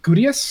was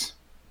Gudius.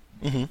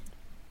 Mm-hmm.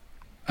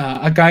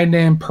 A guy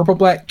named Purple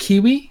Black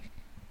Kiwi.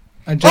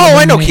 Oh,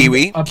 I know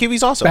Kiwi.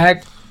 Kiwi's awesome.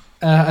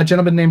 A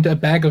gentleman named A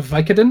Bag of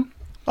Vicodin.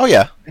 Oh,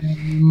 yeah.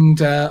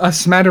 And a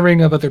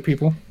smattering of other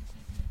people.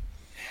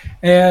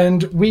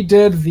 And we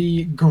did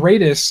the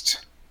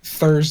greatest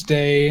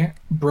Thursday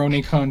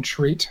BronyCon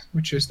treat,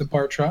 which is the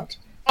bar trot.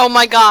 Oh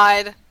my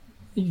god.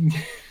 Is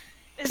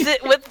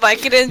it with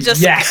Vicodin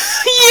just...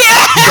 Yes!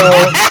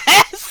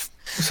 Yes!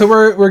 So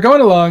we're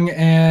going along,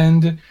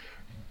 and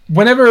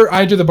whenever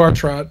I do the bar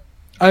trot,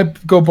 I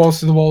go balls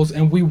to the walls,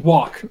 and we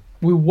walk.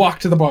 We walk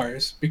to the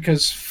bars,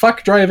 because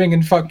fuck driving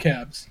and fuck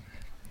cabs.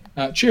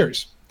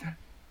 Cheers.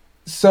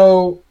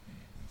 So,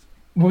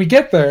 when we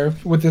get there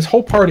with this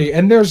whole party,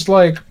 and there's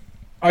like,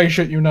 I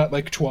shit you not,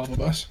 like 12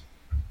 of us.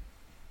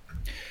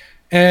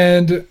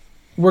 And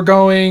we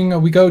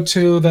go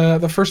to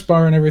the first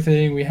bar and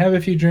everything, we have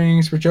a few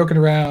drinks, we're joking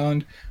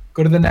around,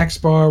 go to the next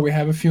bar, we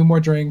have a few more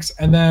drinks,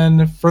 and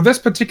then for this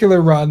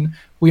particular run,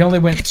 we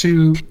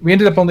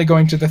ended up only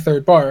going to the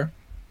third bar.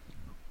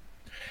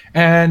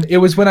 And it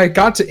was when I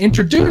got to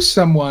introduce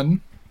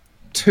someone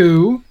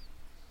to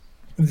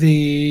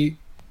the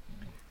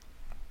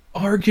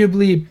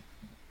arguably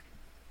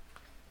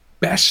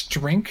best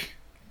drink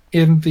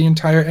in the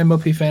entire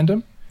MLP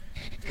fandom,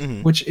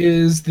 which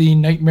is the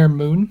Nightmare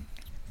Moon.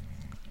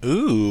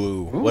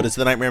 Ooh. What is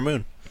the Nightmare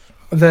Moon?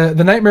 The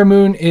Nightmare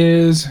Moon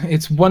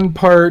it's 1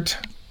 part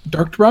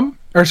dark rum.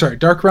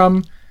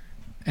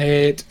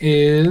 It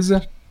is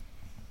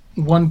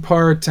 1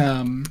 part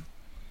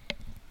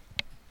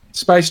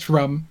spiced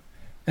rum,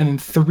 and then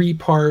 3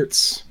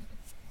 parts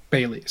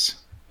Baileys.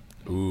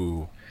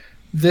 Ooh.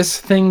 This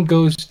thing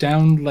goes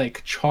down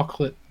like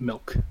chocolate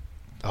milk.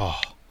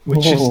 Oh.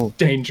 Which is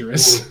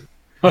dangerous.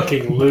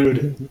 Fucking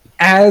lewd.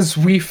 As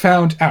we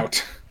found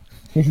out,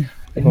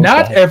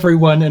 not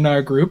everyone in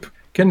our group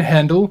can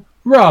handle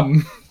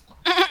rum.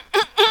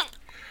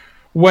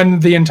 When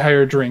the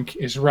entire drink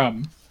is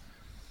rum.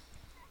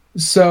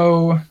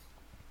 So,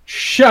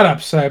 shut up,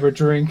 Cyber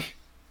Drink.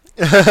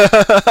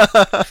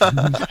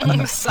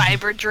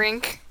 Cyber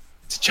drink.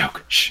 It's a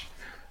joke. Shh.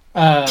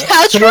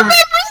 Couch remembers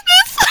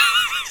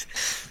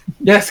this?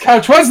 Yes,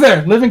 Couch was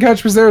there. Living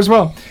Couch was there as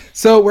well.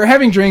 So we're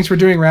having drinks. We're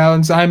doing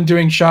rounds. I'm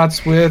doing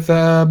shots with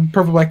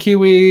Purple Black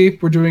Kiwi.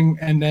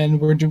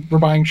 We're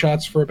buying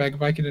shots for a bag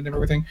of Vicodin and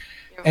everything.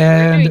 We're doing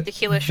And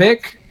tequila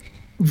shots.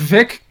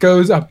 Vic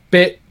goes a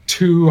bit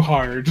too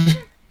hard.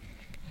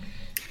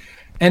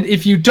 And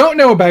if you don't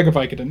know a bag of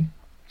Vicodin,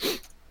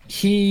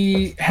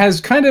 he has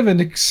kind of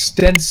an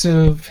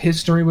extensive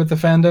history with the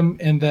fandom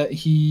in that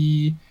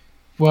he's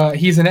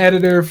an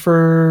editor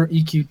for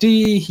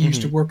EQD. He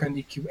used to work on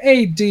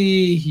EQAD.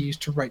 He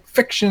used to write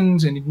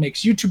fictions, and he makes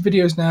YouTube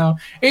videos now.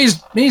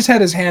 He's had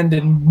his hand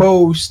in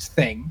most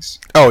things.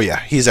 Oh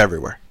yeah, he's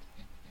everywhere.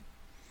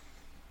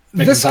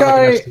 This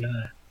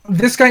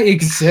guy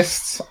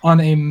exists on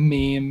a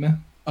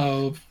meme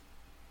of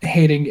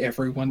hating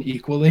everyone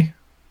equally.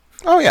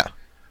 Oh yeah.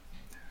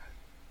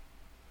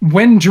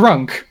 When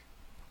drunk,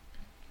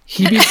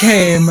 he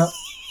became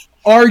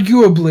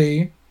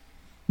arguably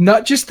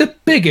not just the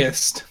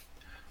biggest,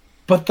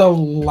 but the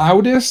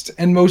loudest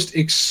and most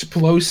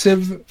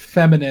explosive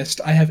feminist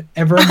I have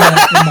ever met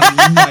in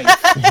my life.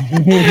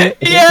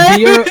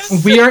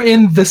 Yes! We are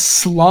in the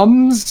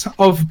slums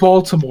of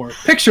Baltimore.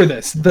 Picture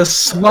this, the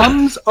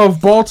slums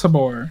of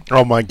Baltimore.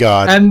 Oh my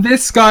god. And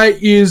this guy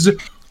is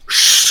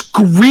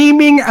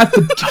screaming at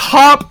the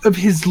top of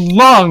his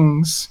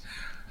lungs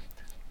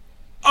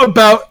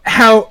about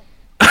how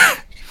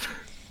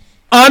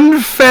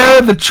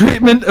unfair the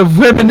treatment of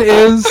women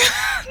is,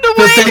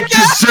 that they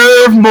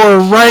deserve more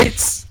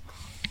rights,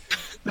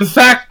 the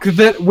fact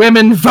that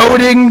women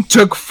voting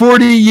took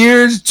 40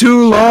 years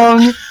too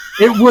long.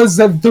 It was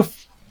the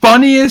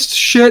funniest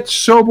shit,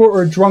 sober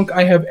or drunk,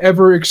 I have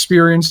ever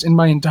experienced in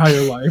my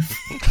entire life.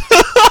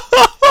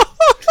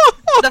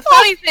 The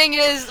funny thing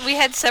is, we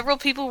had several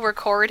people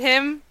record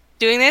him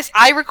doing this.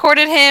 I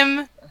recorded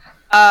him.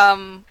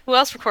 Who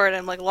else recorded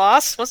him? Like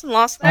Lost? Wasn't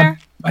Lost there?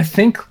 I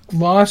think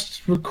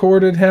Lost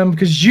recorded him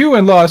because you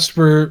and Lost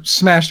were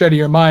smashed out of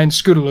your mind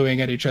scootalooing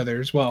at each other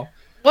as well.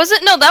 Was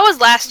it? No, that was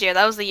last year.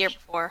 That was the year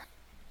before,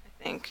 I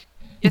think.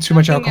 Too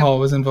much alcohol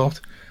was involved.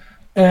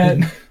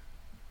 But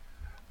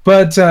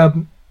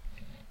the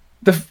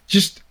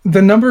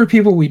number of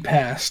people we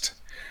passed,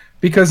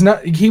 because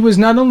he was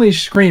not only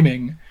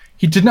screaming,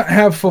 he did not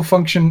have full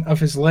function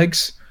of his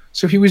legs,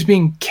 so he was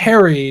being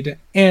carried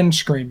and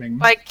screaming.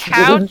 By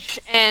Couch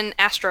and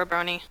Astro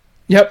Brony.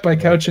 Yep, by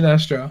Couch and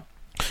Astro.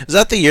 Is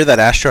that the year that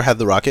Astro had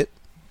the rocket?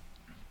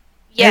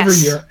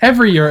 Yes.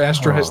 Every year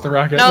Astro has the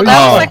rocket. No,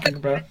 that was I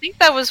think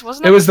that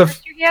wasn't. It was the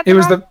first year he had the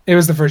rocket? It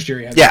was the first year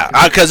he had. Yeah,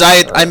 because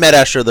I met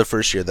Astro the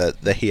first year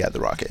that he had the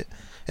rocket,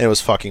 and it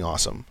was fucking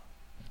awesome.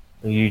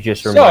 You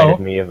just reminded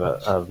me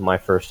of my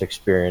first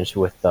experience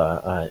with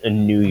a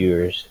New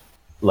Year's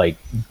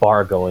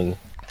bar going.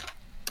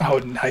 Oh,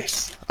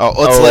 nice. Oh,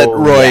 let's let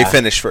Roy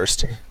finish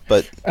first.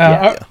 But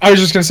I was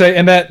just gonna say,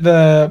 and that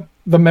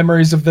the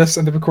memories of this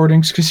and the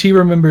recordings, because he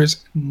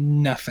remembers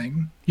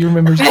nothing. He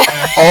remembers.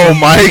 Oh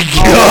my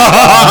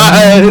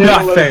god!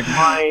 Nothing.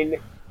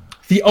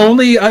 The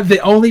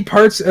only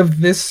parts of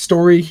this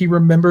story he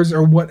remembers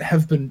are what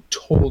have been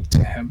told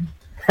to him.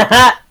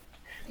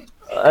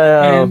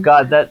 Oh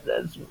god,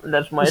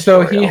 that's my.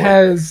 So story.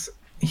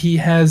 he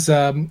has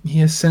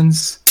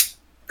since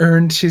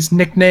earned his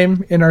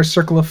nickname in our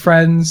circle of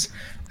friends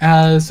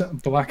as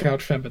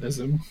Blackout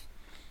Feminism.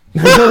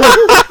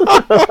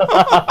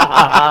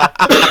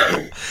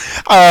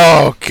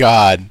 Oh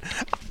god!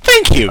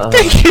 Thank you for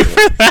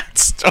that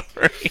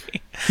story.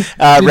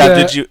 Rap,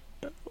 did you?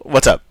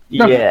 What's up?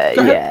 No, yeah.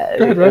 Go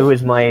ahead, It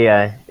was my.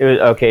 It was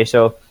okay.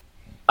 So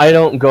I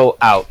don't go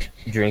out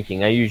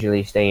drinking. I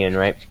usually stay in,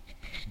 right?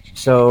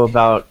 So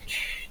about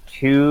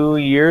 2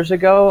 years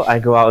ago, I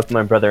go out with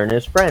my brother and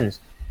his friends,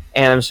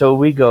 and so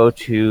we go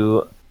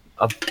to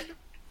a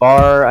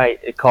bar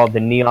called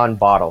the Neon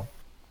Bottle.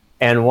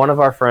 And one of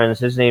our friends,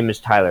 his name is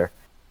Tyler.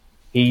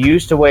 He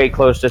used to weigh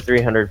close to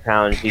 300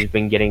 pounds. He's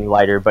been getting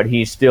lighter, but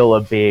he's still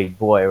a big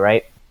boy,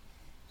 right?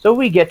 So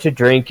we get to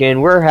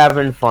drinking. We're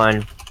having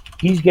fun.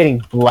 He's getting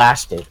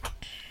blasted.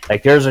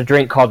 There's a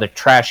drink called the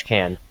Trash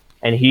Can,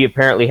 and he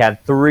apparently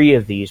had 3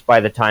 of these by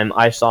the time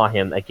I saw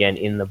him again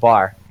in the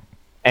bar.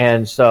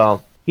 And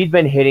so he'd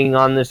been hitting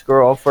on this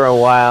girl for a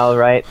while,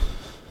 right?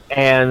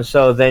 And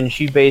so then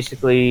she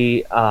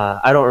basically,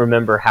 I don't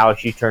remember how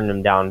she turned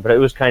him down, but it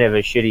was kind of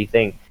a shitty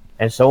thing.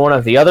 And so one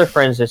of the other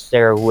friends that's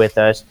there with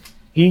us,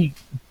 he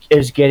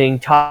is getting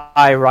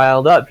Ty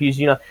riled up. He's,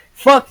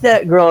 fuck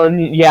that girl.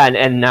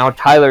 And now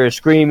Tyler is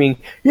screaming,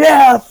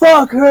 yeah,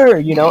 fuck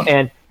her,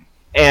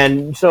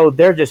 and so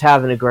they're just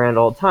having a grand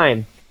old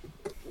time.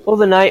 Well,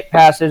 the night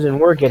passes and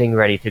we're getting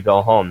ready to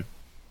go home.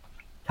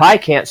 Ty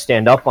can't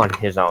stand up on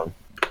his own.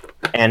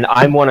 And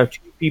I'm one of 2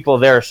 people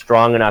there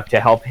strong enough to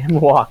help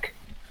him walk.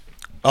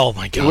 Oh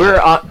my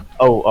god.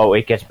 We're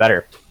it gets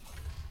better.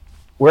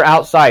 We're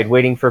outside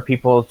waiting for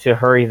people to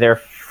hurry their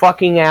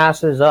fucking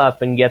asses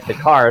up and get the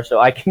car so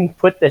I can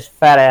put this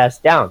fat ass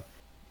down.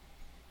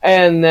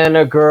 And then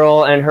a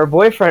girl and her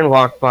boyfriend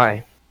walk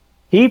by.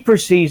 He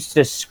proceeds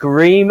to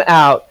scream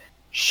out,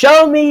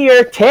 "Show me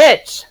your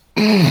tits!"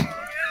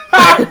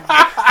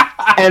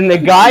 And the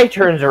guy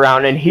turns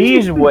around and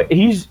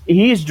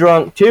he's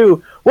drunk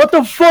too. What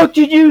the fuck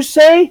did you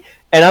say?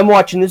 And I'm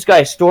watching this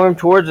guy storm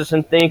towards us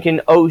and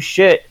thinking, oh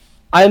shit,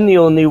 I'm the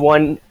only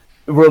one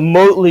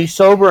remotely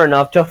sober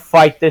enough to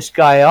fight this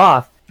guy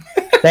off.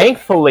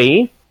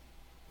 Thankfully,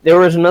 there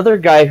was another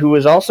guy who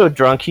was also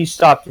drunk. He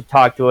stopped to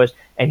talk to us,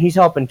 and he's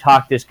helping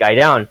talk this guy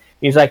down.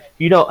 He's like,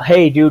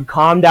 hey, dude,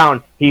 calm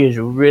down. He is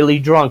really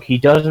drunk. He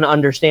doesn't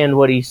understand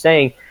what he's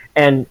saying.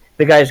 And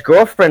the guy's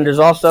girlfriend is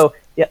also,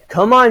 yeah,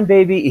 come on,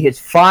 baby. It's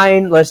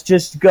fine. Let's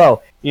just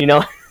go,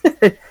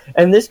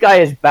 And this guy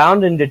is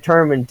bound and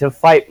determined to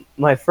fight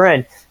my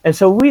friend. And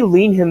so we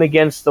lean him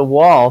against the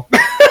wall,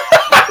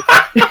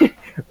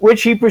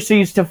 which he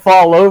proceeds to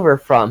fall over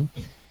from.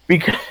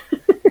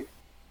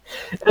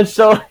 And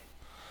so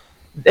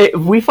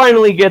we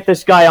finally get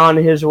this guy on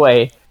his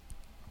way.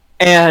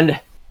 And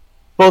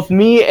both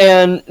me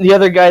and the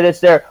other guy that's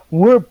there,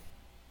 we're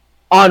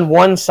on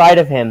one side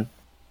of him,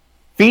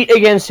 feet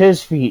against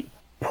his feet,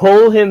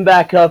 pull him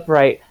back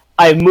upright.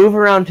 I move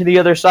around to the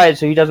other side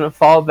so he doesn't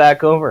fall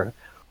back over.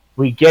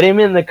 We get him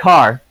in the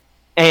car,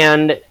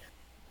 and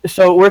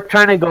so we're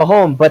trying to go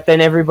home, but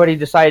then everybody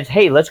decides,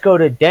 hey, let's go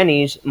to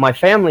Denny's. My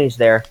family's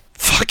there.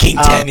 Fucking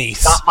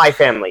Denny's. Not my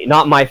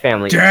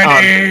family.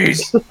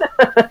 Denny's!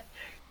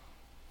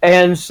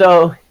 And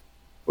so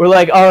we're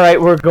like, all right,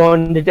 we're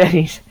going to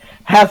Denny's.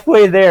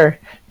 Halfway there,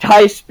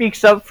 Ty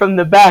speaks up from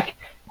the back,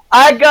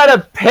 I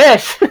gotta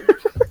piss.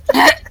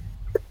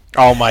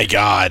 Oh my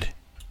god.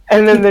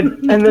 And then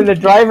the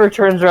driver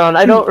turns around.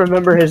 I don't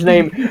remember his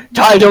name.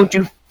 Ty, don't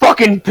you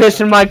fucking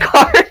piss in my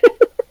car.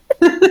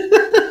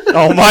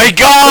 Oh my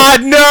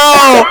god,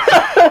 no!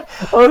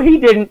 Oh, he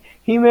didn't.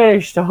 He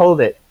managed to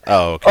hold it.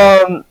 Oh,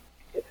 okay.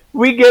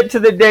 We get to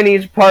the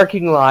Denny's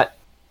parking lot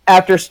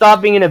after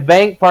stopping in a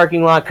bank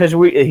parking lot because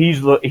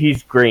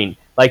he's green.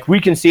 Like,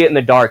 we can see it in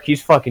the dark.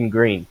 He's fucking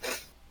green.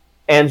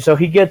 And so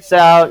he gets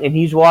out and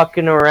he's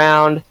walking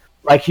around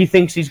like he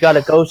thinks he's got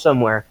to go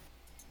somewhere.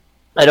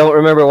 I don't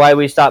remember why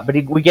we stopped, but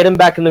we get him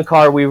back in the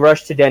car. We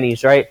rush to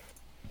Denny's, right?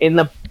 In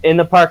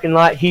the parking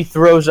lot, he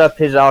throws up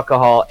his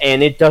alcohol,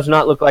 and it does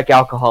not look like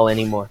alcohol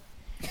anymore.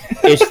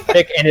 It's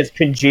thick and it's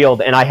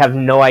congealed, and I have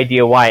no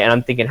idea why. And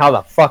I'm thinking, how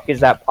the fuck is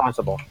that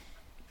possible?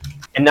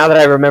 And now that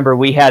I remember,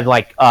 we had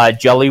like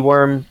jelly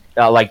worm,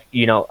 gummy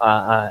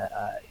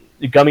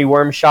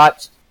worm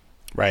shots,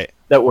 right?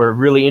 That were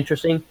really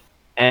interesting.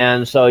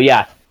 And so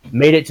yeah,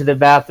 made it to the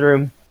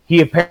bathroom.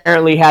 He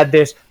apparently had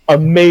this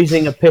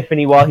amazing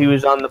epiphany while he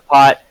was on the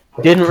pot.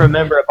 Didn't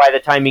remember it by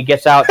the time he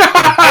gets out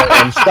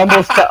and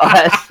stumbles to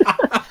us.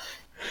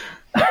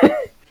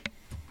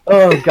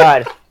 Oh,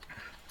 God.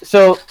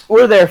 So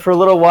we're there for a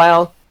little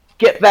while.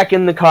 Get back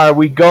in the car.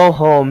 We go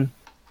home.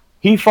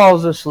 He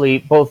falls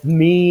asleep. Both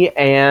me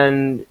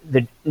and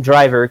the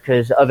driver,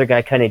 because the other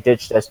guy kind of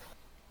ditched us.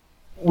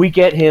 We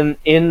get him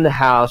in the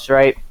house,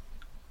 right?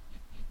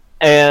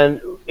 And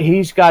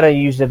he's got to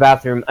use the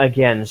bathroom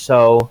again.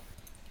 So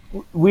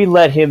we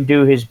let him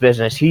do his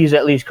business. He's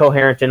at least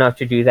coherent enough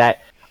to do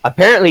that.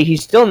 Apparently,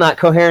 he's still not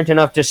coherent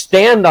enough to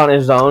stand on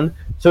his own,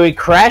 so he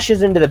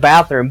crashes into the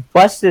bathroom,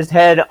 busts his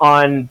head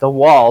on the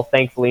wall,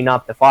 thankfully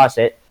not the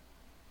faucet.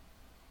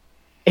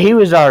 He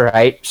was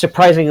alright,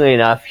 surprisingly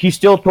enough. He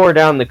still tore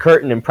down the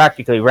curtain and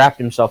practically wrapped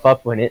himself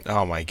up in it.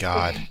 Oh my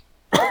god.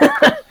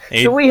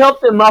 So we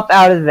helped him up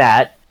out of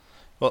that,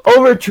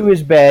 over to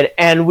his bed,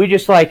 and we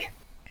just like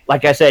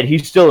I said,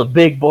 he's still a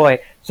big boy,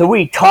 so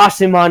we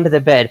toss him onto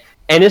the bed,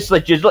 and it's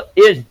like just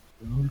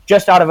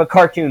out of a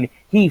cartoon.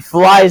 He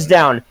flies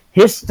down,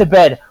 hits the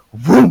bed,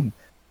 boom,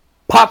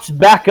 pops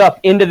back up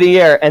into the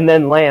air, and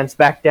then lands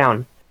back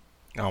down.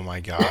 Oh my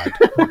god.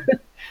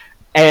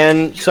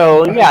 And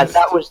so, yeah,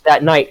 that was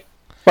that night.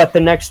 But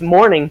the next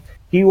morning,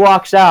 he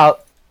walks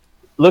out,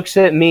 looks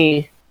at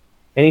me,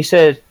 and he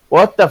says,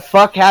 what the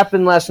fuck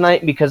happened last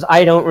night? Because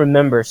I don't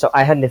remember. So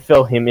I had to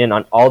fill him in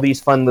on all these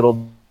fun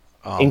little,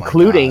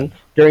 including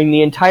during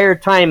the entire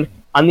time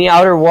on the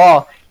outer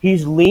wall,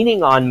 he's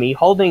leaning on me,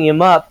 holding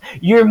him up.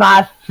 You're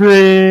my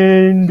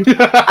friend.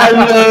 I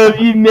love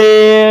you,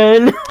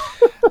 man.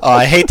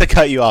 I hate to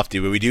cut you off,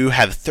 dude, but we do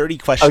have 30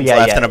 questions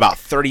left and about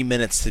 30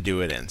 minutes to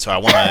do it in. So I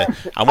want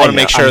to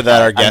make sure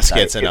that our guest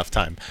gets enough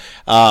time.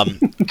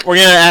 We're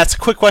gonna ask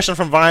a quick question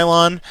from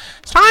Vylon.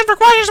 It's time for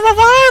questions from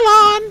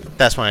Vylon.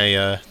 That's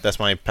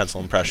my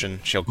pencil impression.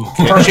 She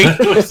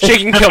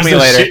can kill me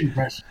later.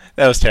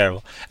 That was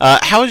terrible.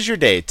 How was your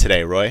day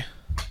today, Roy?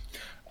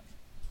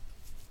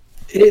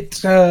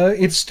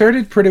 It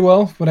started pretty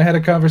well when I had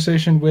a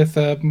conversation with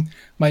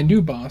my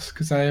new boss,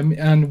 because I am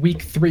on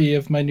week 3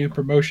 of my new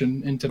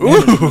promotion into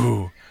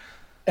management.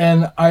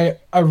 And I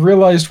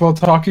realized while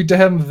talking to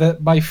him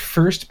that my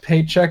first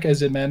paycheck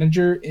as a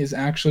manager is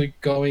actually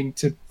going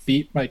to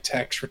beat my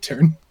tax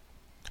return.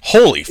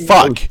 Holy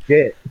fuck. Oh,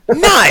 shit.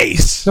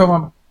 Nice! So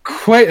I'm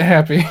quite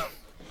happy.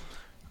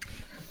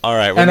 All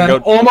right, and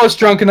I'm almost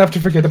drunk enough to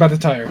forget about the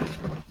tire.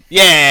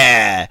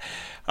 Yeah!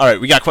 All right,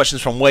 we got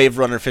questions from Wave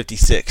Runner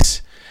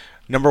 56.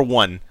 Number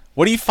 1,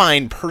 what do you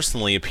find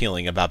personally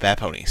appealing about bat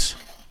ponies?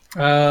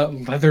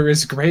 Leather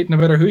is great no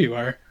matter who you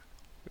are.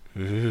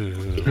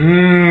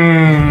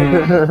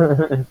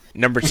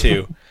 Number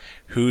 2,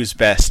 who's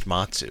best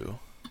Matsu?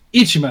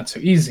 Ichimatsu,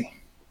 easy.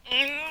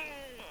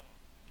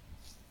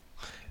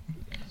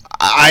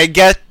 I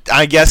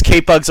guess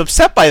K-Bug's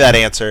upset by that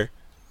answer.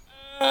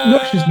 No,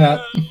 she's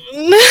not.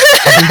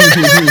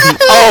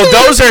 Oh,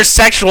 those are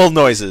sexual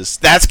noises.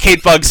 That's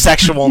K-Bug's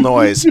sexual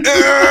noise.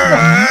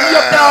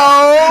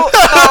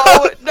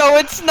 No,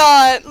 it's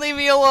not. Leave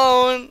me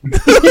alone.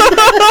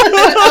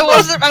 I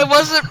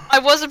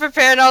wasn't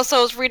prepared. And also,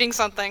 I was reading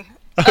something.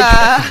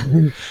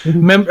 Cue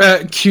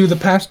the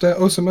past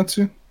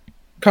Osamatsu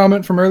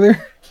comment from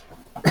earlier.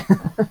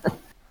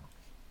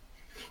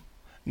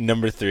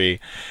 Number 3,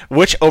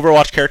 which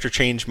Overwatch character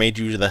change made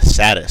you the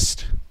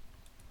saddest?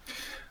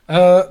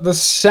 The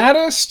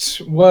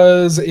saddest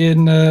was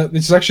in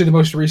this is actually the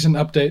most recent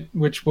update,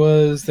 which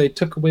was they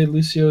took away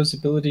Lucio's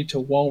ability to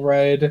wall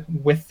ride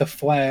with the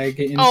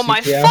flag in Oh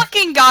my CPF.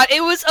 fucking god!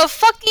 It was a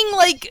fucking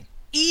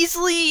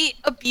easily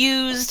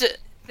abused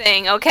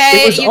thing. Okay,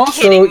 It was you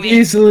also kidding me?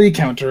 easily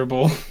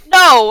counterable.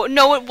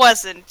 No, it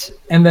wasn't.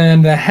 And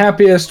then the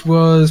happiest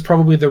was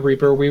probably the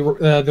Reaper.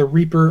 The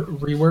Reaper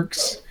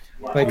reworks,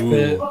 like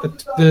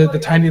the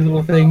tiny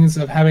little things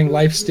of having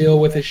lifesteal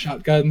with his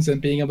shotguns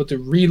and being able to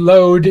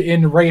reload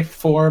in Wraith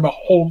form.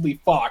 Holy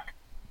fuck!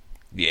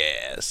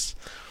 Yes.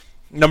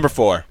 Number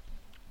 4,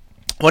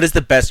 what is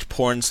the best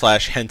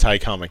porn/hentai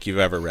comic you've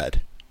ever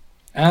read?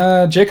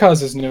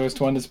 J-Cause's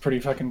newest one is pretty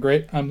fucking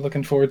great. I'm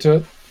looking forward to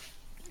it.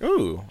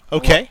 Ooh,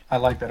 okay. I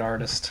like that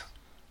artist.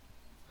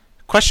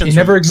 Questions. He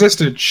never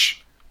existed. Shh.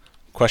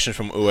 Question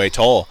from Ue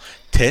Toll: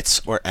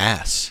 tits or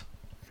ass?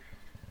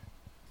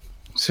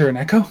 Sir an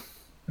echo?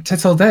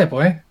 Tits all day,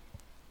 boy.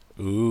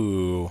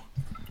 Ooh.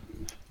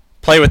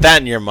 Play with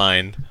that in your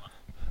mind.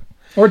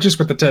 Or just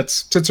with the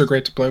tits. Tits are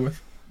great to play with.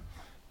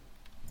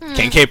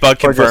 Can K-Bug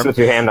Or just confirm? with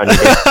your hand on your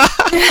dick.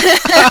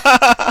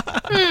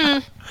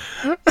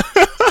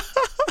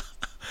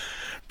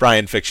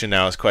 Brian Fiction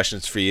now has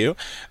questions for you.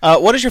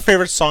 What is your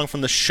favorite song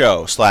from the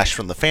show /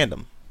 from the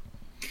fandom?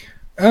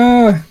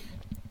 The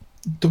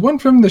one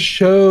from the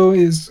show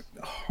is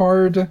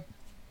hard,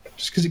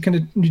 just because it kind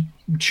of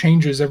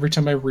changes every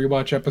time I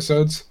rewatch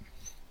episodes.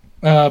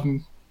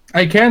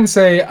 I can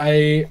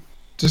say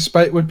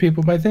despite what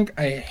people might think,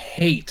 I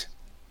hate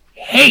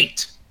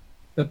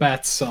the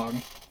Bats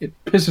song. It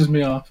pisses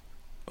me off.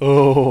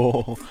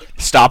 Oh,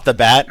 Stop the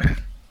Bat.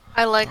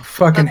 I like.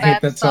 Fucking the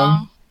hate Bat that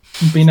song.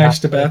 Be nice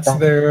to bats.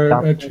 They're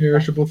a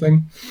cherishable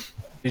thing.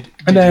 Did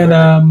And you then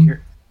ever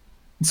hear-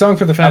 song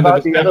for the How fandom. about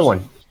is the other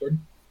one? Discord.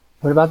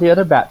 What about the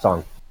other Bat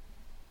song?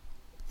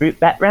 Fruit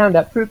Bat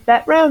Roundup, Fruit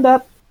Bat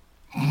Roundup.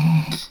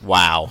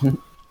 Wow.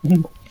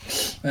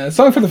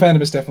 Song for the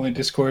fandom is definitely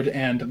Discord,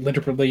 and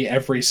literally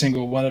every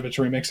single one of its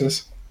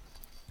remixes.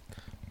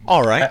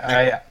 All right.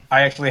 I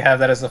actually have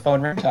that as a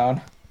phone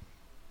ringtone.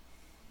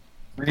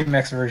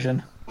 Remix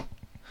version.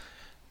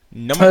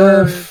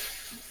 Number.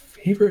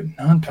 Favorite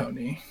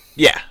non-pony.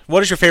 Yeah.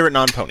 What is your favorite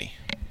non-pony?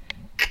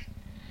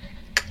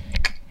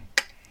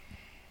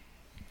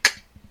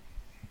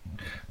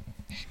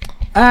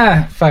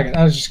 Fuck it.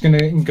 I was just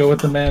gonna go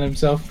with the man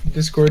himself,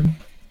 Discord.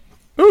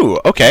 Ooh.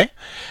 Okay.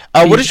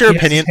 What is your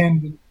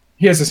opinion?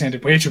 He has his hand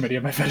in way too many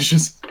of my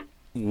fetishes.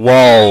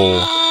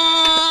 Whoa.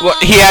 Well,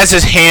 he has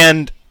his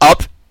hand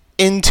up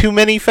in too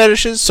many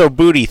fetishes, so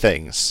booty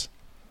things.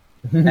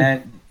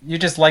 And you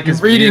just like You're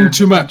his reading weird...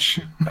 too much.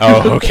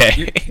 Oh,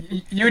 okay.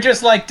 You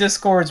just like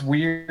Discord's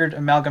weird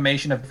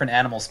amalgamation of different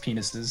animals'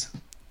 penises.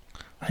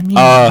 I mean,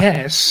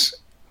 yes,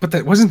 but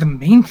that wasn't the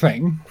main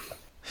thing.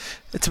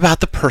 It's about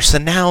the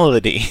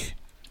personality.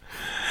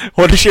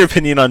 What is your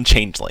opinion on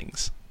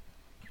changelings?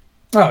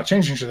 Oh,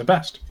 changelings are the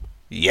best.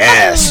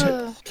 Yes.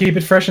 Keep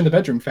it fresh in the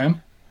bedroom,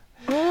 fam.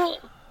 What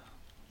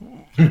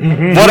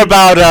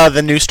about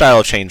the new style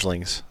of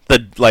changelings?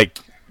 The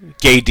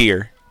gay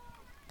deer.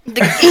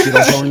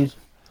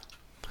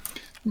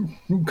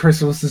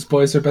 Chrysalis'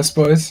 boys are best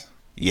boys.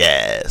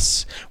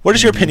 Yes. What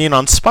is your opinion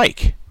on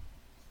Spike?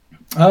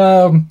 Say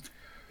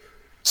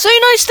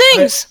nice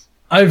things.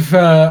 I've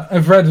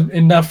read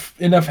enough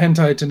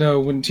hentai to know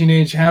when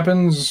teenage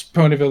happens,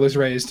 Ponyville is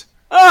raised.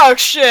 Oh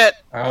shit.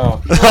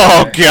 Oh.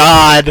 Oh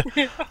God.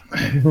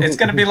 It's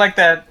gonna be like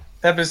that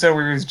episode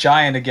where he was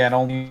giant again,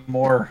 only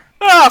more.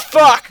 Oh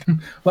fuck. A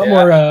lot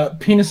more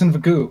penis and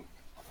vagoo.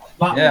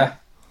 Yeah.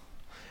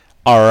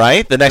 All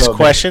right. The next Oh,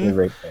 question.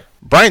 right there.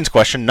 Brian's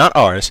question, not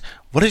ours.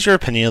 What is your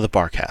opinion of the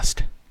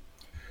Barcast?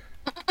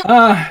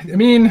 I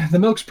mean, the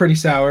milk's pretty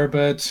sour,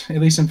 but at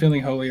least I'm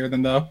feeling holier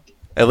than thou.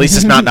 At least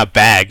it's not in a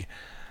bag.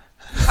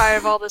 Tired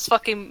of all this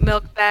fucking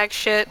milk bag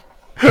shit.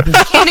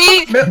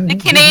 The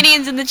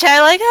Canadians in the chat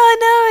are like, oh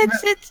no,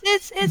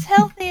 it's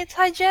healthy, it's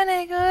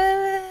hygienic.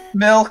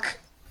 Milk.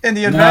 In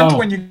the event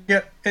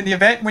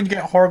when you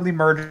get horribly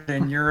murdered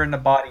and you're in a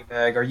body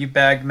bag, are you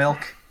bagged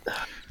milk?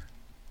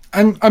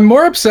 I'm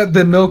more upset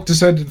that Milk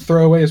decided to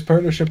throw away his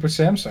partnership with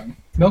Samsung.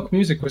 Milk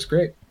Music was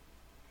great.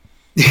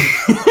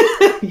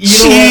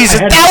 Jeez,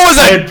 that was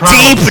a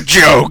deep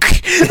joke.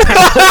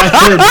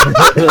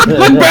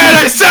 Bad,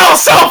 I sell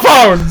cell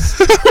phones.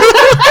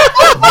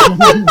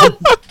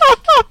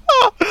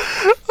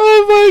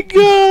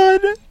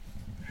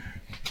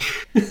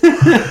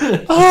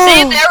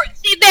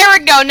 See, there we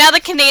go. Now the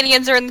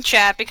Canadians are in the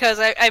chat because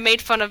I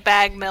made fun of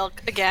bag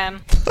milk again.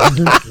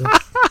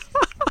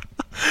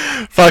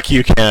 Fuck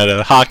you,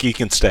 Canada. Hockey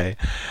can stay.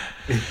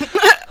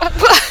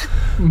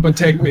 But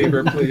take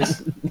Bieber,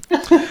 please.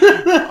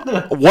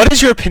 What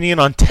is your opinion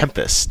on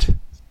Tempest?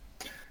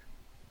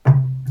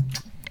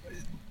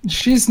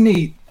 She's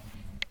neat.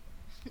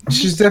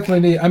 She's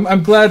definitely neat.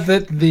 I'm glad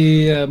that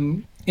the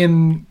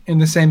in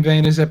the same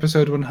vein as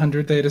episode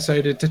 100, they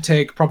decided to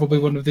take probably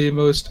one of the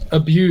most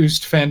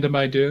abused fandom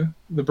idea,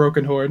 the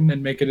Broken Horn,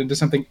 and make it into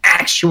something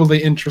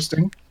actually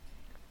interesting.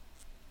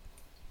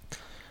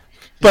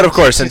 But of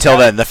course, until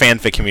then, the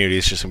fanfic community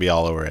is just gonna be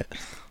all over it.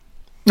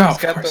 No, of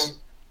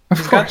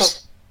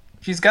course.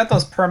 She's got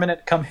those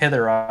permanent come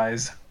hither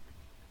eyes.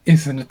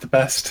 Isn't it the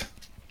best?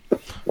 You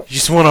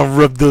just want to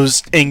rub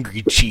those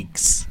angry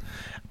cheeks.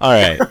 All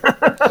right.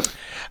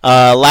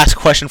 Last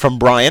question from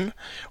Brian.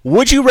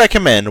 Would you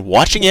recommend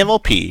watching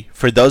MLP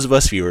for those of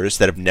us viewers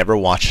that have never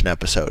watched an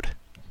episode?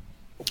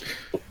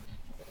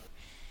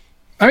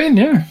 I mean,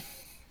 yeah.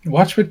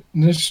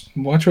 Just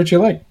watch what you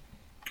like.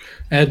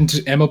 And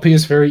MLP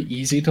is very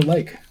easy to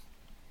like.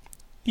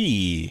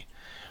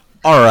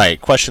 All right.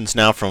 Questions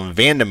now from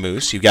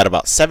Vandamoose. You've got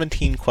about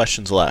 17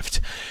 questions left.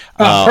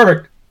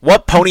 Perfect.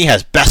 What pony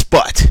has best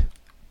butt?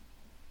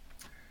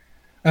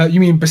 You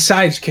mean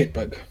besides Kate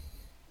Bug?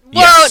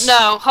 Whoa, Yes.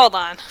 no, hold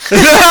on.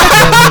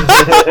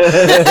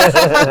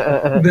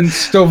 Then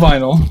still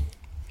vinyl.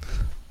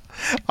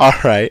 All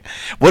right.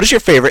 What is your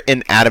favorite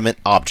inanimate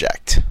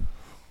object?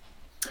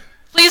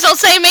 Please don't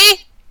say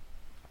me.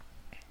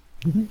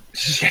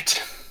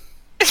 Shit.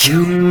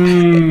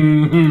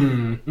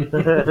 Mm-hmm.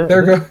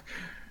 There we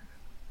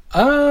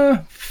go.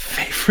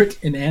 Favorite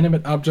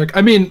inanimate object?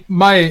 I mean,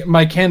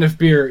 my can of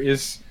beer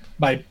is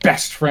my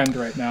best friend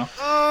right now.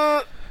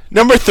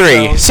 Number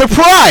 3.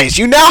 Surprise!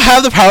 You now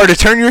have the power to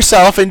turn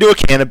yourself into a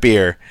can of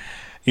beer.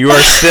 You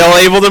are still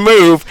able to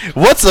move.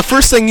 What's the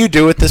first thing you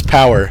do with this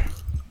power?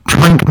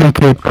 Drink my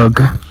Kate Bug.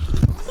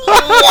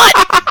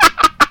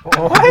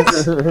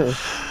 What?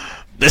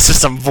 This is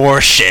some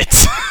vor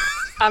shit.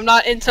 I'm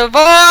not into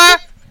vor.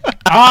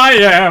 I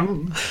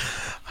am.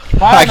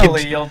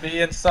 Finally, you'll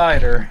be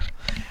inside her.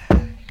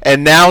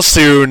 And now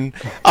soon,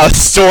 a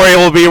story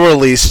will be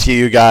released to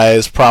you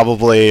guys,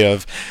 probably,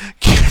 of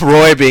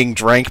Roy being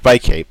drank by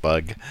Kate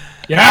Bug.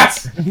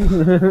 Yes!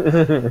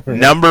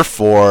 Number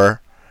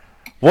 4.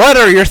 What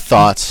are your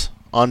thoughts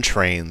on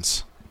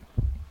trains?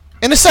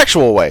 In a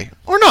sexual way,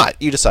 or not,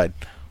 you decide.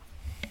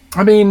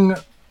 I mean,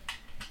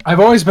 I've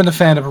always been a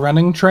fan of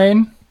running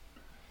train,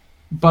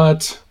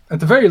 but at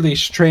the very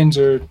least, trains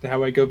are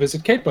how I go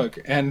visit Kate Bug,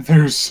 and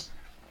there's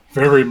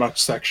very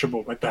much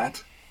sexual with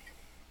that.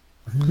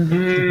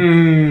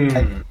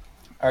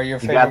 Are your You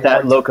favorite got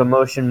that parts-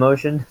 locomotion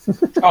motion?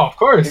 Oh, of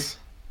course.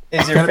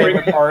 Is your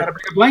favorite Gotta part? bring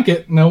a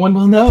blanket. No one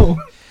will know.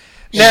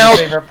 Now, Is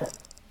your favorite part-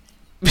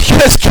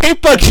 because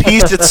Kate Bug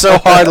teased it so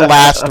hard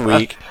last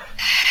week,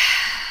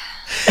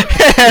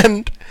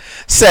 and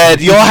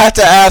said, you'll have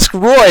to ask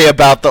Roy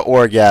about the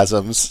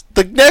orgasms.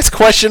 The next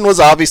question was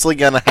obviously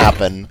going to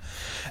happen.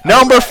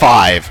 Number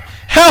 5.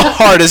 How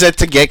hard is it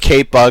to get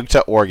Kate Bug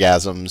to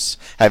orgasms?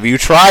 Have you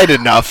tried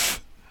enough?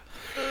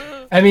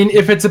 I mean,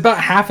 if it's about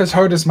half as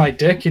hard as my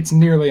dick, it's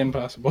nearly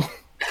impossible.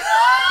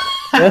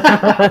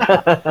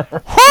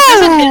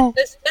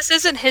 This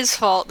isn't his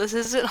fault. This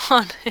isn't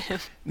on him.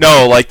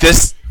 No, like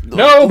this.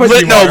 No, but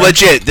you are.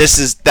 legit. This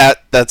is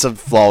that's a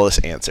flawless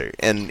answer.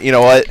 And you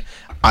know what?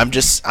 I'm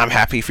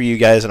happy for you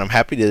guys, and I'm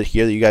happy to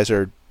hear that you guys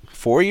are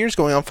 4 years,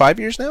 going on 5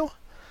 years now.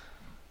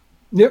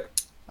 Yep.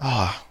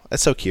 Ah,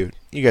 that's so cute.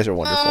 You guys are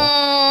wonderful.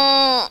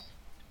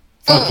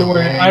 Don't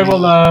worry. I will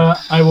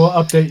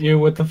update you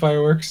with the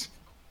fireworks.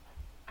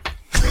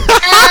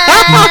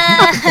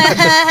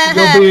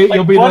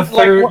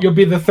 You'll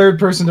be the third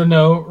person to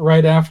know,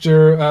 right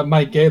after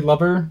my gay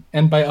lover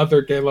and my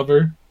other gay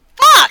lover.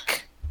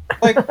 Fuck!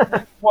 Like,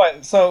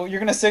 what? So you're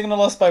gonna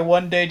signal us by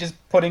one day just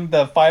putting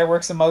the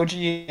fireworks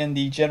emoji in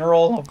the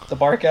general of the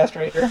Barcast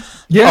right here?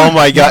 Yeah. Oh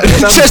my god!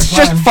 that was the just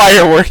plan.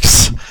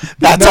 fireworks.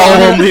 That's No, all no.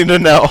 we'll need to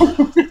know.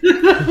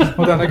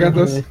 Hold on, I got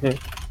this.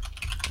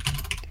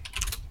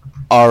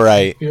 All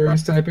right.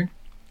 Furious typing.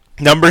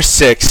 Number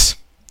 6.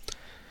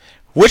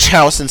 Which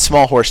house in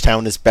Small Horse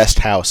Town is best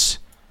house?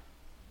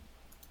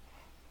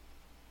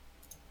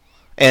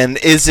 And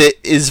is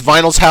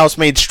Vinyl's house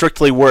made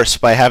strictly worse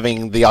by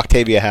having the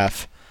Octavia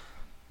half?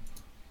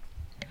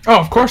 Oh,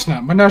 of course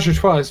not. Menage a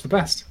Trois is the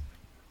best.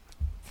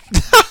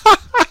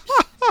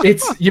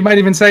 You might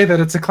even say that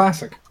it's a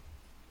classic.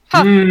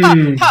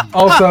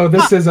 Also,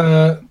 this is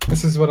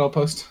what I'll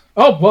post.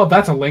 Oh, well,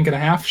 that's a link and a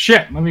half.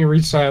 Shit. Let me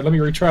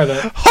retry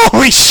that.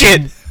 Holy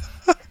shit!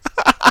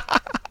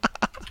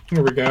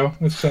 Here we go.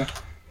 Let's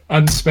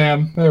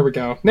unspam. There we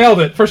go.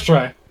 Nailed it. First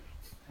try.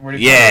 Where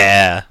did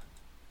Yeah.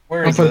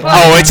 Where is I'll it? put-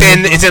 Oh,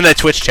 it's in the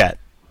Twitch chat.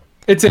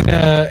 It's in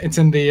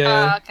the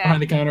Okay.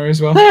 behind the counter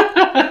as well.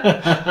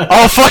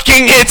 Oh,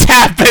 fucking it's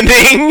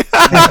happening!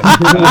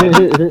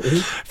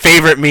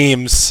 Favorite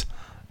memes.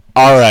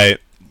 All right.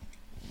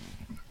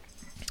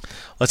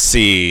 Let's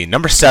see.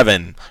 Number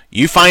 7.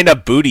 You find a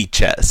booty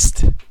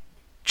chest.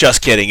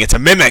 Just kidding. It's a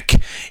mimic.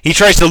 He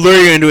tries to lure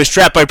you into his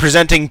trap by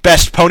presenting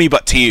best pony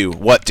butt to you.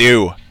 What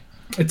do?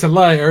 It's a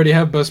lie. I already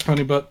have best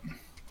pony butt.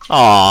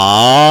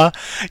 Aww.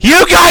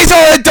 You guys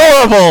are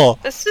adorable!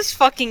 This is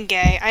fucking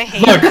gay. I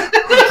hate Look,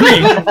 it.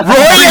 Free.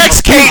 Roy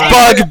X Kate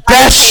Bug,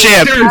 best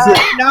ship!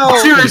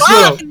 Seriously,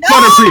 Fuck, though, no,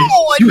 Butterfree,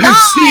 you have no.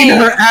 seen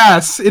her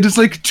ass. It is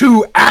like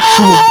 2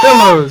 actual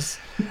pillows.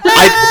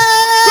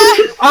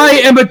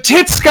 I am a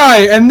tits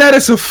guy, and that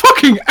is a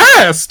fucking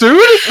ass, dude.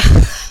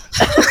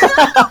 You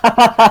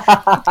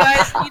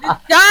guys need to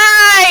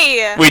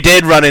die! We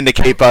did run into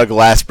Kate Bug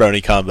last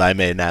BronyCon, but I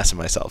made an ass of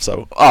myself,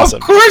 so awesome.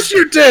 Of course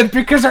you did,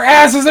 because her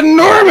ass is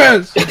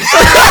enormous.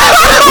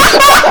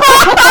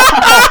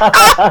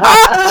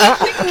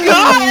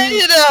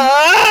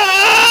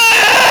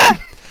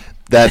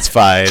 That's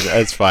fine,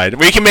 that's fine.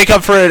 We can make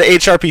up for it at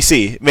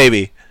HRPC,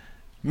 maybe.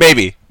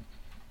 Maybe.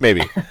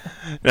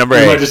 Number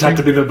You 8. might just have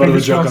to be the butt of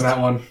the joke on that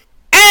one.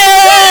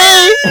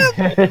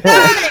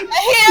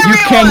 You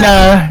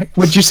can,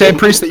 would you say,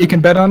 Priest, that you can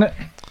bet on it?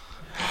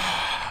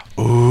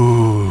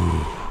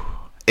 Ooh.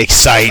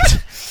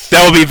 Excite.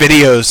 There will be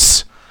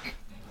videos.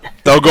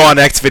 They'll go on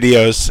X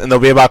videos, and they'll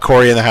be about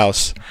Corey in the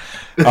house.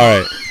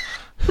 Alright.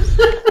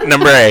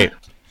 Number 8.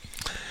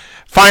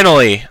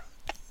 Finally,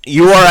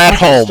 you are at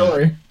home.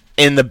 Story.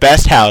 In the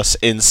best house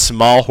in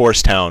small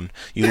Horsetown.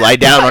 You lie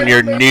down on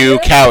your new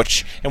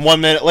couch, and 1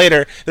 minute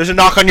later, there's a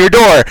knock on your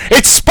door.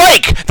 It's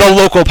Spike, the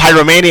local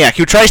pyromaniac,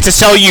 who tries to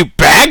sell you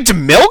bagged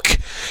milk.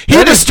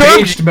 He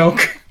disturbed Aged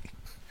milk.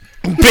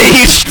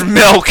 Beiged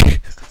milk.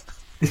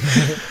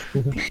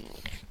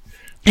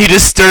 He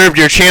disturbed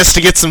your chance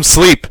to get some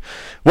sleep.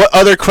 What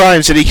other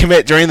crimes did he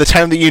commit during the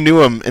time that you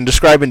knew him, and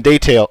describe in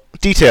detail?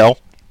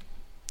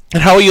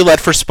 And how will you let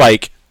for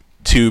Spike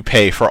to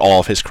pay for all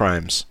of his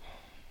crimes?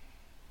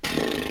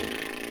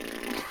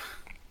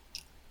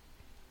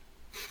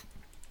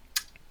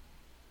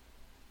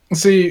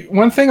 See,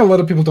 one thing a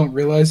lot of people don't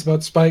realize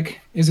about Spike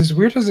is, as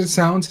weird as it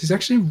sounds, he's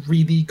actually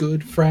really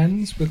good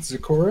friends with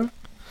Zecora.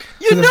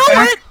 You know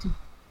it!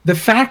 The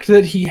fact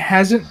that he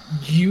hasn't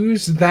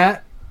used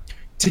that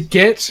to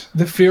get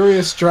the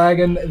Furious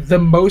Dragon the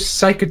most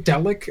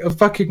psychedelic of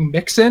fucking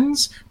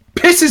mix-ins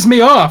pisses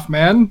me off,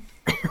 man.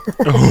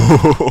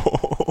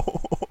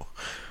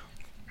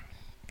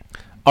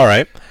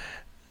 Alright.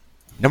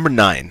 Number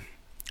 9.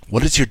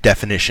 What is your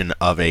definition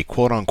of a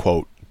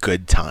quote-unquote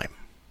good time?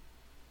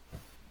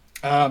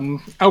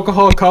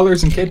 Alcohol,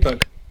 collars, and Kate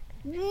Bug.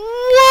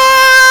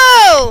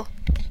 Whoa!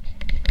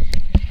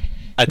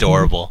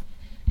 Adorable.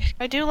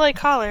 I do like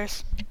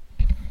collars.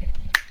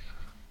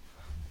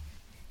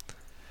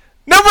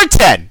 Number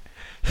 10.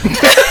 We'll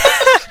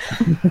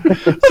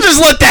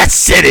just let that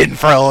sit in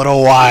for a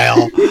little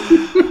while.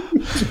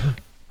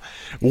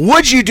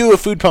 Would you do a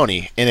food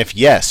pony? And if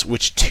yes,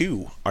 which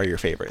 2 are your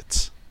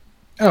favorites?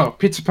 Oh,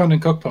 Pizza Pone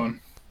and Coke Pone.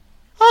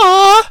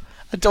 Aww,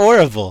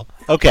 adorable.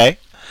 Okay.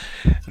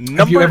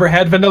 Have you ever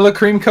had vanilla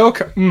cream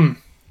Coke? Mm.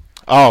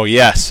 Oh,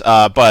 yes.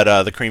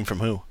 But the cream from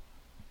who?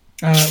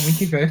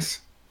 Winky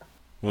Face.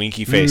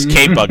 Winky Face.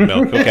 Kate Bug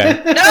milk.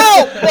 Okay.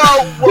 No!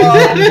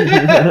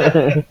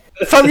 Whoa!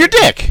 From your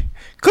dick.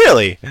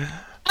 Clearly.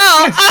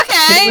 Oh,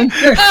 okay.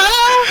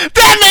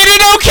 That made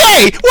it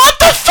okay! What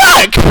the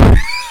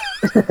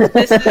fuck?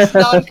 This is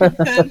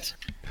non-consent.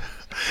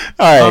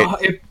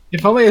 Alright.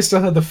 If only I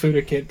still had the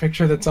Fuda Kid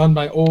picture that's on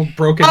my old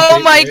broken. Oh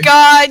gateway. my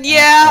god,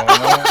 yeah!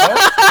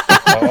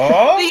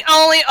 The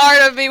only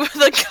art of me with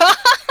a cock!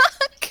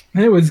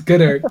 It was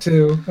good art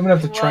too. I'm gonna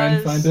have to try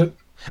and find it.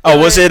 Oh,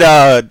 was it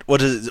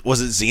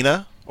was it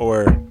Xena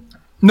or?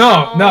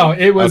 No,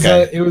 it was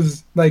Okay. it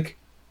was like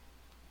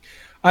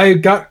I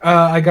got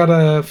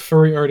a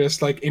furry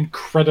artist like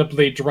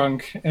incredibly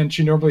drunk, and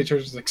she normally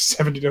charges like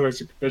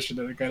 $70 a commission,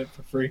 and I got it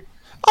for free.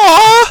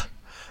 Aw,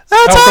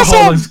 that's Alcohol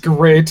awesome. is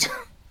great.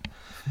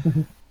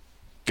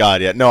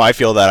 God, yeah. No, I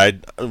feel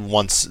that.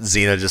 Once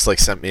Xena just like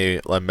sent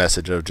me a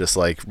message of just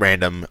like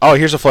random. Oh,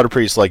 here's a Flutter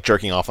Priest like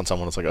jerking off on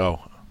someone. It's like,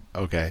 oh,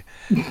 okay.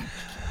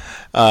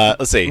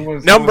 Let's see.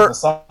 Number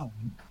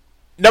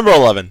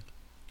 11.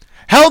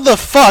 How the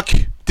fuck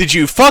did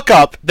you fuck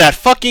up that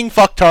fucking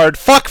fucktard?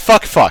 Fuck.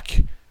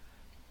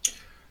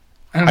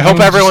 I hope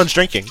everyone's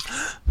drinking.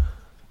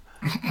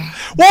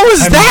 What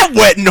was that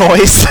wet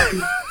noise?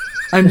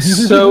 I'm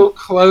so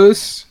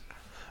close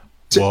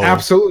to Whoa.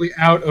 absolutely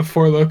out of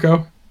Four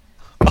Loko.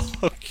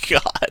 Oh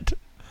God.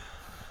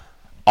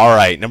 All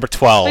right, number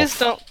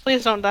 12.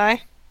 Please don't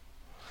die.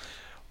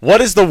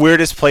 What is the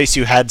weirdest place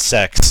you had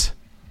sex?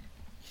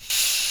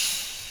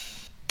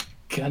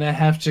 Gonna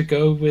have to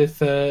go with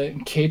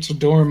Kate's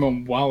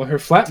dorm while her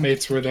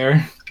flatmates were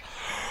there.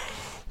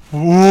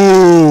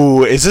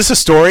 Ooh, is this a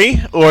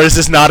story or is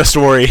this not a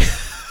story?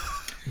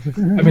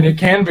 I mean, it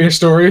can be a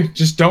story.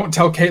 Just don't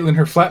tell Caitlin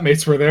her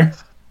flatmates were there.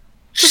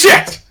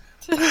 Shit!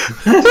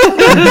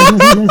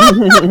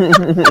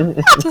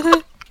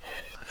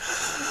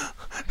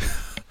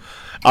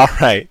 All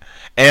right,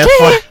 and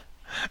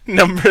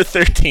number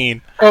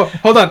 13. Oh,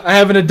 hold on. I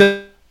have an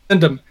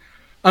addendum.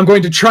 I'm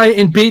going to try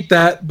and beat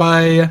that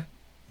by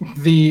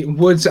the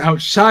woods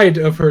outside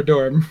of her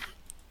dorm.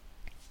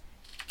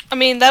 I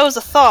mean, that was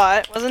a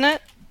thought, wasn't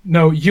it?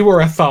 No, you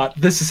are a thought.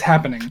 This is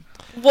happening.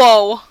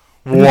 Whoa.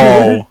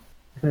 Whoa.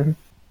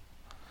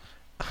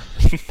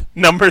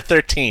 Number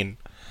 13.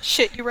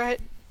 Shit, you're right.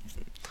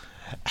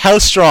 How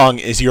strong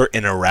is your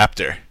inner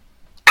raptor?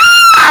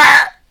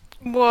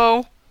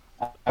 Whoa.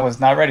 I was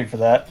not ready for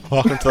that.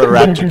 Welcome to the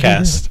Raptor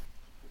Cast.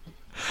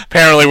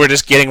 Apparently, we're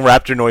just getting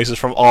raptor noises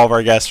from all of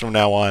our guests from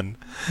now on.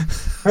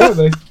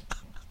 Apparently.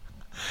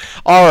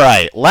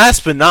 Alright,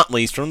 last but not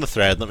least from the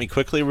thread, let me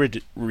quickly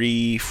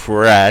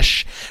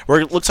refresh.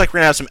 It looks like we're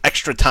going to have some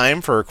extra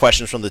time for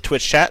questions from the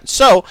Twitch chat.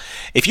 So,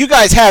 if you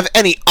guys have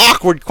any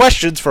awkward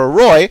questions for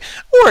Roy,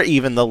 or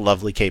even the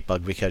lovely Kate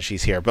Bug because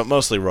she's here, but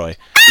mostly Roy,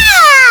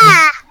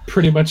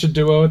 Pretty much a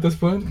duo at this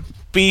point.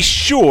 be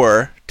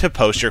sure to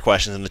post your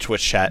questions in the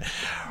Twitch chat.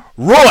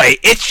 Roy,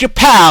 it's your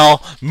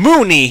pal,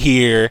 Mooney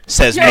here,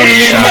 says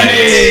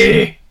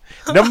Mooney.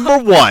 Number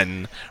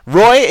 1.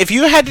 Roy, if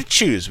you had to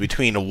choose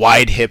between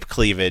wide hip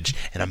cleavage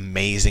and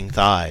amazing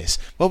thighs,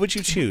 what would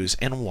you choose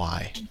and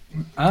why?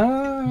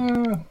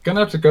 Gonna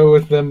have to go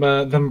with them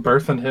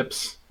birthing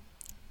hips.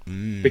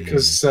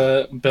 Because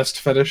best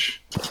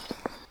fetish.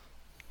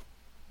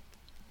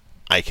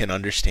 I can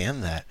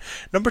understand that.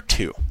 Number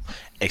 2.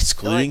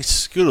 Excluding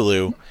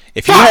Scootaloo,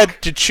 if you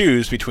had to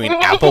choose between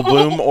Apple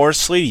Bloom or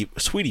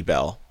Sweetie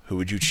Belle, who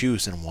would you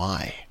choose and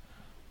why?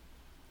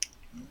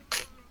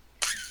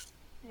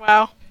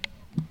 Wow.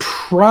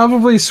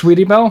 Probably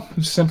Sweetie Belle,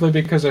 simply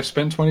because I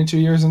spent 22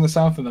 years in the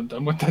South and I'm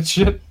done with that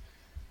shit.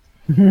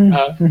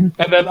 And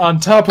then on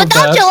top of that...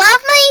 Don't you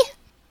love me?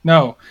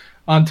 No.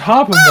 On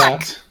top of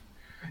that,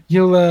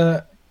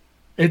 you'll...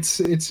 It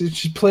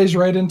she plays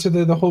right into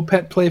the whole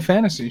pet play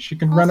fantasy. She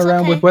can run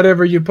around with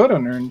whatever you put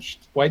on her and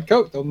white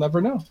coat. They'll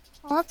never know.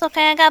 Well, that's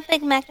okay. I got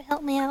Big Mac to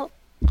help me out.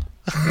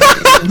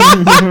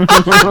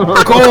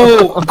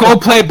 Go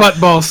play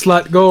butt ball,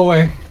 slut. Go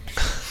away.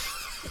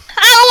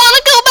 I don't want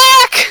to go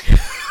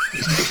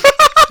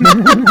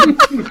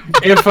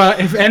back!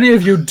 If any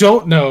of you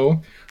don't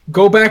know,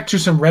 go back to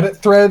some Reddit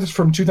threads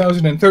from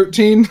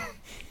 2013.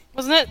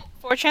 Wasn't it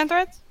 4chan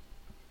threads?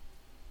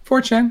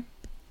 4chan.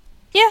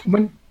 Yeah.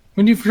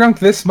 When you've drunk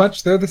this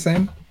much, they're the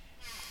same.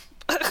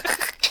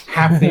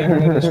 Half the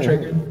internet is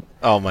triggered.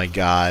 Oh my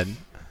god.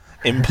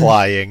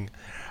 Implying.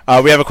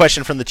 We have a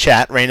question from the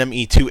chat, Random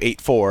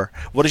E284.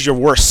 What is your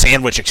worst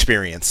sandwich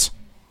experience?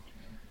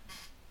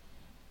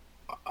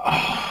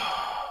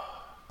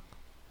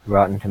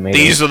 Rotten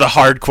tomatoes. These are the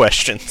hard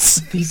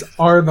questions. These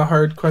are the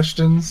hard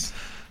questions.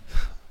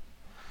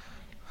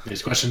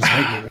 These questions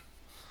make me.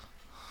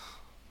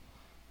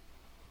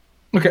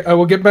 Okay, I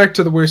will get back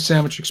to the worst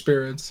sandwich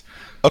experience.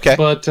 Okay.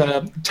 But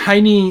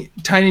tiny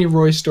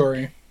Roy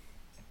story,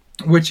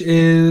 which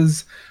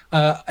is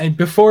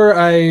before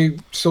I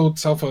sold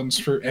cell phones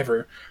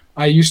forever,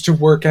 I used to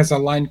work as a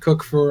line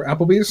cook for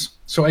Applebee's.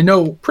 So I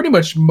know pretty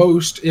much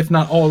most, if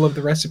not all, of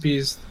the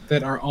recipes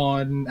that are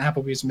on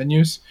Applebee's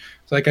menus.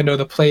 So like I know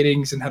the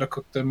platings and how to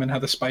cook them and how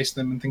to spice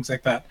them and things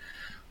like that.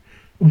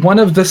 One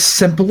of the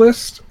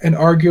simplest and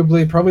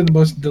arguably probably the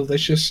most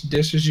delicious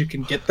dishes you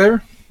can get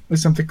there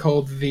is something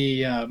called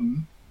the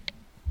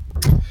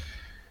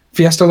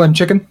Fiesta Lime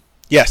Chicken.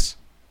 Yes.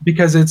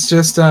 Because it's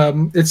just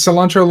it's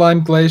cilantro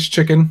lime glazed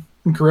chicken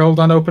grilled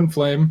on open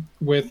flame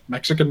with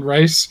Mexican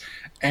rice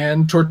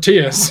and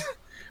tortillas,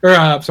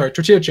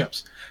 tortilla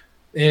chips.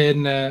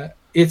 And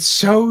it's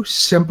so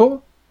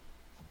simple.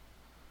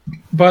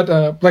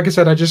 But like I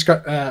said, I just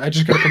got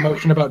a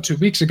promotion about 2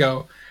 weeks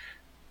ago.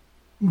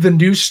 The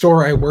new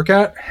store I work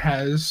at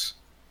has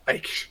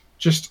like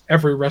just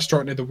every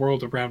restaurant in the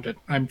world around it.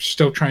 I'm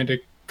still trying to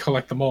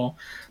collect them all.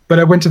 But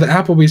I went to the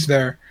Applebee's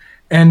there,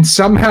 and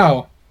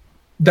somehow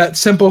that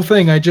simple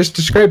thing I just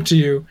described to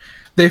you,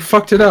 they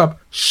fucked it up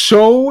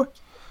so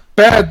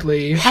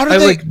badly. How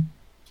did they...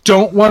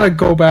 don't want to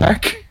go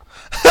back.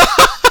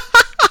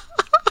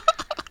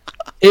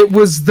 It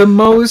was the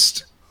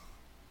most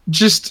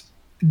just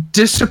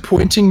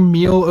disappointing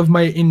meal of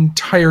my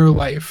entire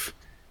life.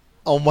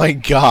 Oh my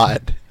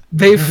god.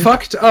 They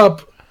fucked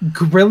up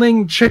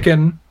grilling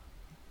chicken,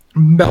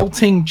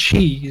 melting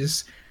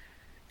cheese,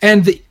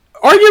 and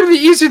arguably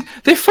easy.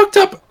 They fucked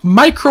up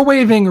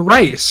microwaving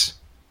rice,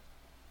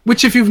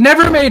 which if you've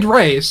never made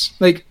rice,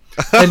 like,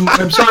 and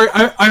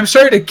I'm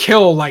sorry to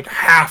kill like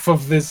half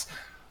of this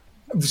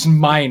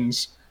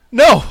minds.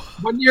 No.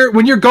 When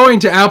you're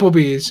going to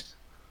Applebee's,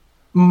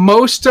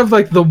 most of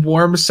like the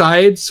warm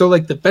side, so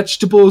like the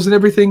vegetables and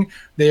everything,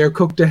 they are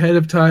cooked ahead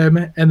of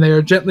time and they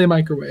are gently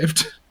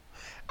microwaved.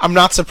 I'm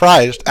not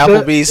surprised.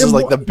 Applebee's is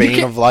like the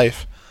bane of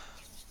life.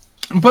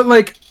 But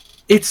like,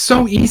 it's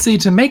so easy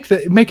to make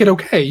it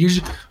okay.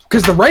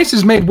 Because the rice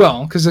is made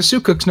well, because the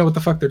soup cooks know what the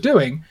fuck they're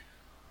doing.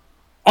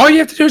 All you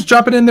have to do is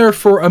drop it in there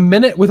for a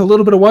minute with a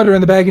little bit of water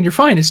in the bag and you're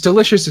fine. It's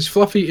delicious, it's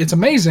fluffy, it's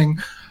amazing.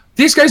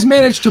 These guys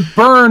managed to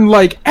burn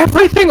like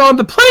everything on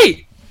the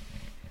plate.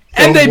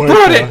 And they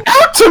brought it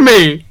out to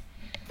me!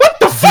 What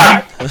the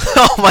fuck?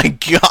 Oh my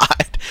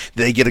god.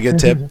 Did they get a good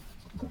tip?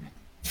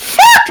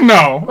 Fuck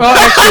no! Well,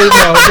 actually,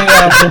 no.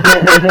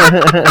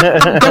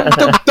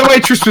 The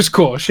waitress was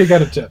cool. She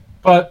got a tip.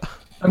 But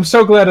I'm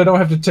so glad I don't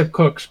have to tip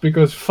cooks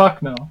because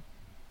fuck no.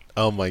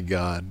 Oh my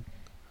god.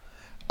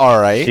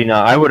 Alright. See,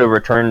 now I would have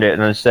returned it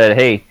and then said,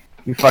 hey,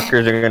 you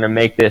fuckers are going to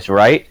make this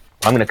right.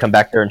 I'm going to come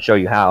back there and show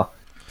you how.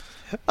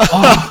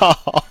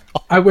 Oh,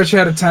 I wish I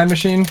had a time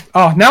machine.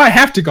 Oh, now I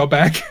have to go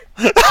back.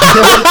 Look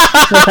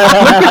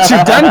what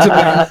you've done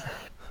to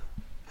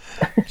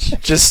me.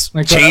 Just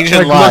Like,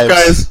 changing like,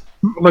 lives.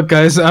 Look,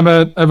 guys, I'm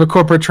a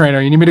corporate trainer.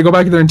 You need me to go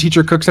back there and teach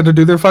your cooks how to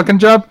do their fucking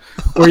job?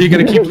 Or are you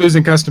going to keep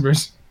losing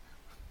customers?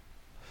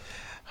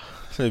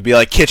 It'd be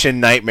like Kitchen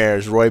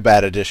Nightmares, Roy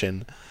Bad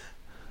Edition.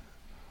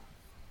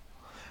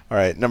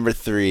 Alright, number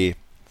 3.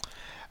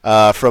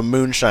 From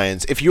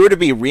Moonshines. If you were to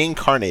be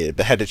reincarnated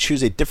but had to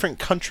choose a different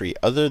country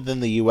other than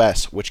the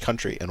US, which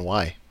country and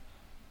why?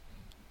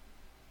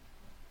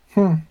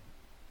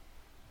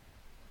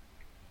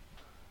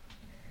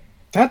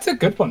 That's a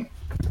good one.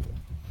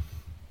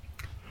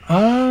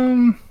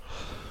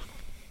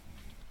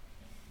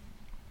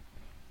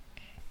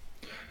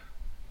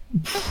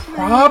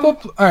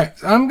 Probably. All right,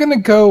 I'm gonna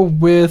go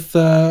with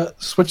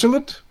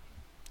Switzerland.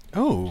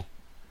 Oh.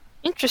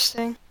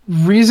 Interesting.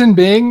 Reason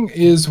being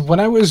is when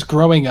I was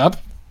growing up,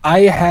 I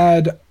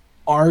had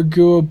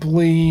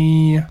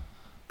arguably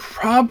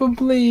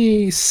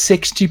probably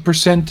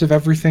 60% of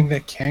everything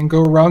that can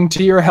go wrong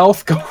to your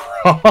health go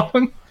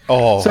wrong.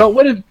 Oh. So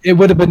it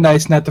would have been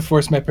nice not to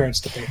force my parents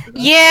to pay for that.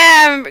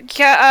 Yeah,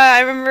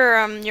 I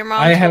remember your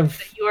mom I told have- me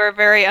that you were a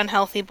very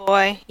unhealthy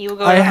boy. You would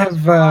go I to the have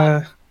hospital a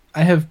lot.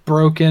 I have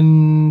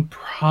broken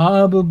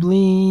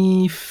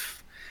probably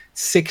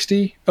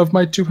 60 of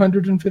my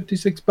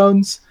 256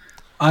 bones.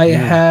 I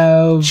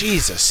have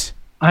Jesus.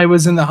 I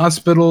was in the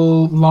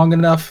hospital long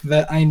enough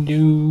that I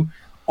knew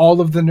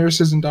all of the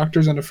nurses and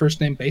doctors on a first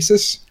name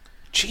basis.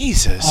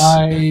 Jesus.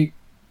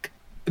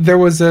 There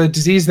was a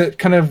disease that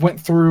kind of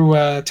went through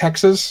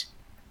Texas,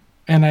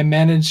 and I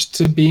managed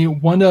to be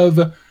one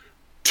of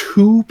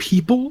 2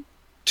 people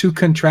to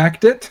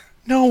contract it.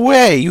 No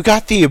way. You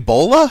got the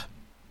Ebola?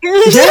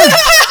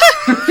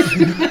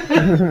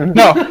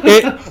 No,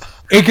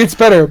 it gets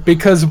better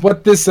because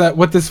what this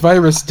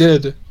virus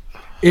did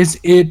is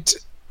it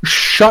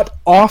shut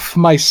off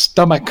my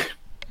stomach.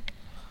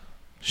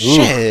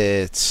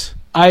 Shit.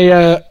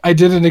 I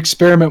did an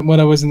experiment when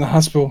I was in the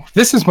hospital.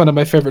 This is one of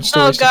my favorite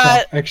stories to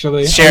God. tell,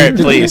 actually. Share it, I did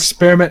an please.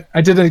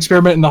 I did an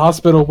experiment in the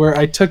hospital where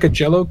I took a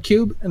Jello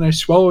cube and I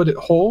swallowed it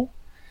whole.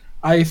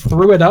 I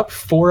threw it up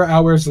 4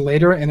 hours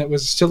later and it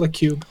was still a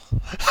cube.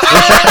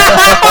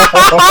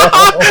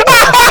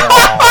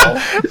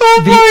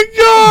 Oh my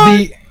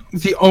god.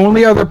 The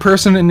only other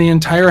person in the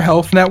entire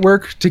health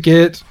network to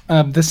get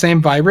the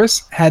same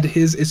virus had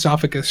his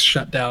esophagus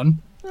shut down.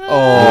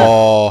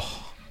 Oh.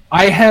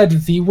 I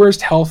had the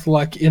worst health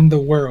luck in the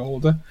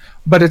world,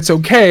 but it's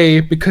okay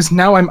because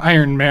now I'm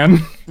Iron Man.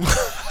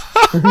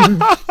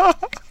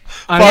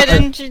 Yeah,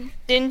 didn't you?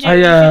 Have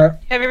you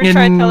ever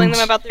tried telling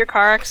them about your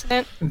car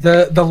accident?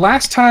 The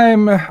last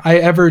time I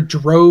ever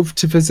drove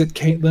to visit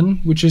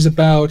Caitlin, which is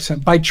about,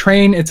 by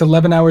train, it's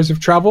 11 hours of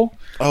travel.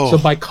 Oh. So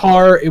by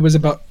car, it was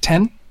about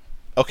 10.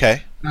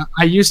 Okay.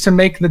 I used to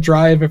make the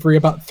drive every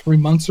about 3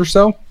 months or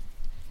so.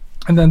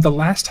 And then the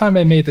last time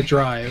I made the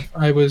drive,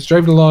 I was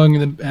driving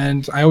along,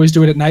 and I always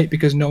do it at night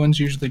because no one's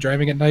usually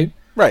driving at night.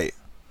 Right.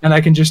 And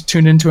I can just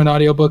tune into an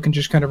audiobook and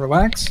just kind of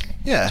relax.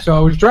 Yeah. So I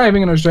was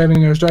driving,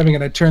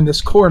 and I turned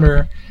this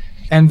corner,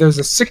 and there's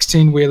a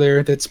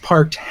 16-wheeler that's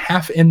parked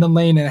half in the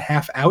lane and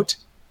half out.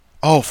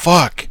 Oh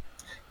fuck.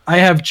 I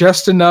have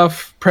just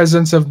enough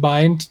presence of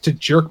mind to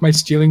jerk my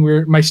steering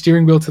wheel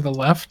to the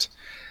left.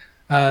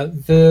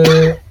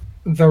 The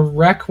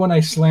wreck when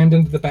I slammed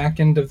into the back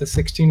end of the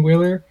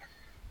 16-wheeler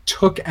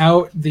took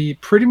out the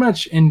pretty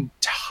much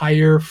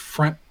entire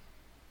front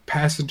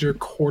passenger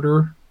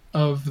quarter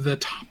of the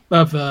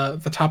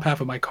top half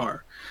of my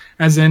car.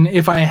 As in,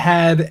 if I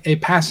had a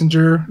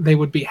passenger, they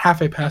would be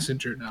half a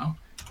passenger now.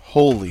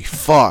 Holy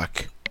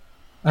fuck.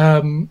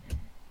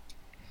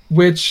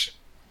 Which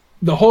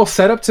the whole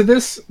setup to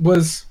this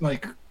was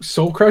like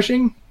soul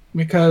crushing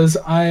because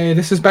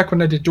this is back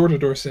when I did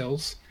door-to-door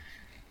sales.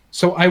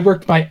 So I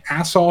worked my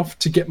ass off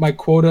to get my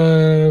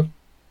quota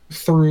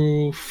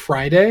through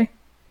Friday.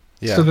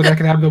 Yeah. So that I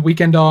could have the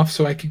weekend off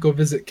so I could go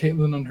visit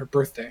Caitlin on her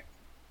birthday.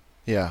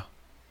 Yeah.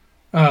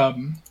 That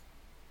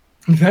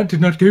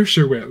did not go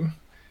so well.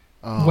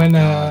 Oh,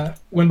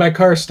 When my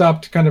car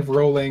stopped kind of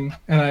rolling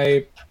and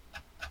I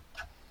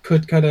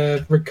could kind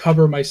of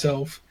recover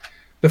myself,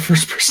 the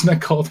first person I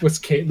called was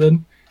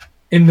Caitlin.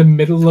 In the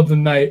middle of the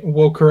night,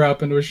 woke her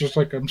up and was just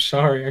like, "I'm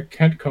sorry, I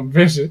can't come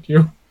visit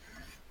you."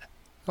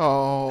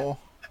 Oh.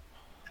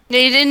 Yeah,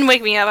 you didn't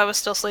wake me up. I was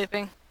still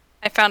sleeping.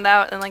 I found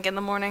out in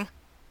the morning.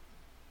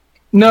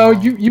 No,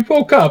 you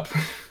woke up.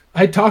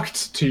 I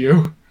talked to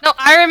you. No,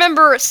 I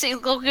remember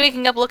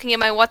waking up, looking at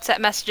my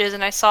WhatsApp messages,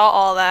 and I saw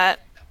all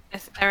that.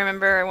 I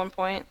remember at one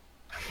point.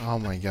 Oh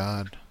my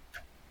god.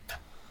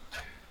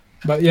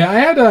 But yeah, I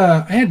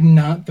had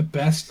not the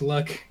best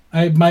luck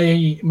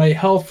My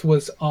health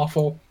was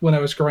awful when I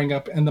was growing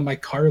up, and then my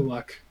car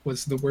luck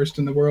was the worst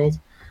in the world.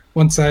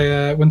 Once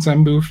I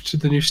moved to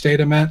the new state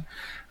I'm at,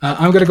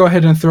 I'm gonna go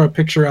ahead and throw a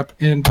picture up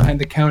in behind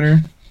the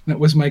counter. That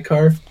was my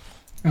car.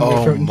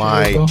 Oh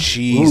my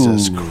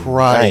Jesus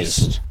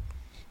Christ!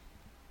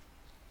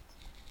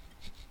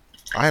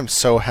 I am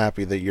so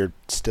happy that you're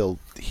still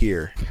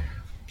here.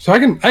 So I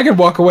can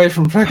walk away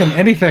from fucking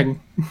anything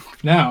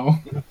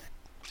now.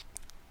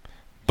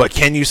 But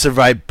can you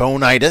survive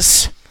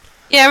bonitis?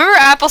 Yeah, remember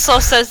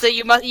Applesauce says that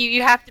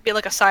you have to be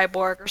like a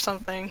cyborg or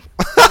something.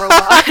 A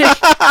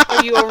robot.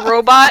 Are you a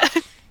robot?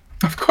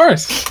 Of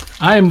course,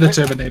 I am the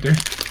Terminator.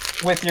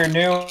 With your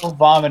new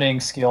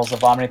vomiting skills of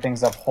vomiting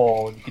things up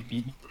whole,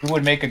 you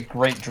would make a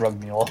great drug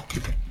mule.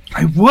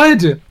 I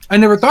would. I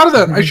never thought of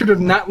that. I should have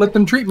not let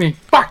them treat me.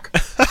 Fuck.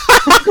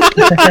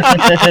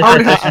 I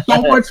would have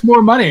so much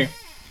more money.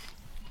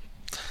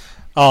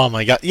 Oh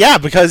my god. Yeah,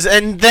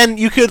 and then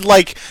you could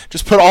like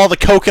just put all the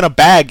coke in a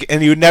bag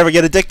and you would never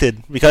get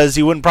addicted because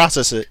you wouldn't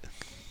process it.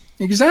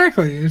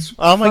 Exactly.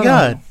 Oh my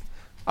god.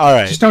 All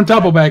right. Just don't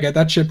double bag it.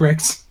 That shit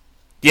breaks.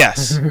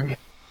 Yes.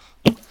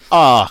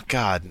 Oh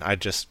god, I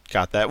just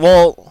got that.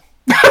 Well,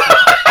 we're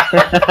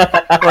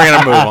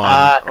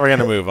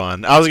gonna move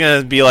on. I was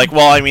gonna be like,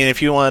 well, I mean,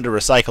 if you wanted to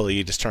recycle,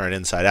 you just turn it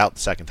inside out the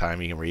second time,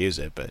 you can reuse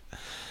it. But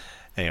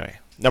anyway,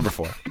 number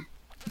 4.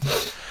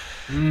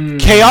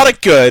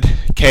 Chaotic good,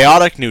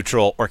 chaotic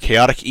neutral, or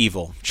chaotic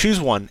evil. Choose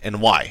one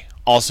and why.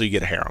 Also, you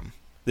get a harem.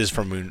 This is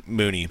from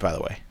Mooney, by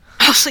the way.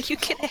 Also, you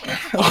get a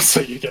harem.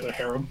 Also, you get a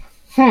harem.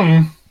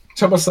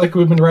 It's almost like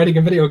we've been writing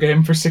a video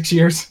game for 6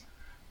 years.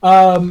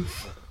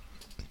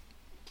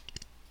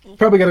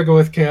 Probably gotta go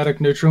with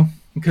chaotic neutral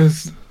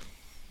because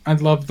I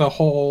love the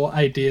whole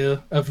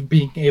idea of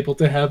being able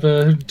to have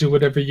a do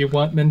whatever you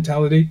want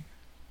mentality.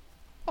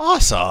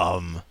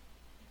 Awesome.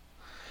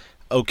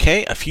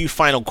 Okay, a few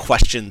final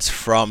questions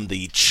from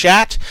the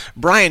chat.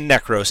 Brian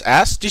Necros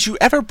asks, did you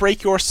ever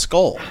break your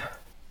skull?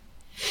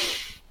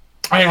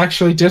 I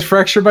actually did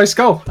fracture my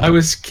skull. I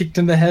was kicked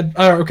in the head.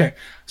 Okay.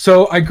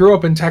 So I grew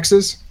up in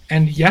Texas,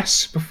 and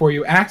yes, before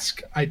you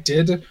ask, I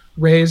did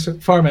raise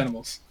farm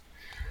animals.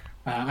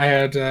 I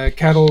had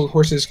cattle,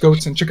 horses,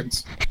 goats, and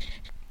chickens.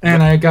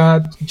 And I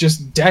got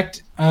just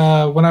decked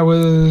when I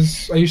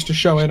used to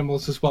show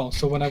animals as well.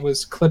 So when I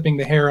was clipping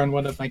the hair on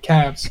one of my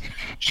calves,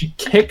 she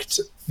kicked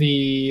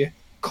the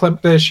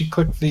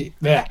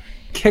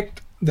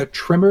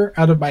trimmer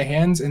out of my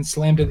hands and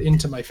slammed it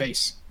into my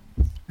face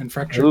and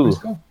fractured my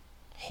skull.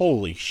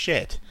 Holy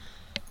shit.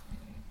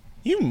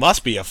 You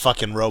must be a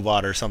fucking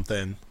robot or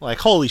something. Like,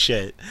 holy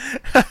shit.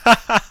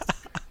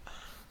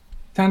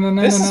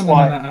 This is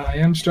why I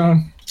am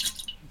strong.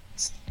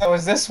 So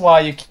is this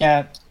why you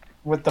can't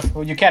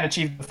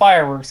achieve the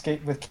fireworks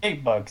with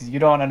cake bugs? You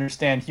don't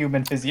understand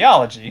human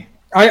physiology.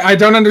 I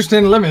don't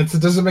understand limits.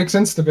 It doesn't make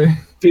sense to me.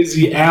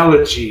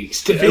 Physiology.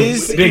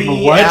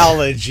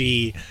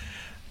 Physiology.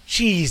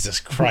 Jesus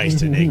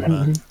Christ,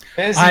 Enigma.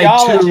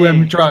 I too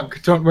am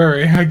drunk. Don't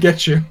worry, I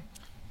get you.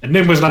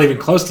 Enigma's not even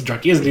close to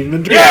drunk. He hasn't even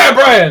been drinking. Yeah,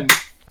 Brian!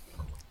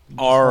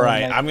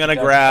 Alright, I'm going to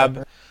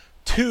grab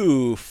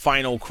 2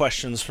 final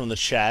questions from the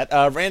chat.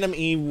 Random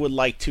E would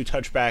like to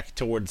touch back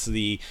towards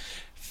the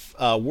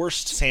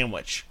worst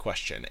sandwich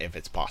question, if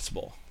it's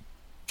possible.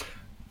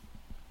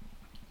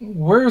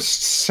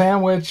 Worst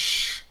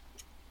sandwich...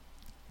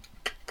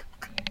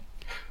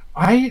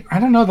 I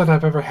don't know that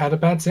I've ever had a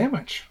bad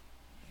sandwich.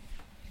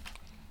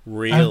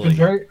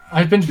 Really?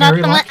 I've been Not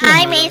very the one lucky.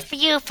 I made for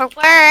you for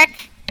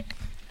work.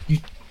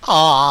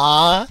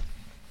 Aww.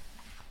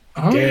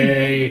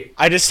 Gay.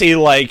 I just see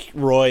like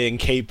Roy and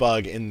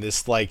K-Bug in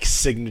this like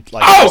this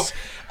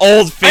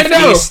old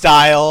 50s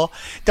style.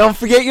 Don't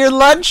forget your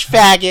lunch,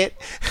 faggot.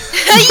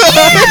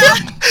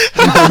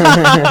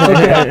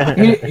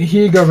 Okay,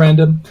 here you go,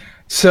 random.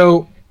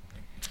 So,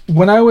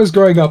 when I was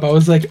growing up, I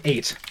was like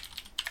 8.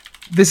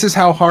 This is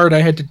how hard I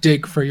had to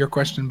dig for your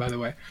question, by the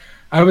way.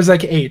 I was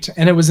like 8,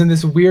 and it was in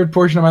this weird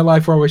portion of my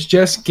life where I was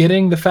just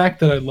getting the fact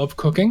that I love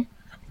cooking,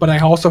 but I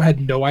also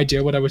had no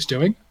idea what I was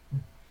doing.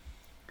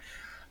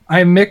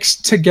 I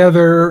mixed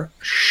together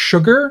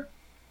sugar,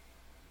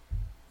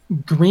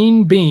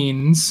 green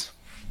beans,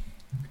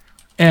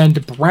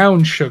 and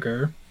brown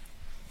sugar.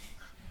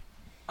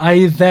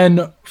 I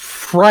then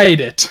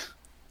fried it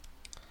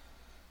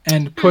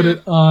and put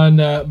it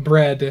on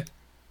bread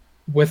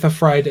with a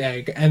fried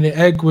egg. And the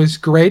egg was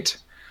great,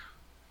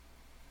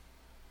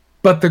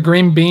 but the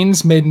green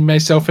beans made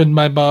myself and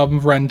my mom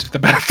run to the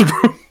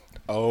bathroom.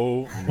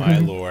 Oh my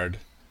lord.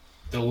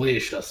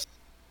 Delicious.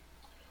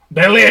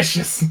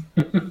 Delicious.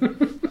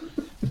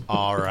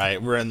 All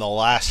right, we're in the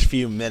last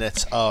few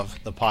minutes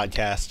of the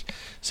podcast.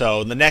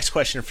 So the next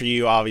question for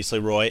you, obviously,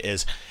 Roy,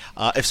 is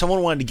if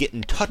someone wanted to get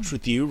in touch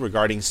with you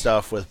regarding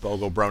stuff with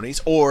BOGO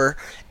Bronies, or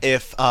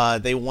if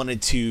they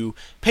wanted to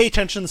pay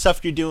attention to the stuff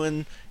you're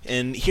doing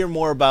and hear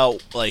more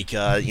about, like,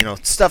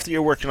 stuff that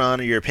you're working on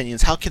or your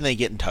opinions, how can they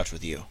get in touch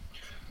with you?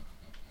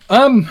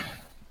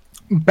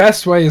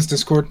 Best way is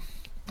Discord.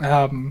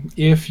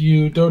 If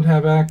you don't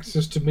have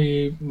access to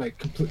me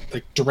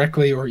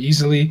directly or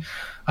easily,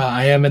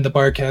 I am in the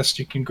Barcast.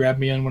 You can grab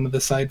me on one of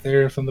the side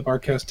there from the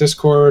Barcast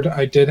Discord.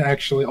 I did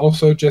actually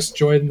also just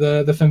join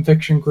the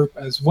fanfiction group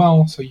as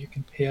well, so you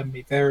can PM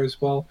me there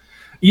as well.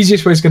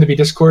 Easiest way is going to be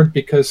Discord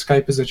because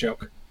Skype is a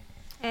joke.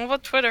 What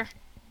about Twitter?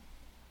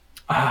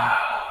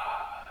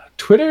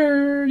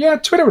 Twitter, yeah,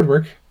 Twitter would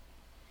work.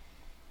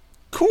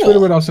 Cool. Twitter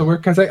would also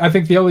work because I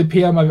think the only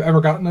PM I've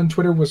ever gotten on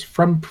Twitter was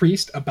from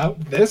Priest about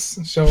this,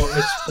 so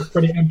it's a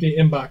pretty empty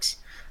inbox.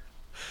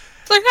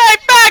 It's like, hey,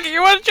 Baggy,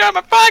 you want to join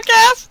my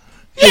podcast?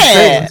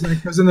 Yeah.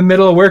 I was in the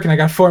middle of work and I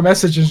got 4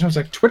 messages and I was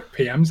like, Twitter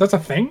PMs, that's a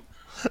thing?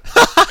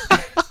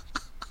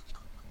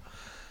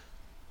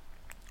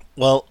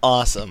 Well,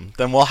 awesome.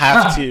 Then we'll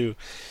have to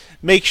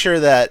make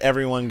sure that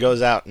everyone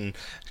goes out and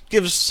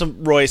gives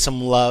Roy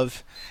some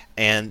love.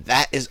 And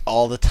that is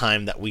all the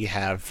time that we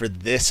have for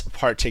this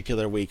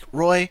particular week.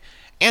 Roy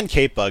and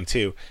Kate Bug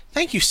too.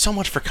 Thank you so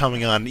much for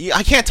coming on.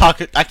 I can't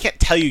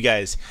tell you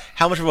guys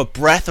how much of a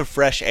breath of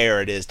fresh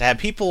air it is to have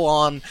people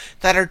on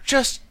that are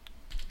just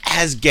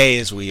as gay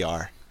as we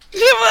are.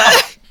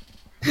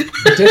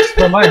 Dicks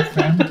for life,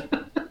 man.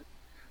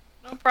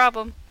 No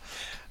problem.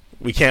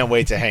 We can't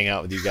wait to hang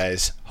out with you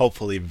guys.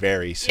 Hopefully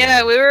very soon.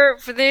 Yeah,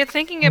 they're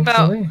thinking about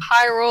Hopefully.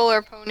 High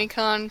Roller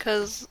PonyCon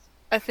because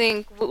I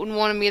think Wooten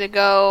wanted me to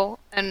go,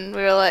 and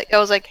I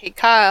was like, hey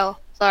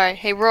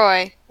hey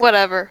Roy,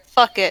 whatever,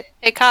 fuck it,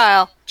 hey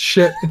Kyle,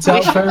 Shit, it's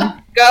out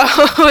there.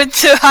 go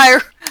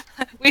to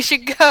we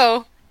should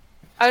go.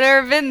 I've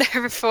never been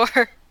there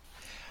before.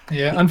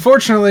 Yeah,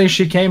 unfortunately,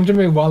 she came to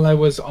me while I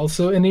was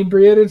also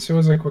inebriated, so I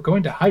was like, we're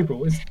going to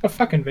Hyrule. Is that a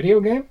fucking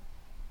video game?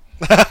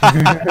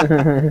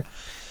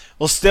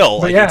 Well, still,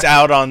 But like yeah. it's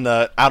out on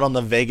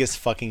the Vegas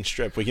fucking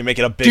strip. We can make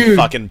it a big Dude.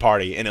 fucking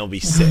party, and it'll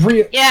be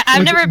sick. Yeah,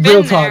 I've never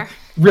real been talk, there.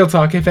 Real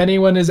talk. If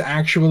anyone is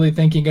actually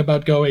thinking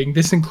about going,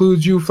 this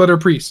includes you, Flutter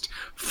Priest.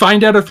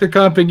 Find out if they're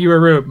comping you a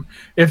room.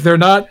 If they're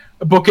not,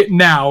 book it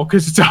now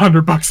because it's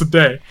 $100 a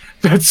day.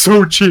 That's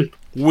so cheap.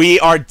 We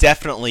are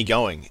definitely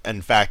going.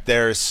 In fact,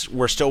 we're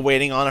still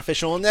waiting on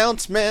official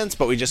announcements,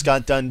 but we just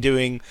got done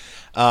doing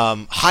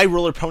High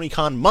Roller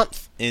PonyCon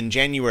month in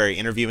January,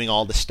 interviewing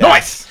all the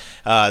staff.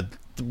 Nice.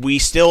 We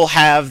still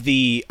have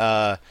the,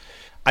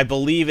 I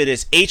believe it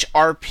is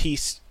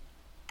HRP.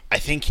 I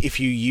think if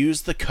you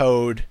use the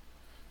code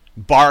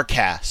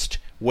Barcast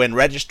when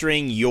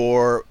registering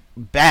your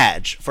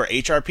badge for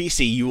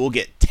HRPC, you will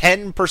get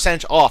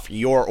 10% off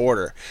your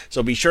order.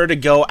 So be sure to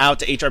go out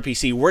to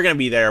HRPC. We're going to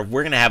be there.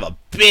 We're going to have a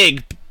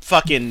big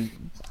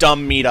fucking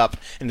dumb meetup,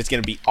 and it's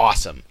going to be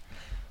awesome.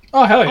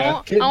 Oh, hell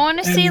yeah. I want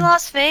to see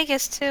Las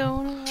Vegas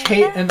too.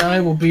 Kate and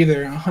I will be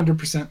there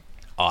 100%.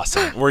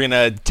 Awesome. We're going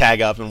to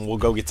tag up, and we'll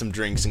go get some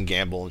drinks and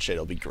gamble and shit.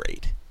 It'll be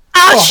great.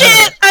 Oh, Oh,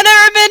 shit! I've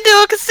never been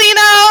to a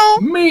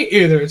casino! Me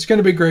either. It's going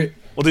to be great.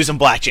 We'll do some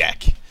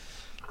blackjack.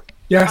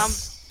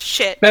 Yes.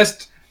 Shit.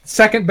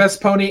 Second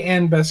best pony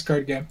and best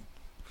card game.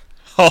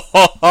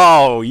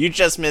 Oh, you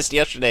just missed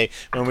yesterday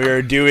when we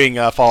were doing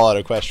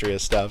Fallout Equestria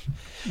stuff.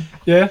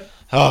 Yeah.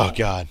 Oh,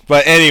 God.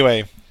 But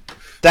anyway,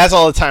 that's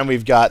all the time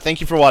we've got. Thank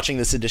you for watching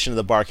this edition of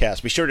the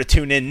Barcast. Be sure to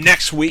tune in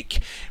next week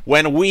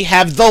when we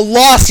have the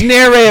Lost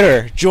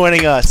Narrator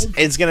joining us.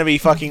 It's going to be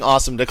fucking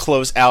awesome to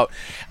close out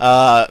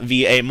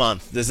VA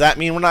month. Does that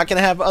mean we're not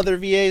going to have other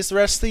VAs the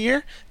rest of the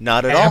year?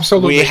 Not at all.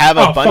 Absolutely. We have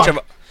a bunch fuck.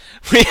 of...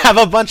 We have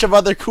a bunch of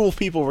other cool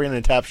people we're going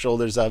to tap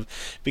shoulders of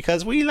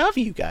because we love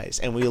you guys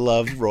and we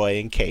love Roy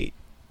and Kate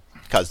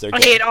because they're I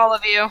good. hate all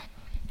of you.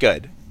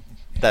 Good.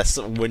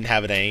 Wouldn't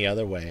have it any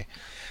other way.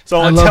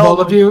 So I until love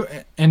all of you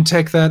and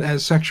take that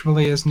as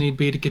sexually as need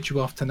be to get you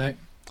off tonight.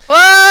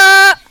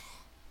 What?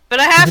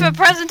 But I have a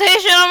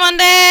presentation on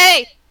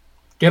Monday!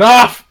 Get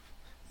off!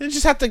 you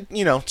just have to,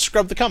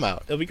 scrub the cum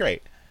out. It'll be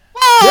great.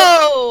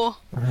 Whoa!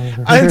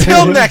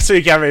 Until next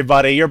week,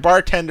 everybody. Your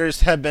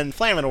bartenders have been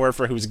Flamin' Word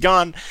for Who's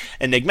Gone,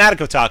 Enigmatic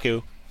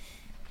Otaku,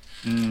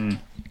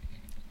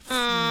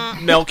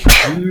 Milk,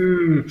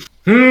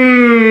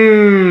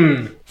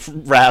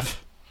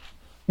 Rav.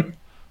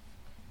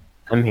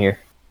 I'm here.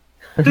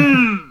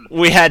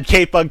 We had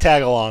Kate Bug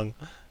tag along.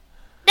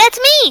 That's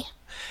me.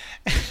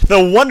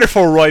 The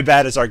wonderful Roy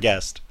Bat is our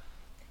guest.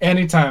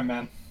 Anytime,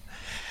 man.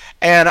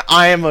 And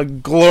I am a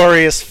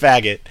glorious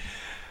faggot.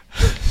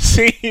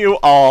 See you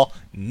all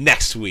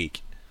next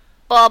week.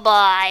 Bye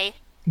bye.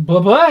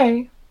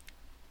 Bye-bye.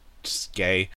 Just gay.